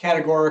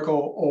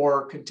categorical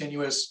or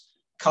continuous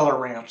color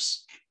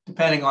ramps,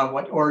 depending on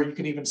what, or you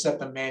can even set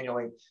them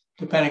manually,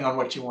 depending on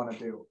what you want to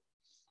do.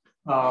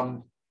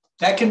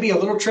 That can be a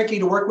little tricky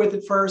to work with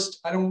at first.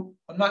 I'm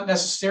not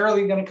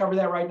necessarily going to cover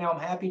that right now. I'm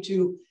happy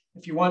to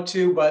if you want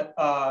to, but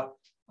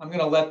I'm going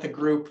to let the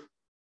group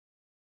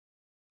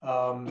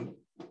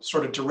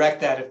sort of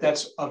direct that if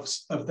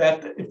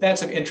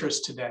that's of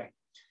interest today.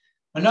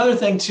 Another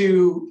thing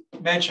to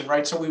mention,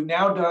 right? So we've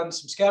now done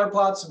some scatter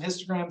plots, some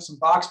histograms, some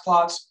box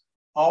plots,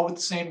 all with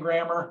the same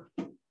grammar.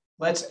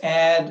 Let's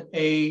add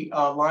a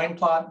line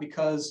plot,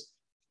 because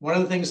one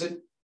of the things that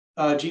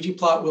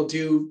ggplot will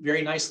do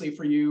very nicely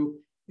for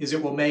you is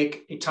it will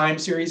make a time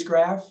series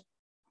graph.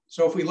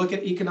 So if we look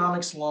at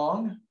economics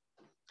long,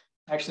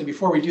 actually,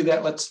 before we do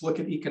that, let's look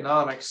at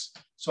economics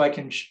so I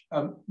can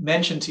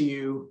mention to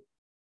you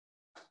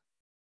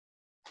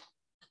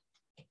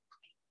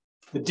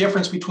the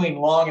difference between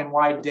long and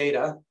wide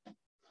data.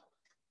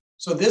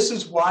 So this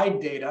is wide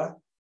data,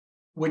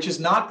 which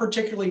is not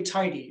particularly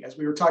tidy, as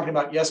we were talking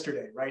about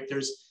yesterday, right?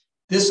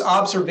 This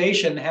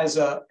observation has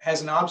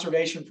an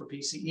observation for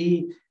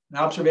PCE, an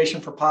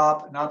observation for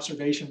POP, an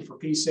observation for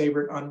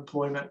PSaver,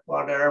 unemployment,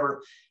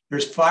 whatever.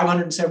 There's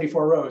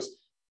 574 rows.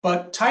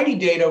 But tidy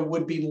data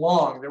would be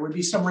long. There would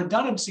be some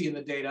redundancy in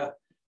the data,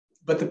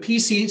 but the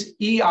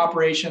PCE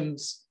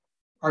operations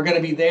are going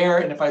to be there.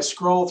 And if I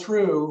scroll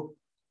through,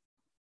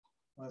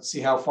 let's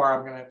see how far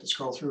I'm going to have to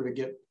scroll through to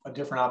get a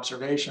different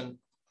observation.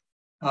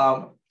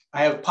 I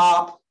have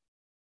POP,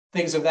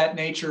 things of that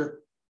nature.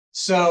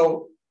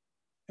 So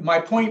my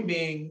point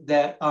being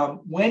that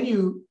when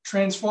you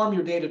transform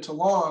your data to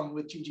long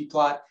with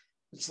ggplot,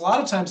 it's a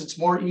lot of times it's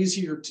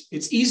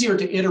easier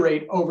to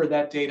iterate over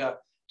that data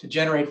to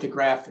generate the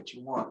graph that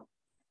you want.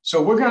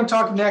 So we're going to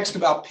talk next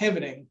about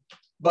pivoting,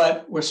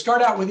 but we'll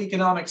start out with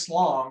economics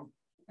long,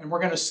 and we're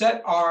going to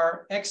set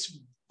our X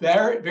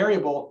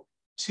variable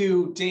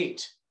to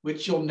date,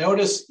 which you'll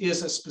notice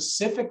is a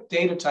specific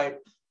data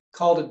type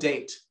called a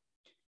date.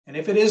 And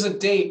if it is a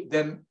date,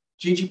 then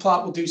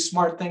ggplot will do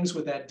smart things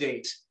with that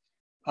date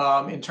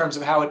in terms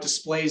of how it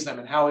displays them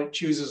and how it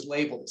chooses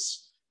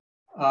labels.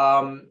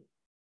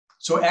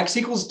 So X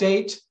equals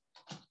date,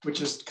 which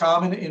is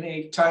common in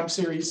a time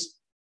series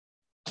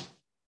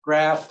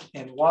graph,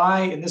 and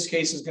Y in this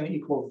case is going to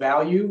equal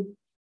value,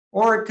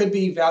 or it could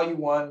be value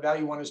 1.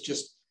 Value 1 is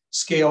just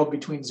scaled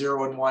between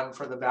 0 and 1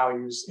 for the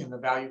values in the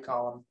value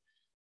column.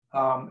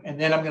 And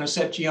then I'm going to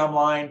set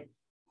geom_line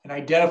and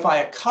identify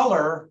a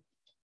color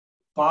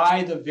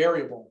by the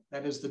variable.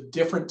 That is the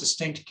different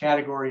distinct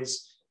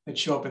categories that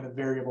show up in the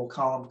variable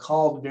column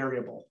called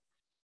variable,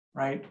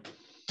 right?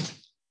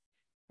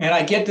 And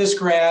I get this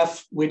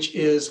graph, which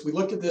is, we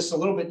looked at this a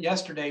little bit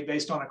yesterday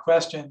based on a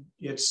question.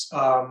 It's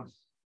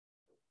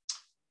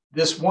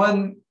this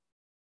one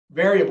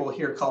variable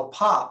here called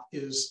POP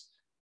is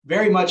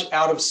very much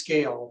out of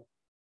scale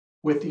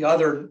with the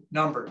other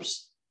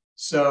numbers.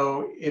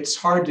 So it's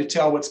hard to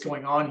tell what's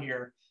going on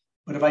here.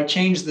 But if I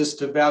change this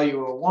to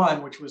value of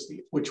 1, which was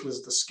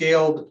the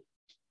scaled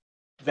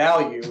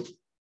value,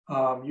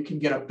 you can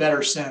get a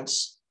better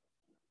sense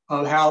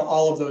of how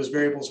all of those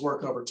variables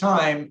work over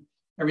time.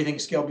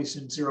 Everything's scaled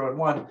between 0 and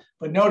 1.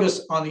 But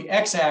notice on the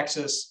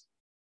x-axis,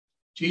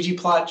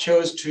 ggplot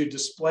chose to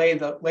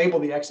label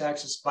the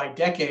x-axis by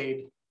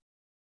decade,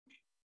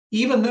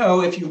 even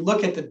though if you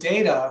look at the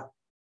data,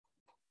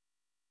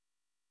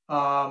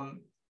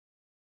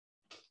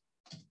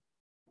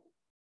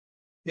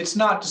 it's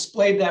not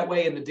displayed that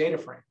way in the data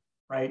frame,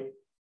 right?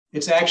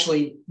 It's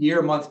actually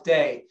year, month,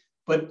 day.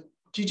 But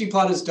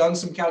ggplot has done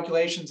some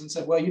calculations and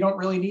said, well, you don't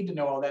really need to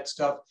know all that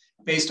stuff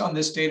based on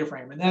this data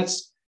frame. And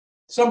that's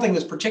something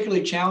that's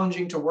particularly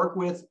challenging to work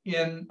with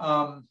in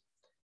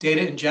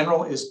data in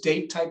general, is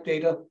date type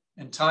data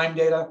and time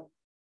data.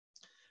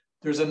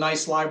 there's a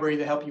nice library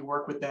to help you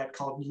work with that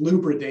called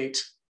Lubridate.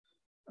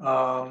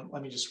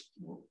 Let me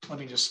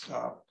just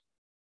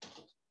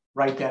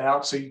write that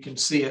out so you can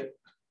see it.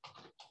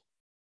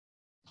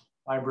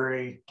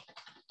 Library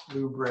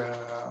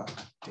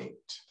Lubridate.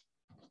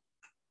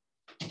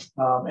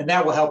 And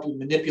that will help you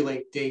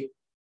manipulate date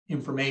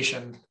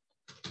information,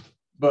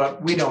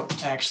 but we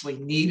don't actually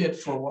need it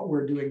for what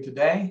we're doing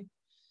today.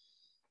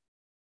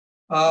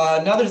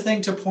 Another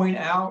thing to point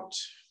out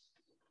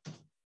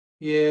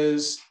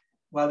is,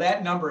 while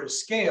that number is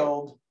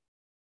scaled,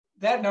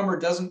 that number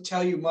doesn't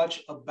tell you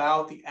much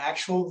about the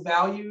actual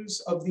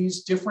values of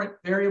these different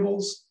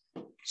variables.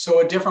 So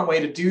a different way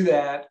to do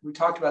that, we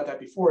talked about that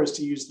before, is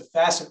to use the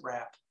facet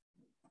wrap.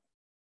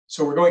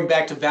 So we're going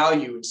back to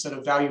value instead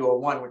of value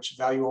 01, which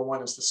value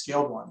 01 is the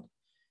scaled one.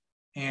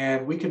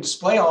 And we can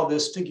display all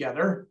this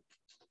together.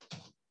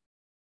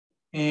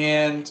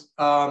 And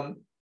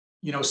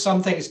you know,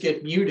 some things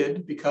get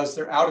muted because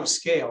they're out of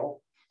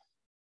scale.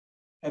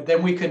 And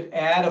then we could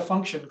add a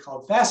function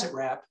called facet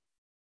wrap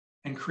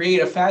and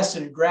create a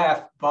faceted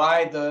graph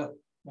by the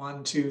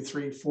 1, 2,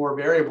 3, 4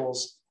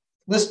 variables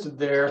listed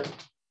there.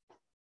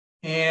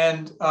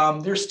 And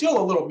they're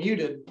still a little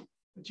muted,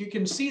 but you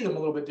can see them a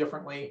little bit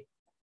differently.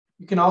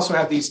 You can also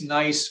have these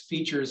nice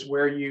features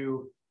where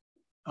you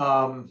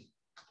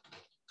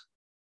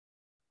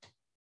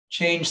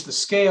change the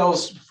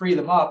scales, free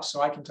them up.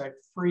 So I can type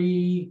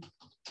free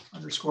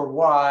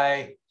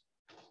 _y.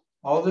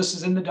 All of this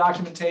is in the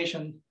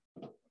documentation.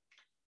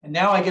 And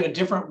now I get a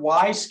different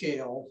Y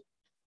scale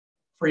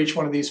for each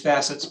one of these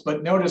facets,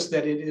 but notice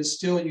that it is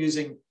still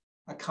using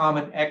a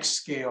common X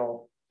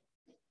scale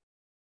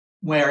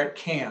where it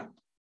can,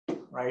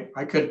 right?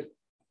 I could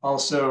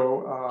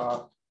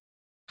also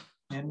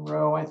n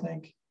row, I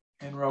think,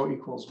 n row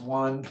equals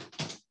 1.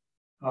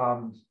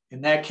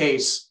 In that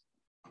case,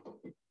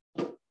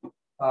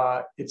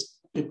 it's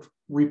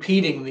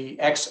repeating the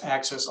X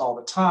axis all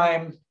the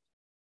time.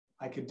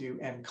 I could do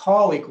n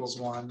call equals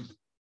 1,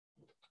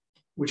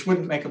 which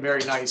wouldn't make a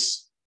very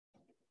nice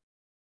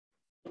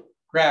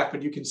graph,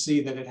 but you can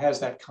see that it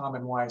has that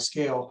common Y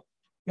scale.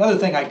 The other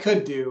thing I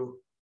could do,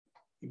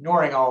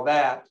 ignoring all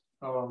that,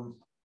 well,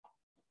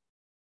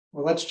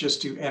 let's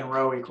just do n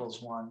row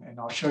equals 1, and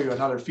I'll show you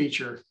another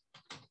feature.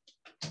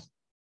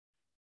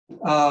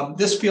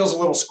 This feels a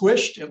little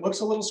squished. It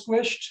looks a little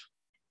squished.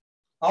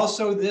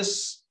 Also,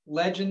 this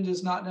legend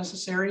is not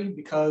necessary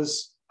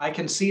because I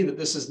can see that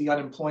this is the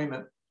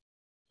unemployment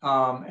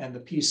and the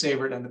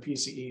PSaverit and the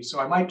PCE. So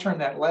I might turn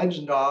that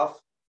legend off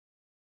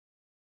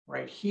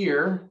right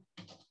here.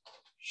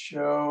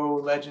 Show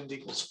legend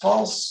equals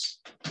false.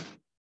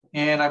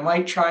 And I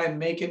might try and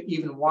make it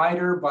even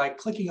wider by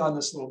clicking on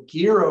this little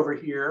gear over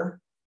here,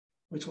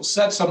 which will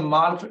set some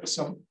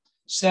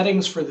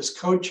settings for this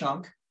code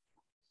chunk.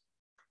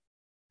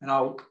 And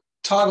I'll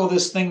toggle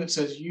this thing that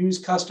says use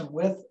custom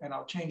width, and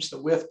I'll change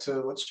the width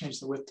to, let's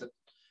change the width to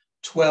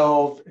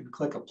 12 and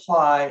click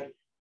apply.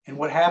 And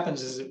what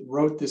happens is it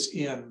wrote this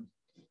in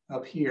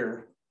up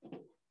here.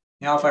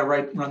 Now, if I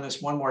run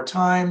this one more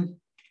time,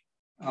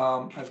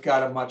 I've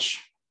got a much,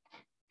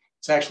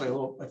 it's actually a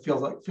little, it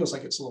feels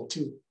like it's a little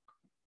too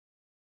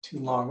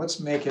long. Let's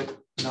make it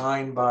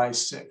 9 by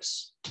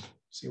 6.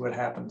 See what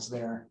happens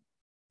there.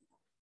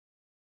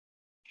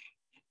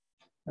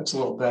 That's a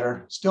little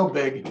better. Still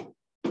big.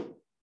 How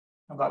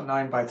about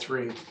 9 by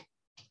 3?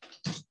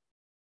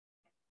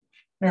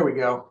 There we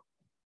go.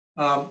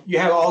 You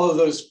have all of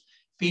those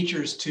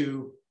features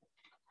to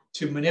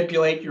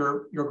manipulate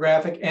your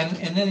graphic. And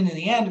then in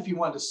the end, if you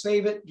want to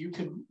save it, you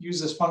could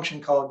use this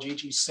function called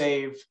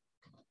ggsave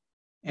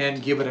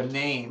and give it a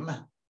name.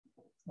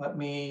 Let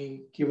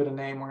me give it a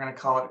name. We're going to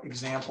call it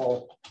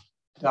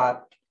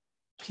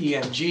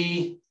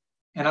example.png.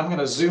 And I'm going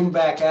to zoom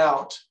back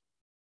out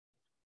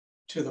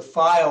to the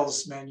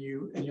files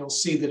menu, and you'll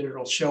see that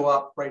it'll show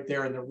up right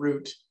there in the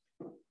root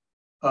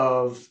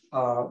of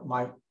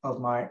my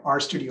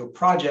RStudio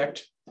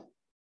project.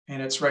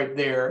 And it's right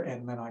there.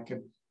 And then I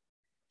could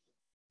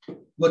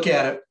look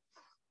at it,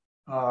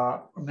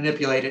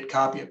 manipulate it,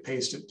 copy it,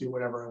 paste it, do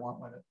whatever I want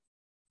with it.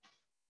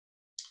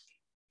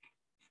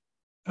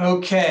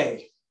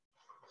 Okay,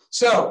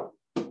 so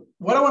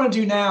what I want to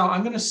do now,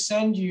 I'm going to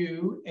send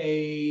you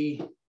a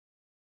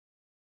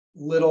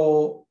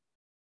little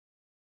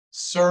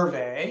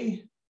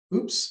survey.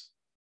 Oops,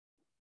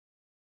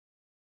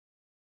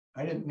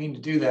 I didn't mean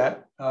to do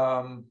that,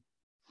 but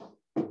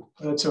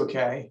it's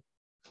okay.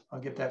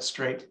 I'll get that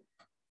straight.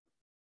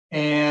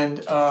 And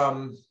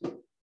the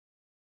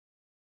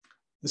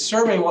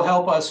survey will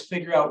help us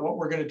figure out what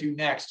we're going to do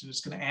next. And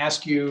it's going to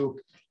ask you,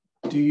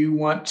 do you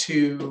want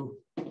to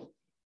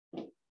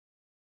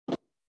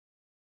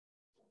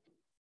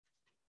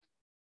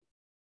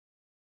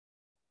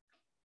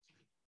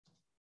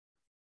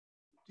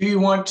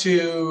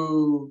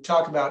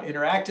talk about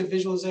interactive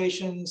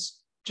visualizations?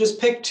 Just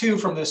pick 2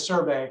 from this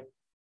survey,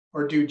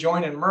 or do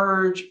join and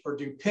merge, or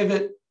do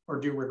pivot, or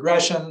do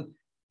regression.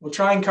 We'll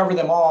try and cover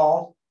them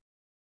all.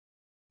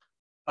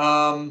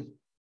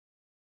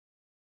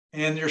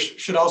 And there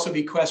should also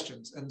be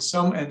questions. And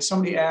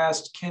somebody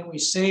asked, can we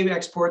save,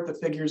 export the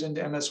figures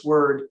into MS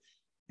Word?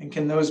 And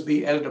can those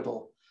be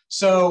editable?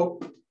 So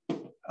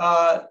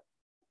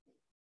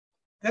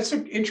that's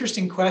an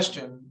interesting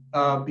question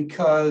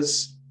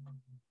because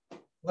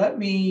let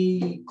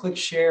me click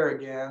share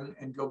again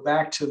and go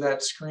back to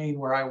that screen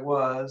where I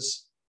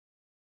was,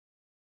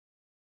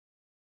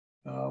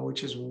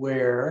 which is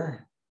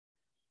where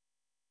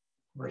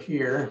we're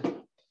here.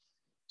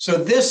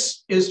 So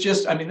this is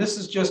just, I mean, this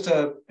is just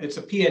it's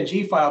a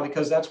PNG file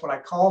because that's what I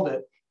called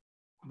it.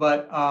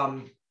 But,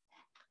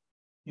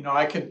 you know,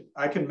 I could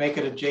make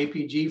it a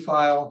JPG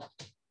file,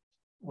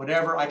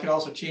 whatever. I could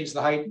also change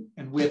the height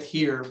and width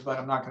here, but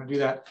I'm not going to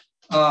do that.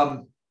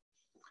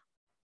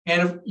 And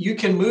if you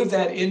can move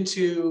that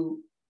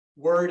into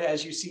Word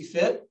as you see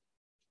fit,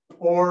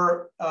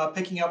 or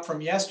picking up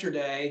from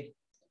yesterday,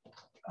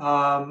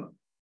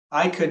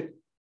 I could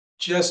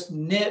just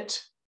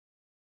knit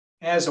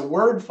as a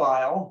Word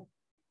file,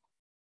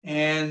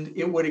 and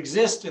it would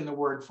exist in the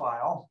Word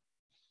file.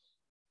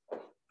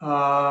 There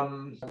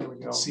we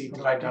go. Let's see,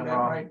 did I do that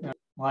right? No.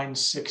 Line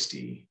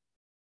 60.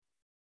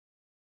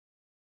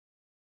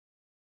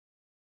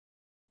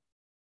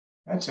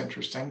 That's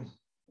interesting.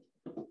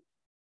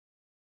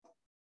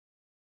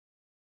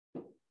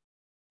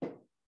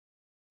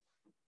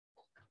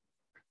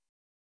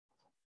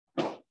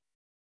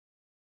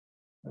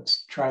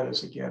 Let's try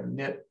this again.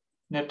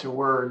 Knit to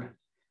Word.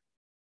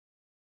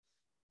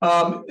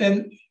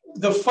 And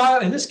the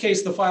file, in this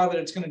case, the file that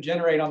it's going to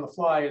generate on the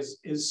fly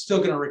is still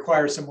going to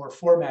require some more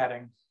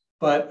formatting.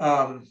 But,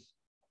 oh,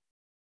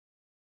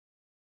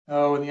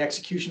 and the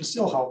execution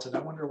still halted. I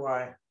wonder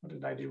why. What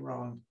did I do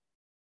wrong?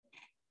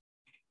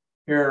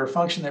 Error,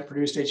 function that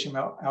produced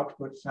HTML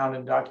output found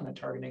in document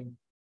targeting.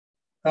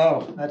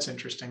 Oh, that's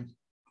interesting.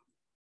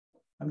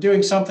 I'm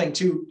doing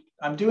too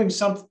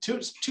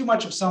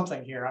much of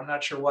something here. I'm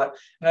not sure what.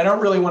 And I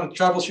don't really want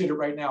to troubleshoot it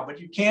right now, but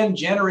you can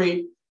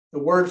generate the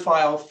Word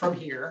file from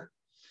here.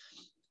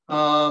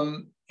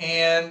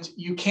 And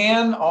you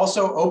can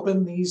also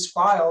open these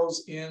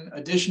files in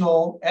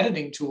additional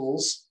editing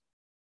tools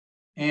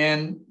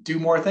and do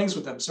more things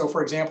with them. So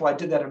for example, I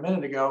did that a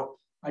minute ago.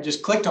 I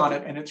just clicked on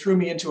it and it threw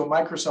me into a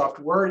Microsoft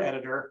Word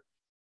editor,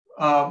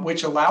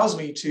 which allows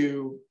me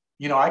to,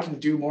 you know, I can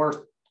do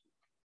more.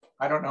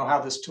 I don't know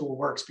how this tool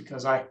works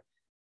because I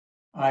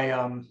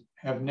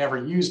have never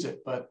used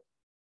it, but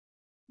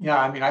yeah,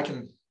 I mean, I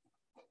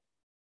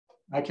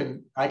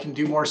can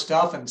do more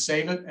stuff and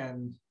save it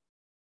and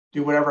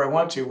do whatever I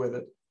want to with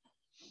it.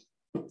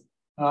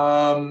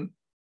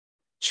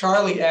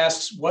 Charlie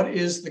asks, what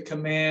is the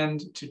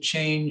command to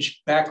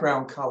change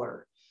background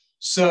color?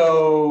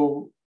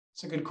 So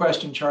it's a good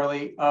question,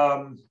 Charlie.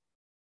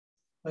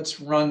 Let's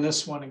run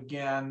this one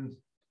again.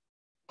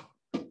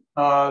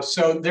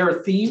 So there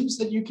are themes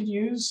that you can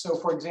use. So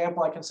for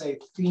example, I can say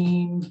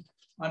theme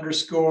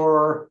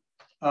underscore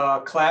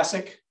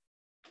classic,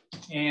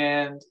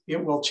 and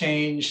it will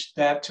change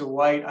that to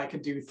white. I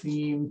could do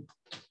theme.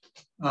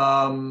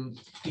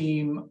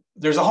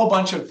 There's a whole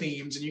bunch of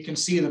themes and you can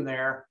see them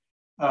there.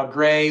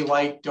 Gray,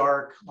 light,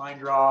 dark, line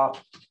draw.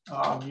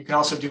 You can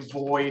also do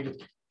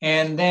void.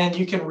 And then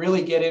you can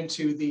really get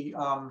into the,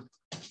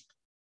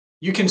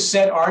 you can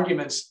set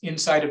arguments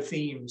inside of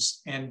themes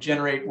and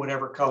generate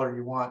whatever color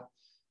you want,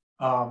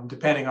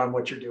 depending on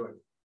what you're doing.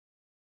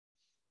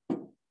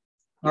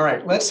 All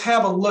right, let's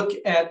have a look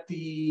at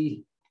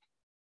the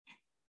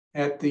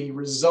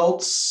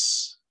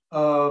results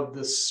of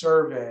the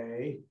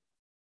survey.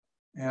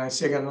 And I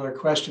see I got another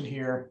question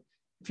here.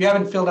 If you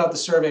haven't filled out the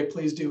survey,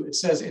 please do. It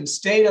says in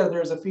Stata,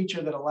 there's a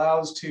feature that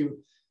allows to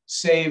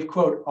save,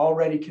 quote,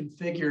 already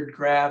configured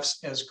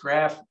graphs as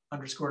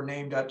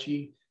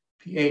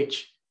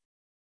graph_name.gph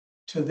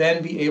to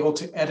then be able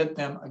to edit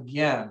them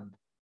again.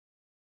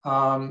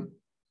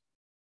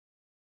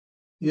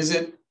 Is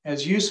it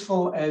as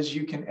useful as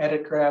you can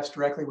edit graphs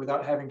directly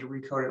without having to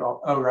recode it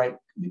all? Oh, right.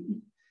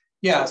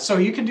 Yeah, so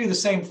you can do the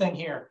same thing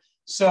here.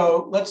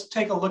 So let's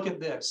take a look at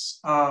this.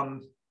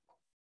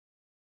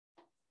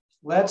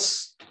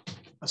 Let's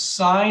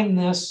assign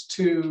this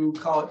to,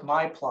 call it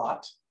my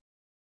plot.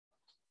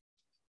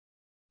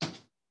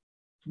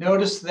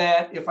 Notice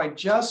that if I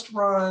just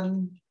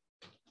run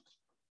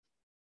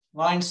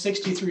line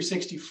 60 through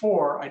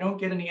 64, I don't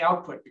get any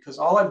output because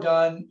all I've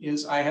done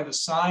is I have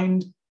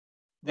assigned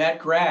that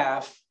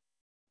graph.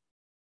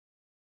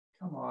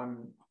 Come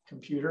on,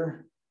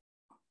 computer.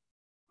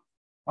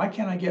 Why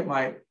can't I get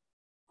my,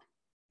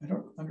 I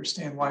don't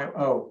understand why,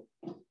 oh.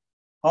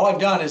 All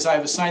I've done is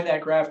I've assigned that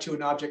graph to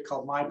an object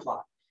called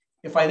myplot.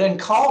 If I then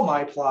call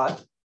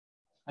myplot,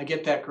 I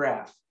get that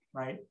graph,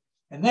 right?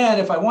 And then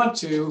if I want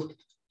to,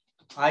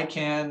 I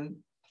can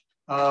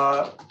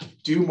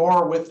do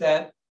more with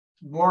that,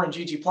 more in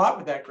ggplot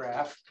with that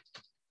graph,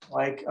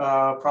 like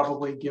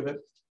probably give it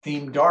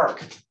theme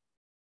dark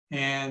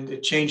and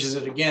it changes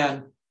it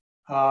again.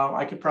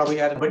 I could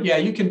probably add it, but yeah,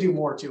 you can do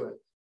more to it,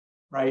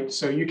 right?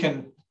 So you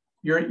can,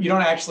 you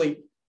don't actually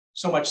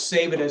so much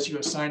save it as you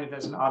assign it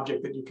as an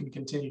object that you can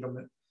continue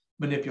to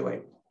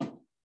manipulate.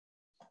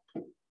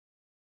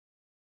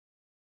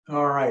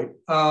 All right.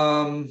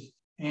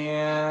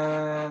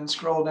 And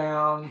scroll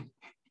down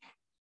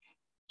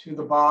to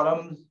the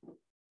bottom.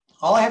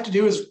 All I have to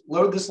do is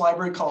load this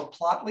library called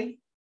Plotly.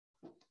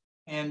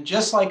 And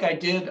just like I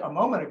did a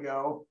moment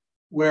ago,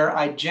 where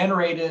I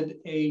generated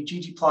a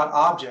ggplot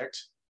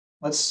object,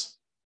 let's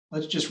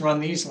just run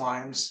these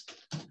lines.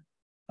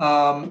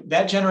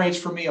 That generates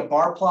for me a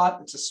bar plot.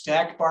 It's a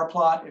stacked bar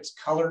plot. It's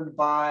colored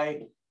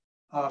by,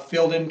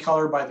 filled in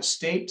color by the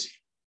state.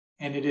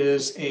 And it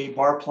is a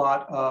bar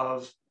plot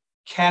of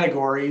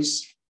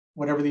categories,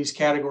 whatever these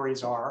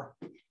categories are.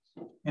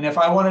 And if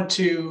I wanted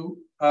to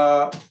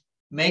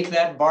make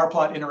that bar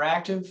plot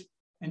interactive,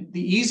 and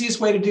the easiest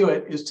way to do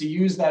it is to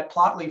use that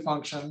Plotly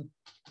function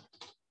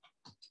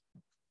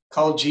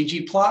called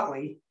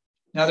ggplotly.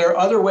 Now, there are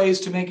other ways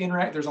to make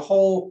interact. There's a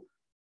whole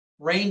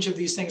range of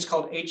these things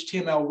called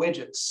HTML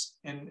widgets.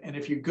 And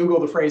if you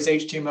Google the phrase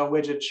HTML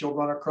widgets, you'll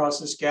run across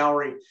this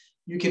gallery.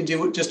 You can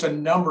do just a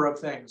number of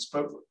things,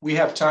 but we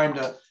have time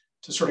to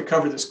sort of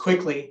cover this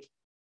quickly.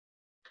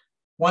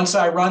 Once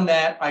I run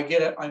that,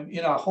 I'm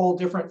in a whole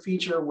different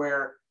feature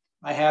where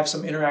I have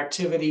some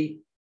interactivity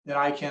that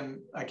I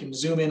can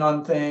zoom in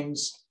on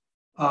things.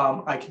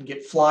 I can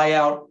get fly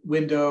out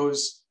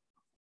windows,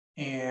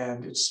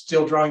 and it's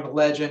still drawing the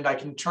legend. I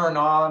can turn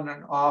on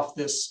and off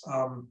this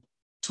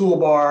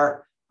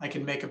toolbar. I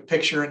can make a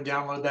picture and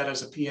download that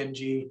as a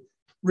PNG.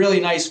 Really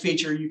nice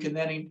feature. You can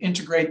then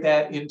integrate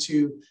that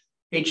into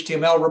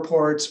HTML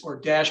reports or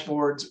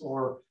dashboards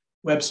or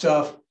web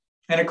stuff.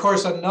 And of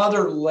course,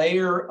 another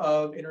layer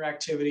of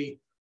interactivity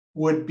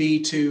would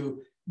be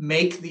to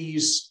make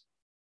these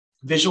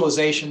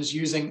visualizations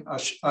using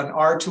an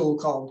R tool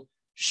called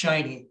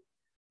Shiny,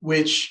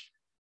 which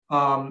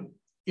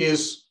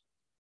is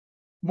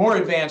more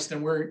advanced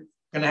than we're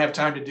going to have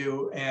time to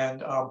do.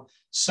 And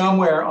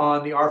somewhere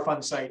on the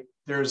RFun site,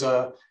 there's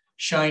an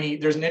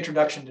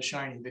introduction to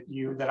Shiny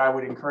that I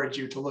would encourage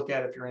you to look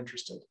at if you're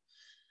interested.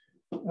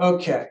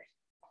 Okay,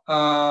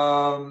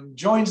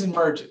 joins and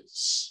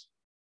merges.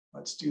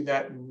 Let's do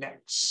that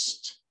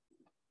next.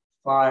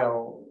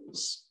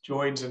 Files,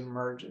 joins and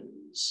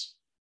merges,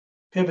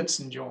 pivots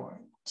and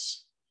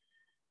joins.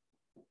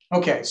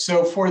 Okay,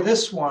 so for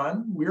this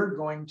one, we're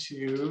going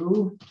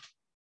to,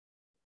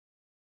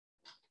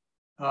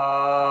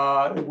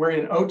 we're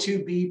in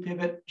O2B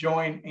pivot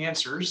join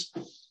answers.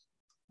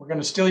 We're going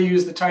to still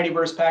use the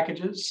Tidyverse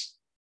packages.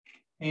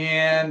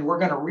 And we're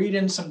going to read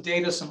in some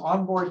data, some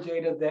onboard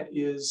data that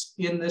is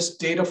in this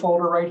data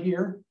folder right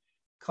here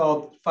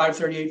called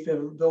 538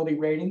 Favorability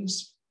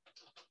Ratings.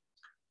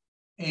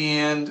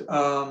 And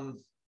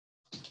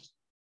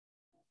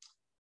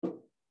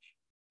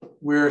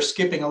we're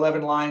skipping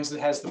 11 lines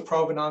that has the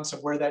provenance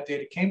of where that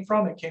data came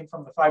from. It came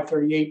from the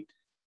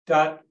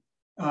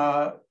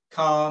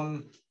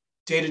 538.com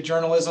data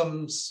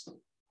journalism's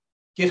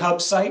GitHub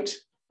site.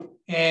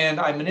 And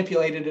I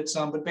manipulated it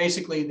some, but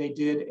basically they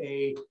did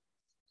a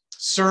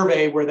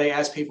survey where they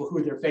asked people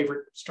who their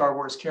favorite Star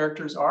Wars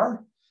characters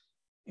are.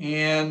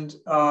 And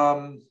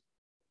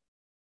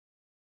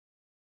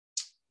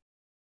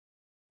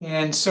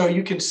so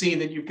you can see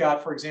that you've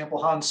got, for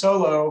example, Han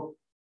Solo,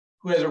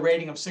 who has a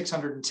rating of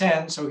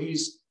 610. So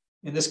he's,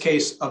 in this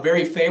case, a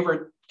very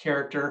favorite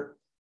character.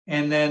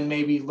 And then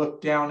maybe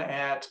look down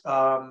at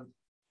Lando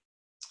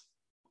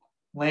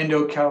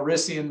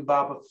Calrissian,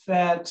 Boba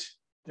Fett.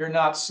 They're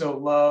not so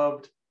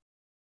loved.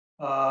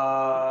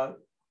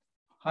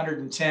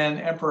 110,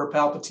 Emperor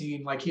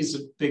Palpatine, like he's a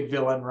big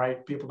villain,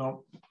 right? People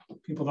don't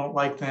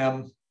like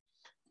them.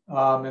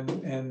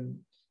 And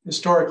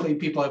historically,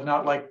 people have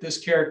not liked this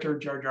character,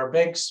 Jar Jar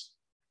Binks.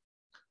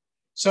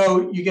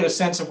 So you get a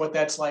sense of what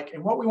that's like.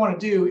 And what we want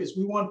to do is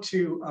we want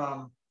to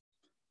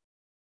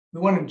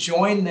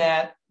join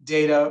that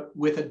data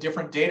with a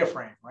different data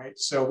frame, right?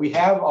 So we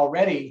have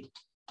already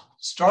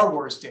Star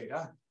Wars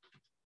data.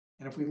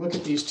 And if we look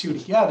at these two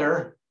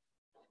together,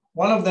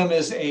 one of them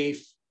is a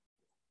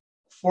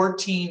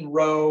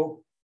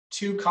 14-row,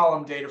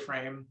 2-column data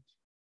frame,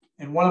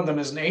 and one of them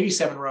is an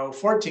 87-row,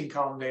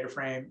 14-column data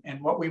frame.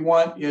 And what we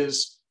want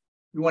is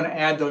we want to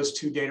add those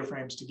two data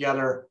frames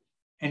together.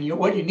 And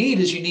what you need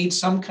is you need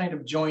some kind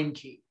of join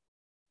key,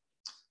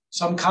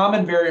 some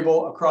common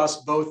variable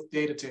across both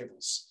data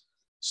tables.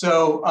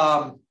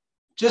 So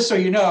just so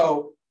you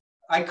know,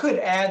 I could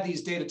add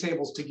these data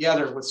tables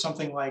together with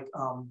something like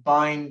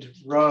bind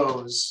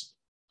rows,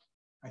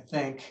 I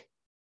think,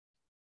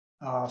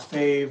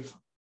 fave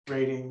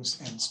ratings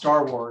and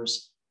Star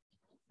Wars.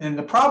 And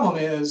the problem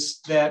is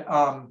that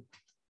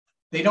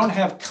they don't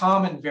have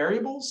common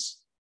variables.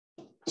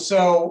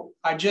 So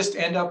I just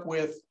end up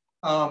with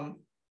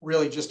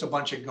really just a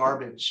bunch of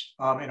garbage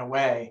in a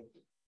way.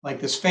 Like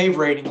this fave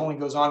rating only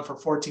goes on for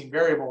 14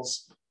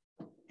 variables.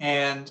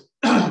 And,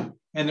 and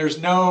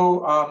there's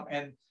no,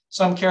 and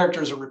some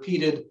characters are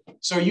repeated.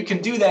 So you can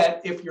do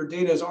that if your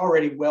data is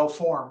already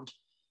well-formed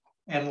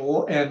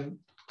and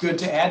good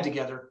to add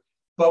together.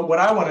 But what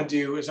I want to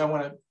do is I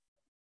want to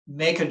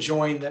make a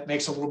join that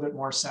makes a little bit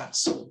more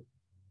sense.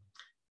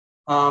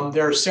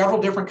 There are several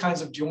different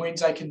kinds of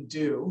joins I can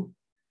do.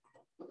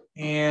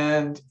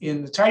 And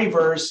in the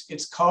Tidyverse,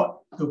 it's called,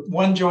 the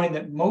one join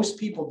that most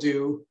people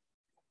do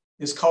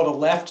is called a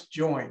left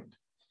join.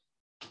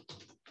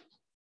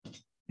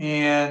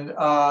 And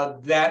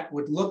that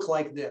would look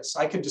like this.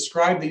 I could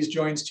describe these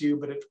joins to you,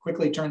 but it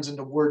quickly turns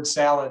into word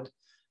salad.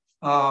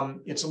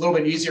 It's a little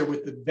bit easier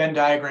with the Venn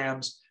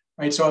diagrams,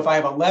 right? So if I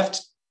have a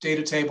left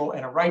data table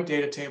and a right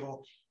data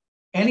table,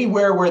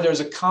 anywhere where there's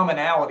a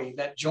commonality,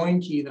 that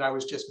join key that I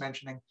was just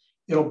mentioning,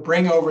 it'll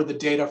bring over the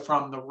data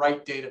from the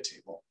right data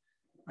table,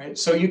 right?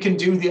 So you can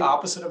do the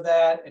opposite of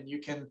that, and you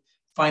can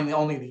find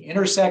only the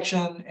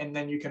intersection, and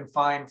then you can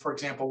find, for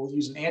example, we'll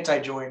use an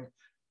anti-join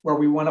where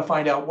we want to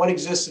find out what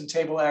exists in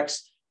table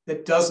X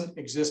that doesn't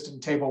exist in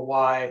table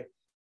Y,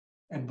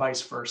 and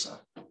vice versa.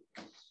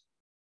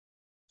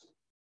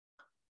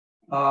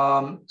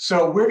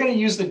 So we're going to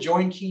use the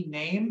join key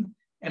name,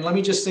 and let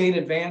me just say in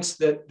advance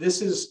that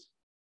this is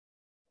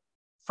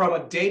from a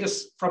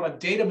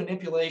data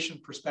manipulation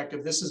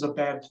perspective, this is a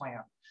bad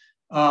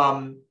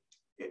plan.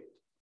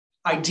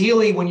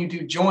 Ideally, when you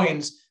do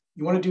joins,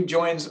 you want to do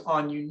joins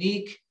on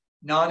unique,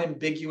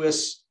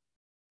 non-ambiguous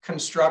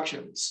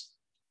constructions,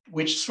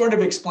 which sort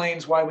of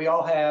explains why we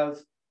all have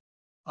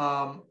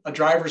a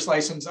driver's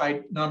license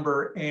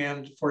number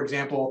and, for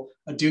example,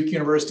 a Duke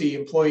University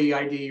employee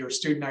ID or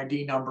student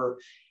ID number.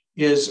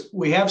 Is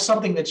we have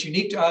something that's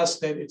unique to us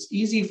that it's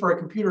easy for a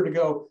computer to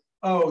go,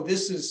 oh,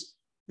 this is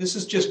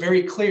just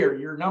very clear.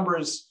 Your number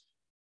is,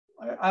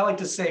 I like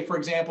to say, for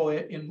example,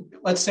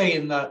 let's say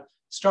in the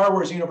Star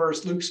Wars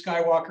universe, Luke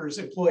Skywalker's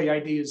employee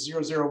ID is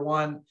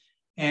 001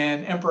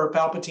 and Emperor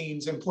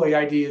Palpatine's employee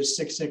ID is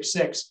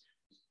 666.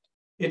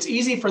 It's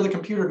easy for the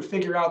computer to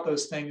figure out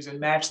those things and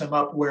match them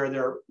up where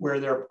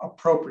they're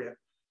appropriate.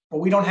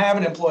 But we don't have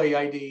an employee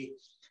ID.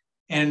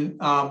 And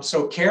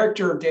so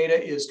character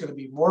data is going to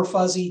be more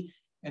fuzzy,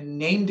 and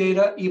name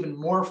data even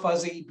more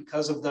fuzzy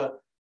because of the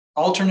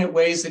alternate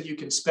ways that you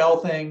can spell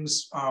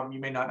things. You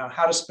may not know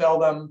how to spell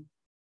them.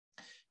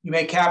 You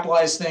may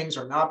capitalize things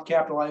or not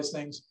capitalize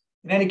things.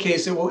 In any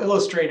case, it will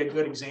illustrate a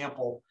good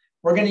example.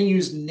 We're going to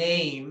use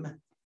name,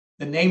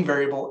 the name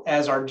variable,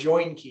 as our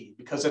join key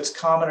because it's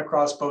common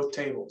across both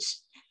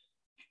tables.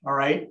 All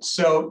right,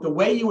 so the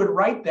way you would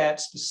write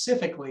that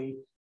specifically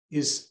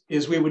is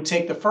we would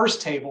take the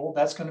first table,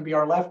 that's going to be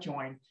our left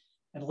join,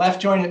 and left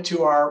join it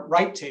to our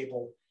right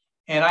table.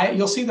 And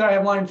you'll see that I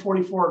have line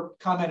 44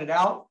 commented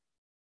out.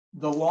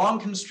 The long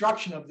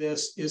construction of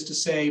this is to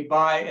say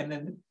by and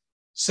then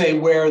say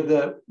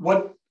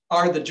what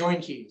are the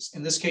join keys.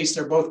 In this case,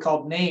 they're both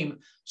called name.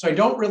 So I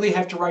don't really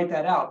have to write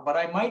that out, but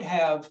I might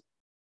have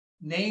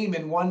name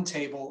in one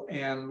table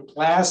and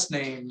last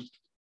name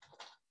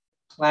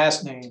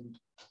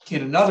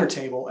in another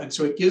table. And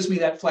so it gives me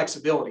that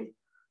flexibility,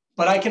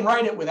 but I can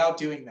write it without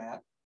doing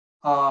that.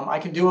 I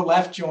can do a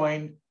left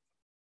join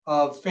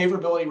of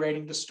favorability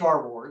rating to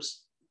Star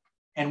Wars.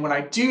 And when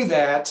I do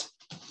that,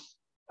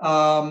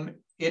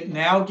 it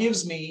now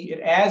gives me, it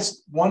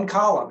adds one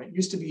column. It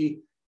used to be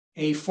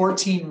a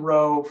 14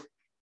 row,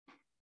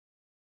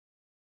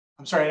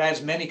 I'm sorry, it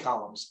adds many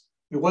columns.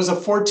 It was a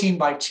 14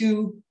 by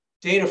 2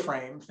 data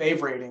frame,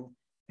 fav rating,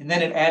 and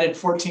then it added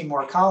 14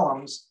 more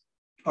columns,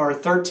 or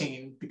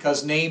 13,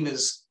 because name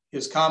is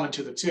common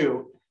to the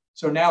two.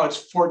 So now it's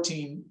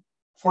 14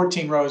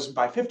 rows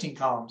by 15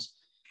 columns.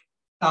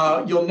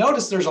 You'll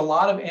notice there's a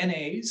lot of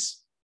NAs.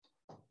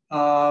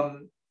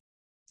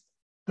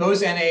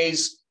 Those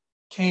NAs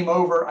came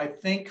over, I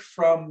think,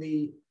 from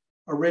the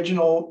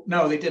original,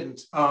 no, they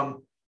didn't.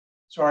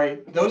 Sorry,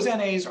 those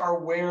NAs are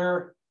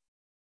where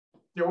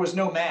there was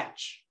no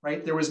match,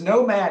 right? There was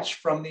no match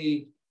from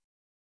the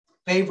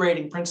fav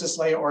rating Princess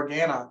Leia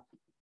Organa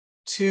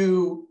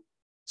to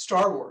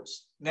Star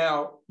Wars.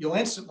 Now, you'll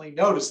instantly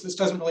notice this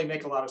doesn't really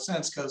make a lot of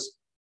sense because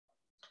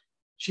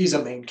she's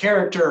a main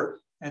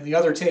character and the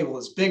other table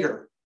is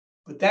bigger.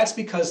 But that's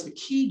because the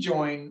key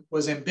join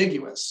was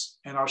ambiguous,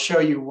 and I'll show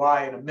you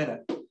why in a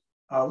minute.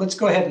 Let's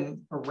go ahead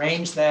and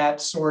arrange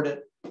that, sort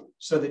it,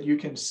 so that you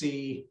can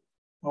see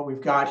what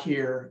we've got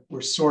here.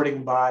 We're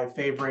sorting by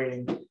fav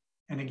rating.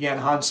 And again,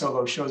 Han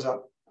Solo shows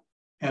up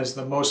as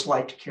the most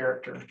liked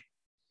character.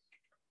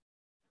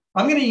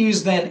 I'm going to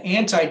use then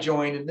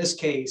anti-join in this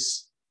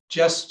case,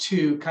 just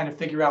to kind of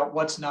figure out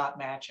what's not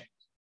matching.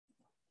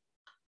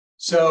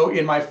 So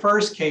in my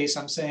first case,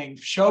 I'm saying,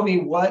 show me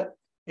what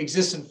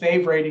exists in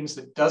fav ratings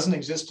that doesn't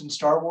exist in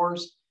Star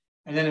Wars.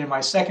 And then in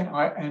my second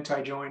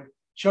anti-join,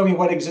 show me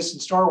what exists in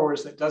Star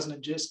Wars that doesn't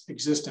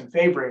exist in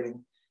fav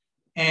rating.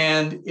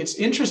 And it's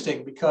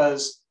interesting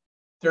because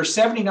there are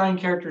 79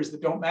 characters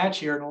that don't match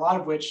here, and a lot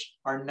of which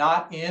are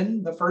not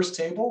in the first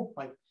table,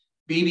 like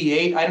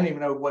BB-8. I don't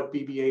even know what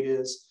BB-8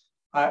 is.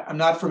 I'm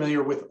not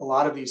familiar with a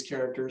lot of these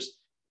characters.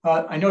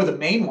 I know the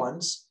main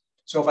ones.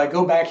 So if I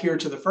go back here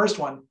to the first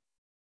one,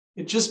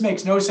 it just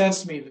makes no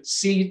sense to me that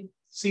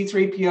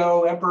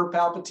C-3PO, Emperor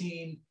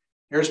Palpatine,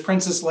 there's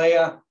Princess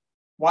Leia.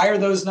 Why are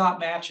those not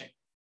matching?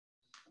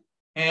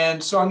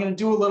 And so I'm going to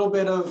do a little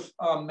bit of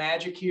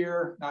magic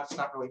here. It's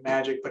not really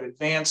magic, but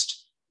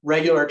advanced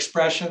regular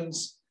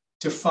expressions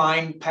to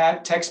find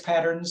text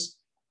patterns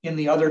in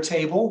the other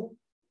table.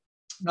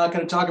 not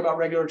going to talk about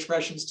regular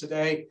expressions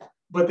today,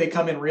 but they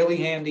come in really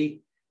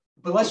handy.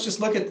 But let's just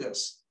look at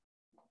this.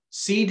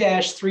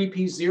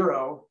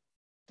 C-3P0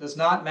 does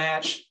not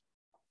match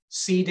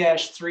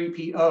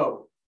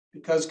C-3PO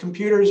because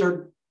computers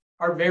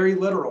are very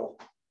literal,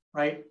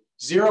 right?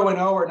 0 and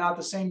O are not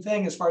the same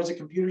thing as far as the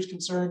computer is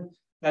concerned.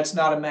 That's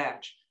not a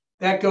match.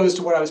 That goes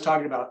to what I was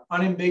talking about.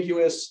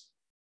 Unambiguous,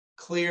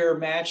 clear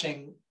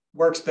matching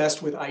works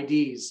best with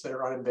IDs that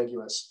are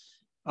unambiguous.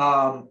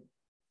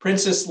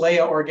 Princess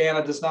Leia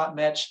Organa does not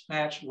match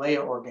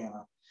Leia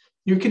Organa.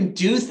 You can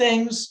do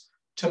things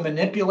to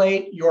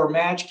manipulate your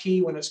match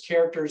key when it's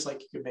characters,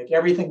 like you can make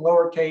everything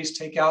lowercase,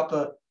 take out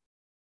the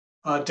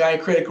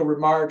diacritical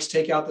remarks,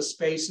 take out the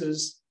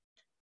spaces.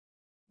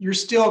 You're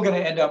still going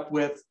to end up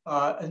with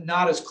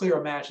not as clear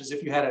a match as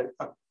if you had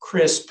a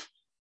crisp,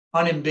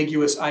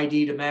 unambiguous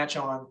ID to match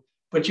on,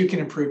 but you can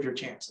improve your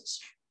chances.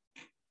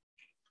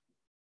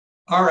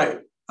 All right,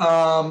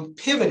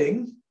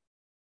 pivoting.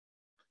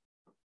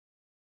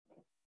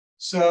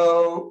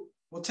 So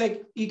we'll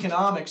take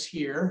economics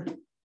here.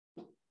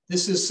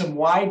 This is some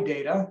wide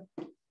data.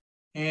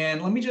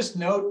 And let me just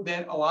note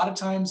that a lot of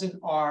times in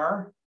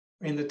R,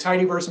 in the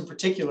Tidyverse in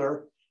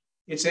particular,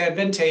 it's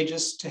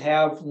advantageous to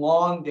have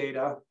long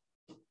data.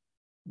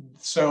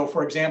 So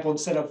for example,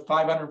 instead of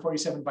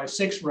 547 by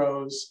 6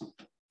 rows,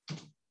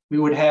 we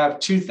would have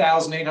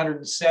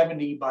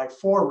 2,870 by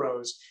 4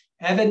 rows.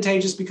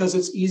 Advantageous because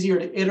it's easier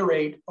to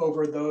iterate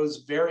over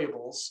those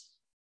variables.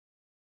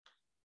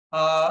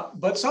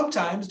 But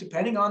sometimes,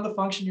 depending on the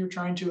function you're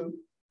trying to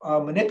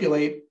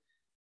manipulate,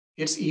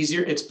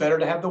 it's better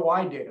to have the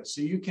wide data. So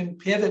you can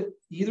pivot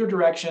either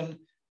direction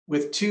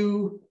with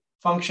 2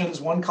 functions,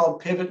 one called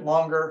pivot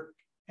longer,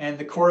 and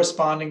the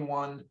corresponding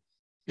one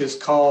is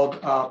called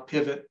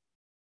pivot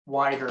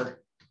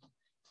wider.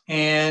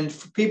 And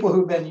for people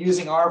who've been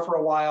using R for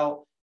a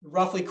while, it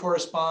roughly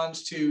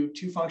corresponds to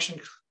 2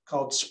 functions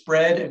called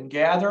spread and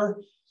gather.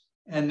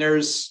 And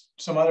there's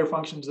some other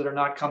functions that are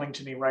not coming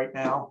to me right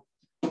now.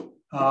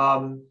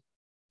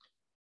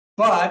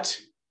 But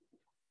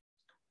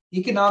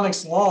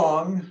economics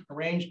long,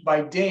 arranged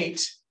by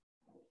date,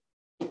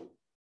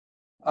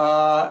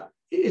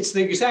 it's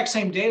the exact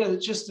same data.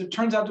 It's just, it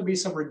turns out to be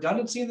some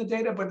redundancy in the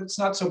data, but it's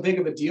not so big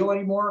of a deal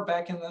anymore.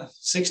 Back in the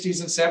 60s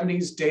and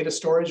 70s, data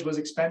storage was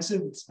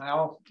expensive. It's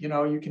now,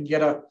 you can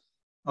get a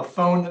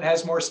phone that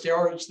has more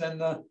storage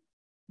than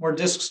more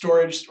disk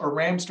storage or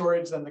RAM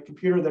storage than the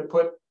computer that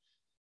put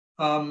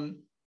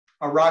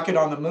a rocket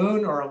on the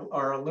moon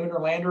or a lunar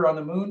lander on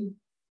the moon.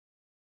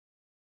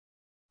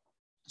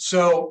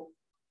 So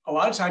a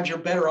lot of times you're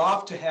better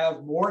off to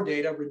have more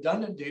data,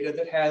 redundant data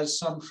that has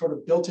some sort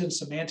of built-in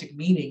semantic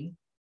meaning.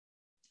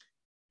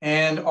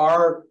 And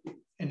R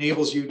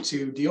enables you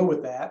to deal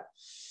with that.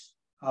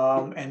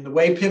 And the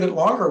way pivot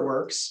longer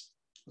works,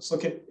 let's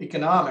look at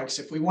economics.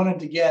 If we wanted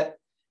to get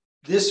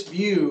this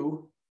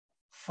view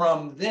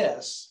from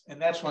this, and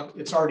that's when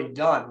it's already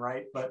done,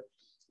 right? But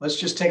let's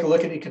just take a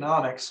look at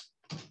economics.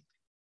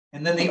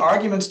 And then the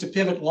arguments to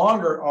pivot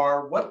longer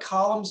are, what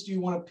columns do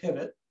you want to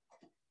pivot?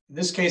 In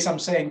this case, I'm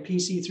saying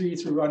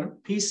PCE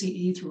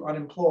through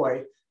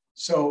unemploy.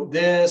 So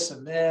this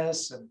and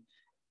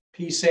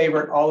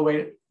PSaver all the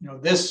way,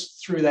 this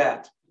through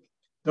that.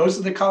 Those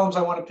are the columns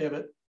I want to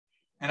pivot.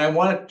 And I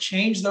want to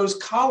change those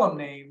column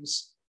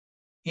names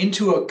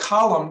into a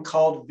column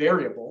called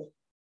variable.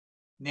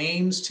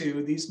 Names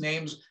too, these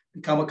names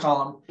become a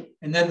column.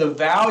 And then the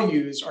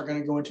values are going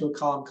to go into a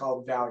column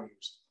called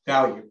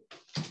value.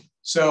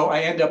 So I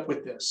end up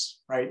with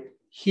this, right?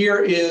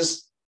 Here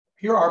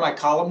are my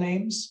column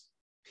names,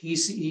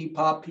 PCE,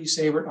 POP,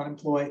 PSaver,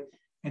 unemploy,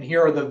 and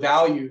here are the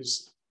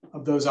values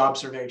of those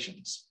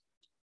observations.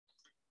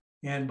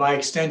 And by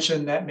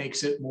extension, that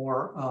makes it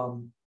more,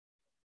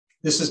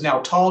 this is now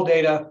tall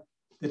data.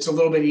 It's a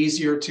little bit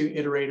easier to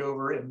iterate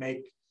over and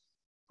make,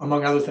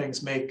 among other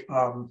things, make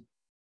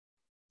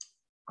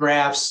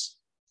graphs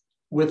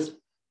with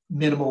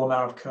minimal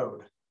amount of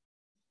code.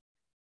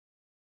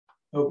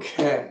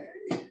 Okay,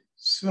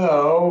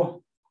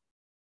 so,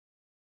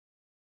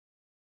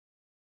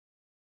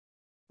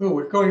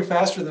 we're going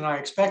faster than I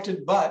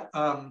expected, but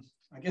I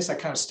guess I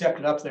kind of stepped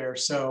it up there.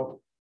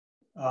 So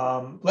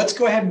let's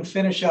go ahead and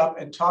finish up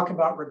and talk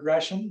about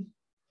regression,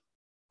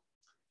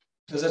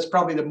 because that's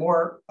probably the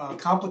more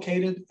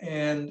complicated.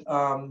 And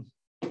go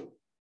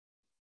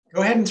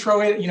ahead and throw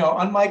it,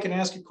 unmic and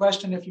ask a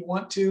question if you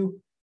want to.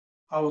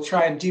 I will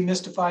try and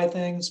demystify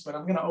things, but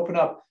I'm going to open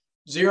up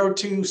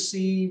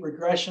 02C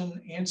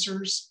regression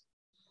answers.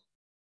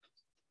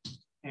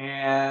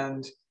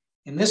 And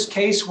in this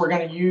case, we're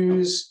going to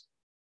use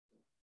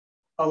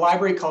a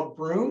library called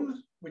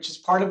Broom, which is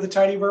part of the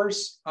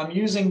Tidyverse. I'm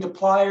using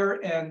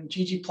dplyr and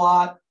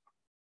ggplot.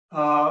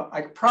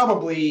 I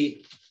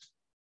probably,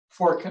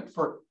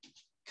 for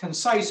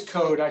concise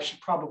code, I should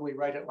probably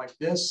write it like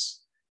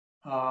this,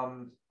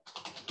 because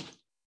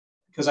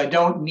I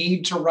don't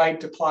need to write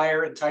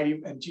dplyr and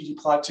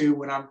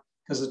ggplot2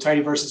 because the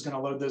Tidyverse is going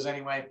to load those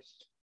anyway.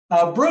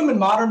 Broom and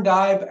Modern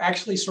Dive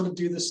actually sort of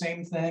do the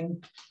same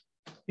thing.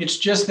 It's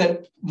just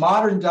that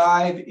Modern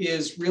Dive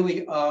is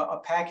really a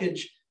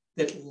package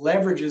that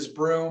leverages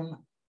Broom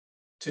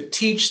to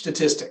teach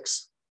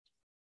statistics.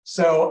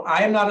 So I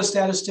am not a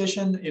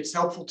statistician. It's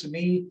helpful to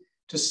me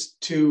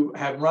to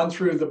have run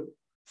through the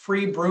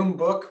free Broom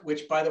book,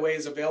 which, by the way,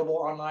 is available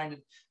online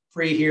and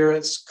free here.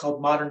 It's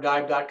called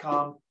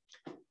moderndive.com.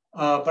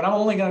 But I'm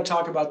only going to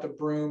talk about the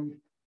Broom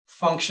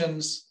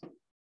functions,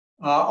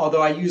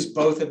 although I use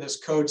both in this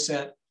code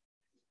set.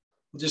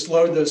 We'll just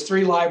load those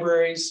 3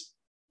 libraries.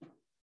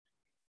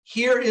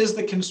 Here is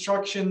the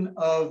construction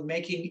of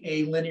making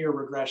a linear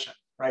regression,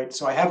 right?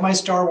 So I have my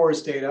Star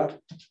Wars data.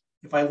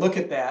 If I look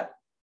at that,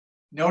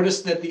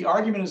 notice that the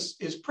argument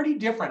is pretty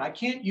different. I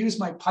can't use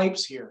my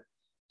pipes here.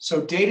 So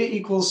data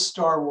equals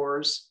Star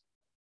Wars.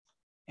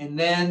 And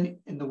then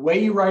in the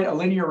way you write a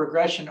linear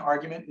regression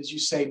argument is you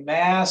say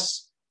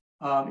mass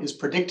is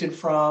predicted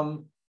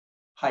from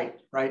height,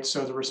 right?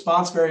 So the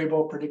response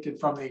variable predicted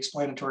from the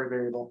explanatory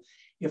variable.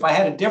 If I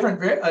had a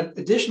different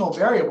additional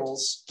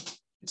variables,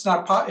 it's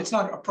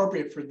not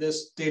appropriate for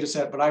this data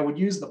set, but I would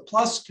use the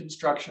plus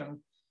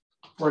construction,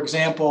 for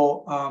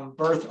example,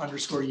 birth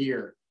 _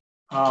 year.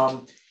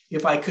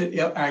 If I could,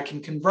 I can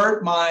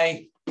convert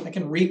I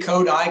can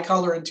recode eye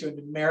color into a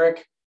numeric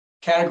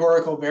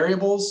categorical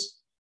variables.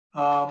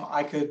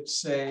 I could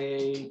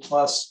say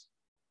plus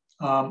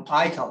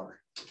eye color,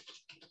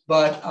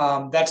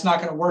 but that's not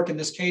going to work in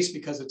this case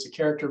because it's a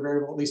character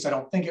variable. At least I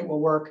don't think it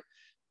will work.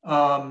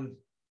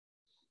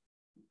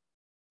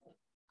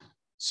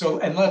 So,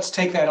 and let's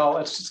take that all,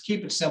 let's just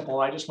keep it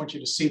simple. I just want you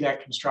to see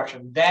that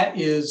construction. That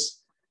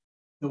is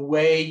the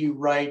way you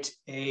write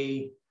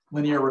a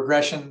linear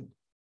regression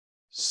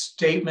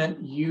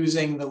statement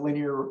using the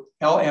linear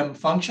LM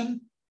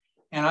function.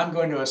 And I'm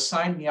going to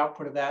assign the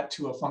output of that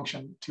to a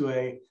function, to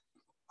an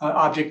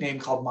object name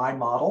called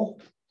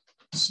myModel.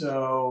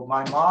 So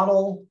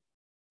myModel,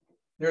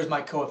 there's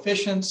my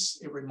coefficients.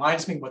 It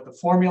reminds me what the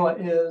formula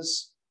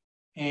is.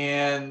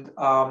 And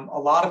a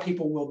lot of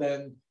people will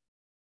then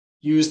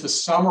use the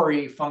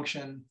summary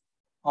function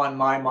on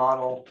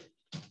myModel,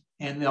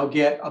 and they'll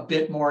get a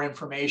bit more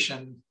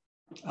information,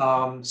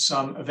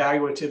 some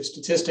evaluative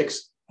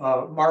statistics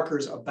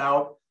markers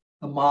about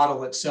the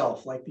model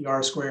itself, like the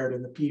R²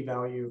 and the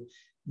p-value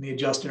and the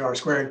adjusted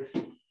R².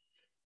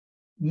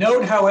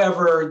 Note,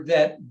 however,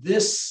 that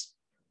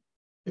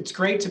it's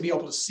great to be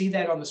able to see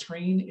that on the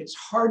screen. It's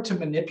hard to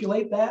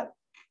manipulate that.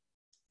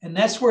 And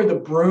that's where the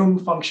Broom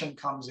function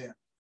comes in,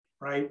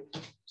 right?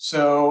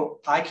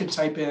 So I could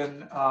type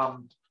in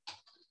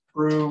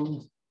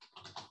Broom.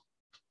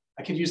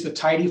 I could use the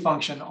tidy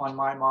function on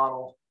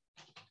myModel.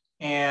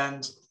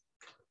 And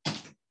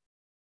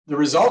the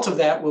result of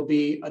that will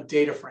be a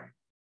data frame.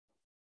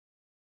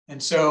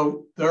 And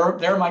so there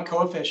are my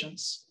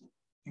coefficients,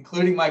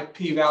 including my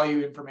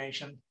p-value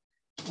information.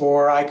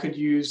 Or I could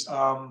use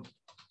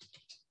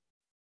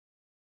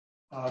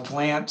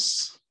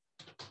glance.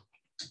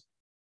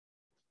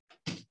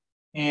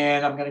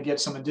 And I'm going to get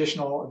some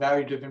additional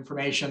evaluative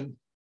information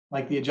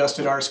like the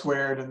adjusted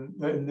R².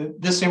 And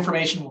this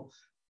information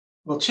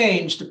will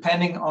change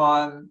depending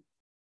on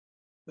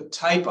the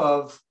type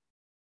of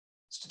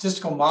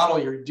statistical model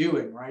you're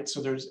doing, right?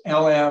 So there's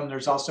LM,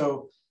 there's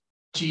also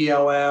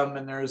GLM,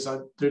 and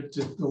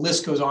the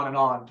list goes on and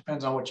on.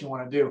 Depends on what you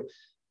want to do.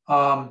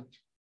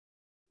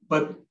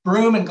 But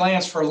Broom and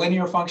glance for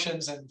linear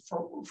functions and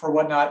for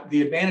whatnot,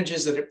 the advantage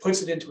is that it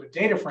puts it into a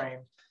data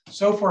frame.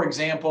 So for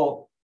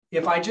example,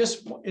 if I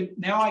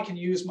now I can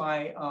use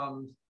my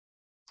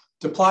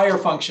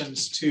deployer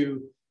functions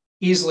to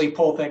easily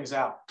pull things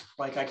out.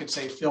 Like I could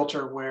say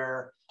filter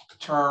where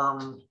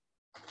term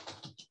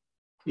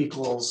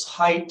equals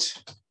height,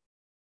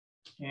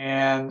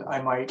 and I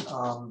might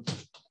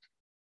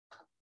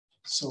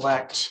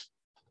select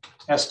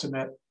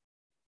estimate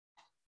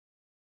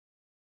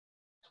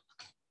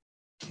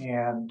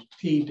and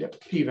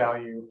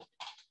p-value,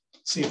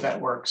 see if that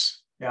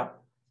works. Yeah.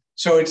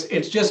 So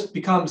it just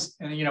becomes,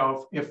 and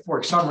if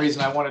for some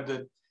reason I wanted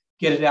to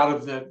get it out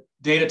of the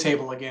data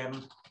table again,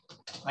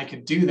 I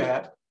could do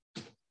that.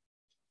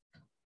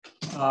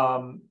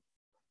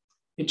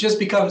 It just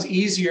becomes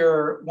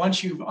easier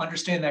once you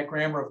understand that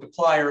grammar of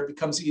deployer. It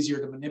becomes easier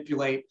to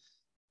manipulate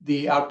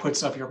the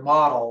outputs of your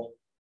model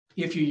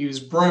if you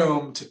use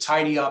Broom to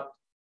tidy up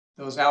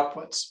those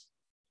outputs.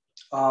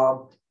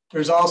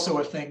 There's also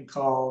a thing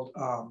called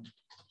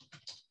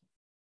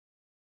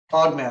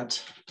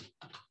augment,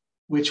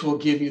 which will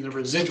give you the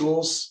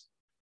residuals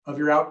of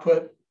your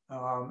output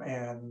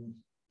and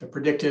the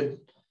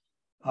predicted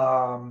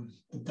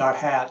dot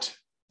hat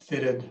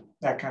fitted,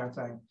 that kind of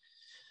thing.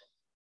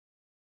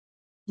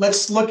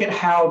 Let's look at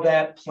how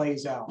that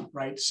plays out,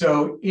 right?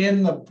 So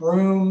in the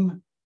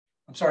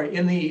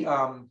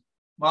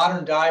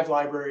Modern Dive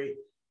library,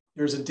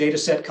 there's a data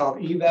set called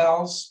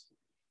evals,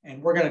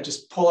 and we're going to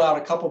just pull out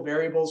a couple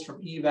variables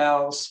from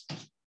evals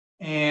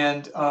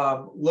and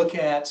look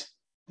at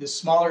this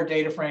smaller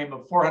data frame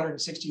of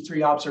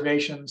 463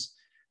 observations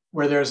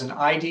where there's an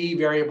ID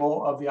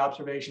variable of the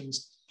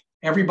observations.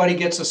 Everybody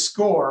gets a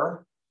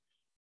score,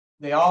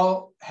 They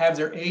all have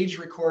their age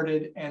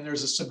recorded, and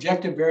there's a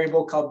subjective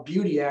variable called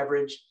beauty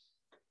average.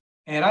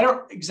 And I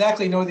don't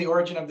exactly know the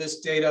origin of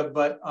this data,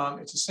 but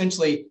it's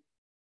essentially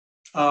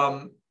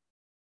our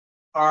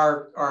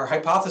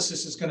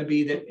hypothesis is going to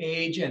be that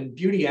age and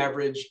beauty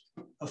average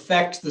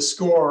affect the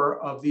score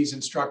of these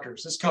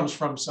instructors. This comes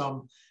from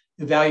some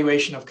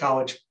evaluation of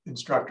college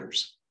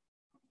instructors.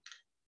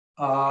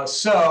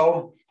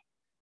 So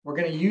we're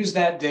going to use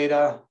that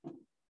data.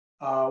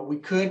 We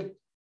could,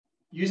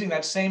 using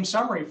that same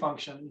summary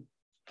function,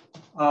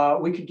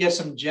 we could get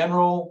some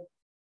general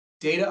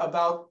data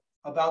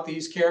about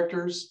these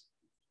characters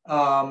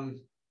or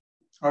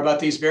about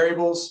these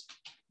variables.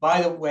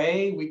 By the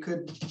way, we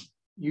could,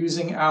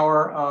 using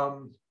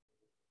our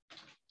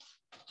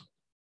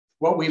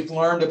what we've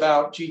learned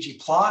about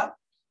ggplot,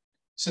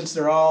 since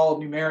they're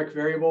all numeric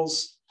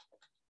variables.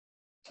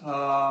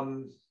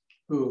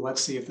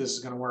 Let's see if this is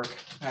going to work.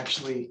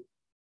 Actually,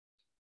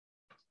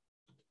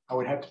 I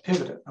would have to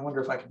pivot it. I wonder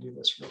if I can do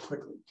this real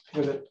quickly.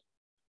 Pivot,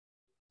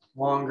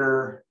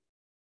 longer,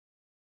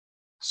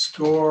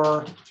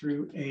 score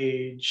through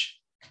age,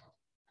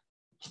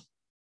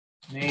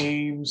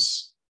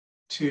 names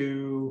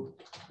to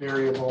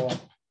variable.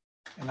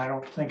 And I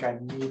don't think I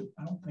need,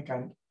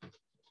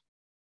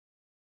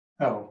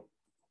 oh.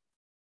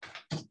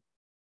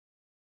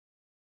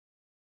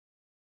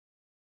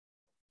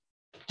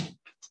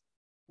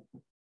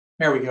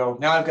 There we go.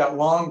 Now I've got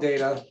long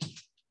data.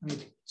 Let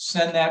me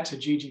send that to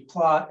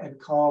ggplot and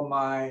call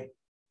my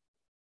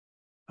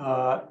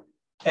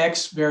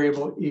x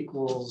variable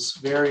equals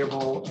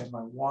variable and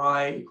my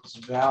y equals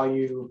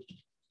value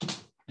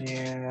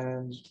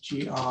and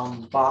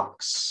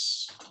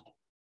box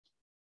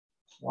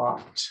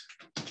plot.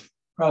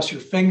 Cross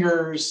your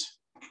fingers.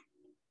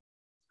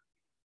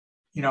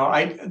 You know,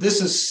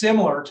 this is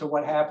similar to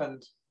what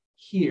happened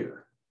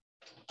here,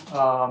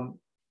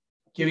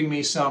 giving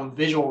me some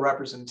visual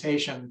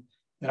representation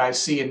that I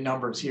see in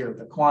numbers here,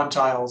 the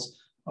quantiles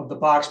of the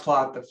box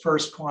plot, the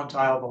first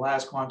quantile, the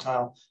last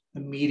quantile,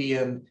 the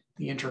median,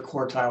 the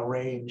interquartile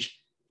range.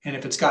 And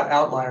if it's got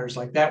outliers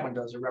like that one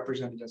does, are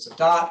represented as a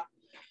dot.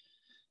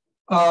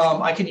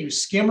 I can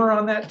use skimr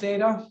on that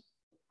data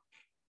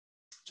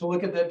to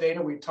look at that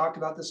data. We've talked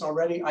about this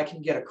already. I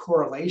can get a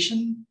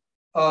correlation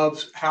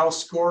of how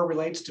score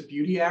relates to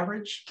beauty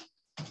average.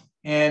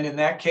 And in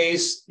that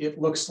case, it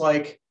looks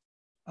like,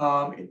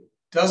 it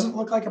doesn't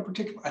look like a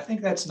particular, I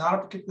think that's not a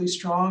particularly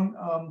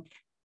strong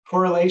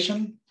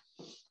correlation.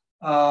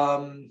 There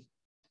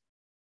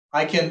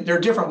are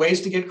different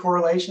ways to get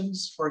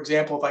correlations. For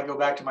example, if I go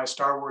back to my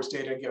Star Wars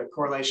data and get a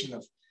correlation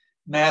of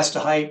mass to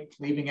height,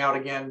 leaving out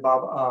again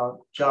Jabba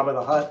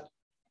the Hutt,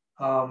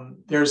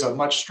 there's a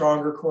much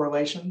stronger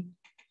correlation.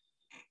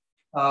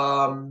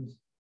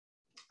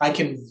 I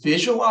can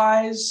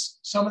visualize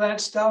some of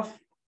that stuff.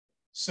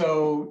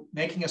 So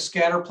making a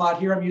scatter plot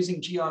here, I'm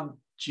using geom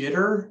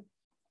jitter,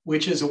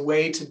 which is a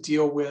way to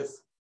deal with,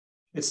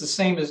 it's the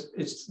same as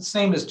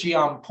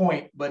geom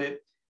point, but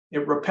it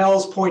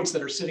repels points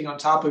that are sitting on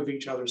top of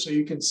each other. So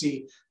you can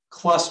see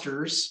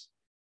clusters,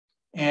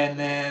 and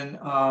then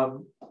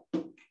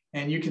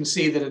and you can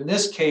see that in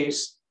this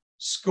case,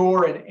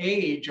 score and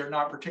age are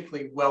not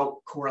particularly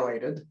well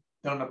correlated,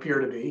 don't appear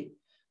to be,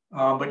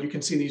 but you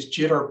can see these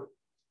jitter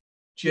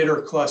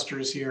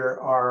clusters here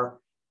are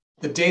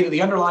the data,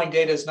 the underlying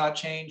data is not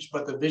changed,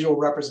 but the visual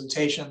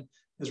representation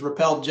is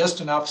repelled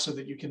just enough so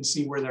that you can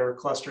see where there are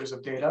clusters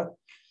of data.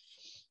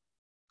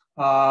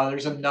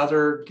 There's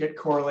another get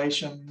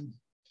correlation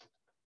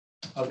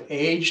of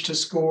age to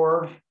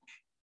score.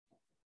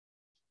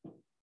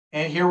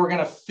 And here we're going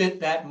to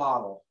fit that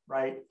model,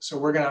 right? So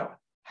we're going to,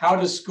 how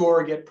does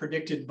score get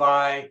predicted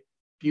by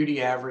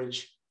beauty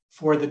average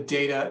for the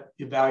data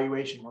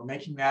evaluation? We're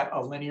making that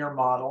a linear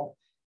model,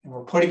 and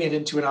we're putting it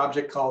into an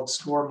object called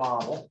score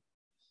model.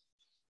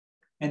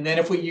 And then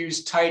if we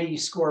use tidy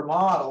score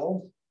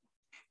model,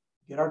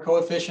 get our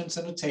coefficients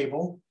in a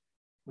table.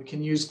 We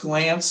can use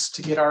glance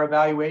to get our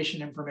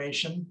evaluation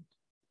information,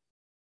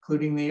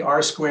 including the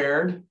R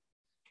squared.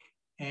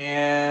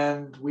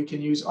 And we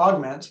can use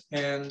augment.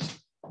 And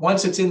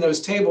once it's in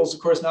those tables,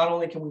 of course, not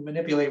only can we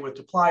manipulate with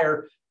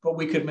dplyr, but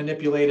we could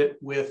manipulate it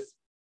with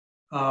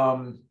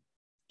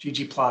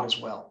ggplot as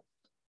well.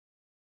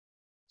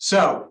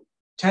 So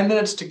 10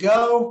 minutes to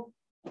go.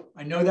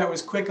 I know that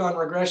was quick on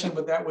regression,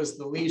 but that was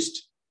the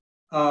least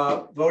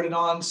voted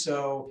on.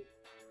 So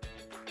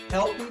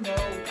help me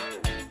know.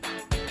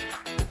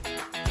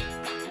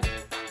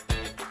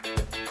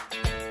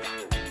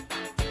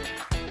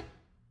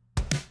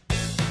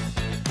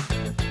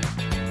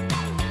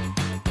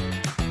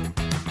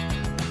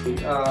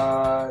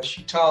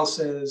 Shital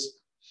says,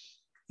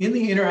 in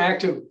the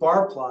interactive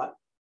bar plot,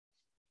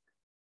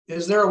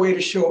 is there a way to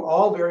show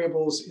all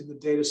variables in the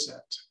data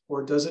set,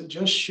 or does it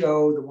just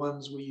show the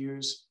ones we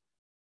use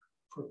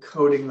for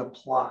coding the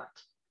plot?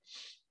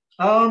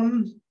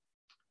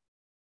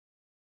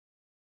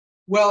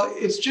 Well,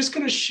 it's just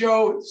going to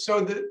show,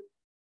 so that,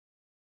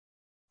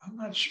 I'm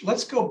not sure,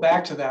 let's go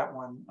back to that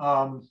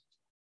one.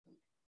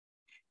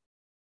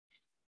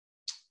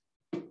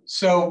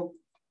 So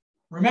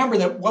remember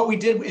that what we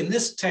did in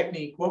this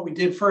technique, what we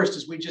did first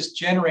is we just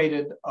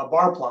generated a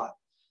bar plot.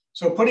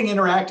 So putting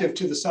interactive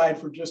to the side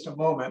for just a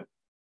moment,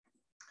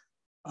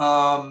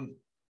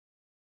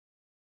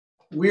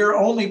 we're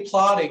only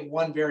plotting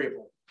one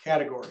variable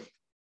category.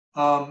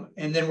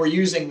 And then we're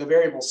using the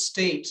variable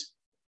state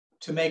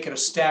to make it a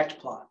stacked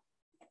plot.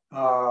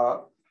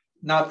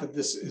 Not that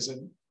this is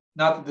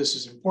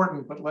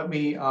important, but let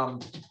me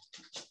at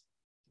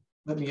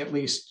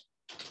least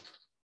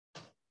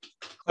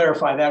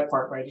clarify that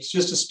part, right? It's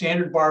just a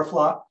standard bar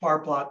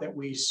plot that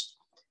we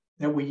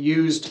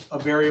used a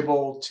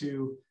variable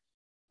to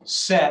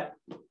set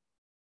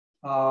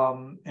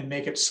and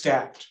make it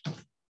stacked.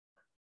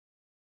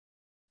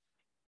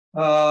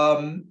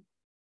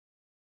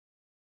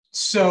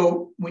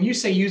 So when you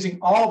say using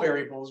all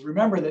variables,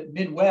 remember that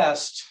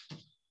Midwest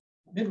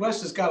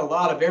has got a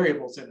lot of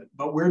variables in it,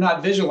 but we're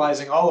not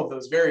visualizing all of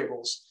those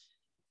variables.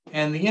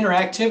 And the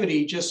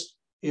interactivity just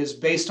is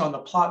based on the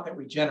plot that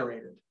we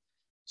generated.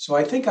 So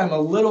I think I'm a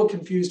little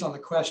confused on the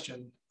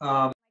question.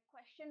 My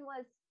question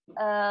was,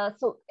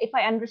 so if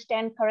I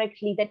understand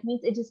correctly, that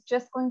means it is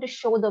just going to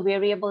show the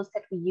variables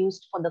that we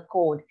used for the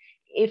code.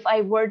 If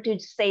I were to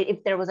say,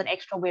 if there was an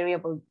extra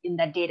variable in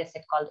that data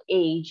set called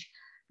age,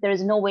 there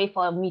is no way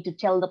for me to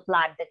tell the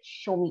plot that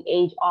show me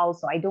age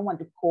also. I don't want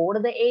to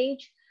code the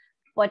age,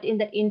 but in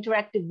that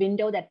interactive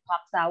window that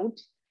pops out,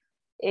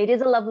 it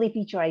is a lovely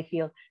feature, I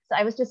feel. So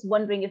I was just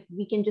wondering if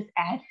we can just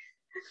add,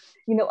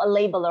 you know, a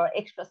label or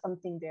extra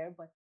something there.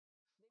 But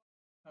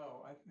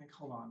oh, I think,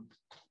 hold on.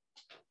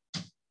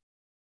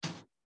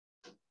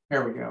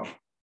 There we go.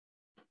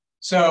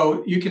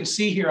 So you can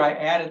see here I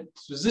added,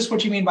 so is this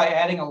what you mean by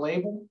adding a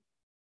label?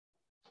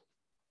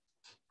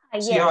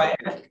 See how I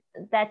add?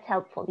 That's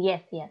helpful.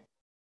 Yes, yes.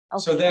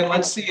 Okay. So then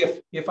let's see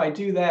if I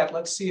do that,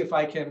 let's see if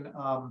I can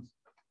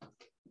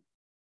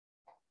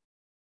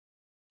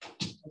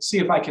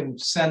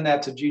send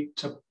that to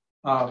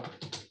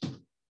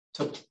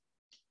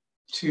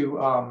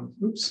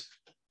oops.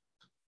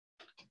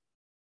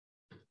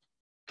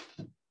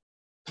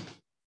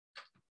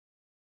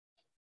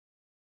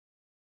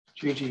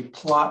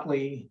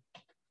 ggplotly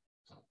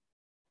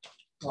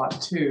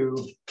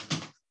plot2,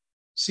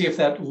 see if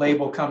that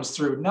label comes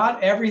through.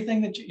 Not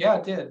everything that yeah,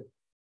 it did.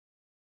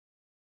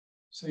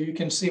 So you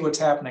can see what's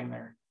happening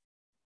there.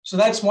 So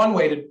that's one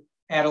way to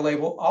add a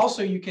label.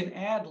 Also, you can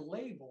add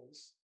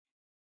labels.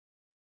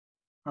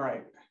 All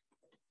right.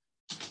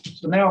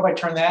 So now if I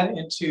turn that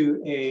into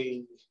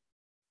a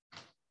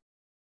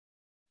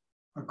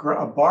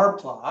bar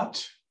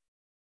plot,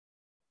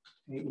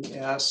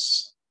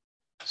 AES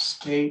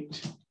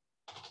state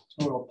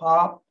total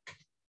pop,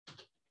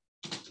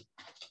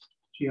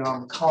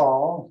 geom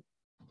call.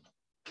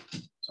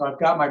 So I've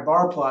got my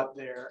bar plot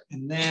there,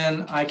 and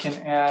then I can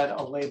add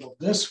a label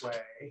this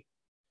way,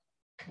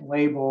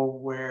 label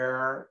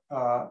where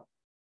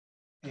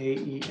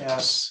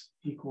AES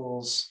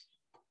equals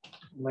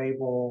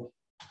label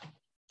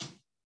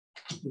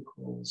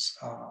equals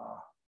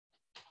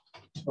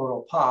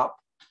total pop.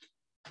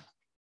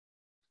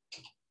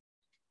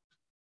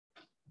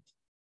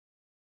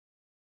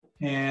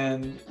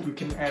 And you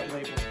can add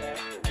labels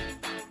back.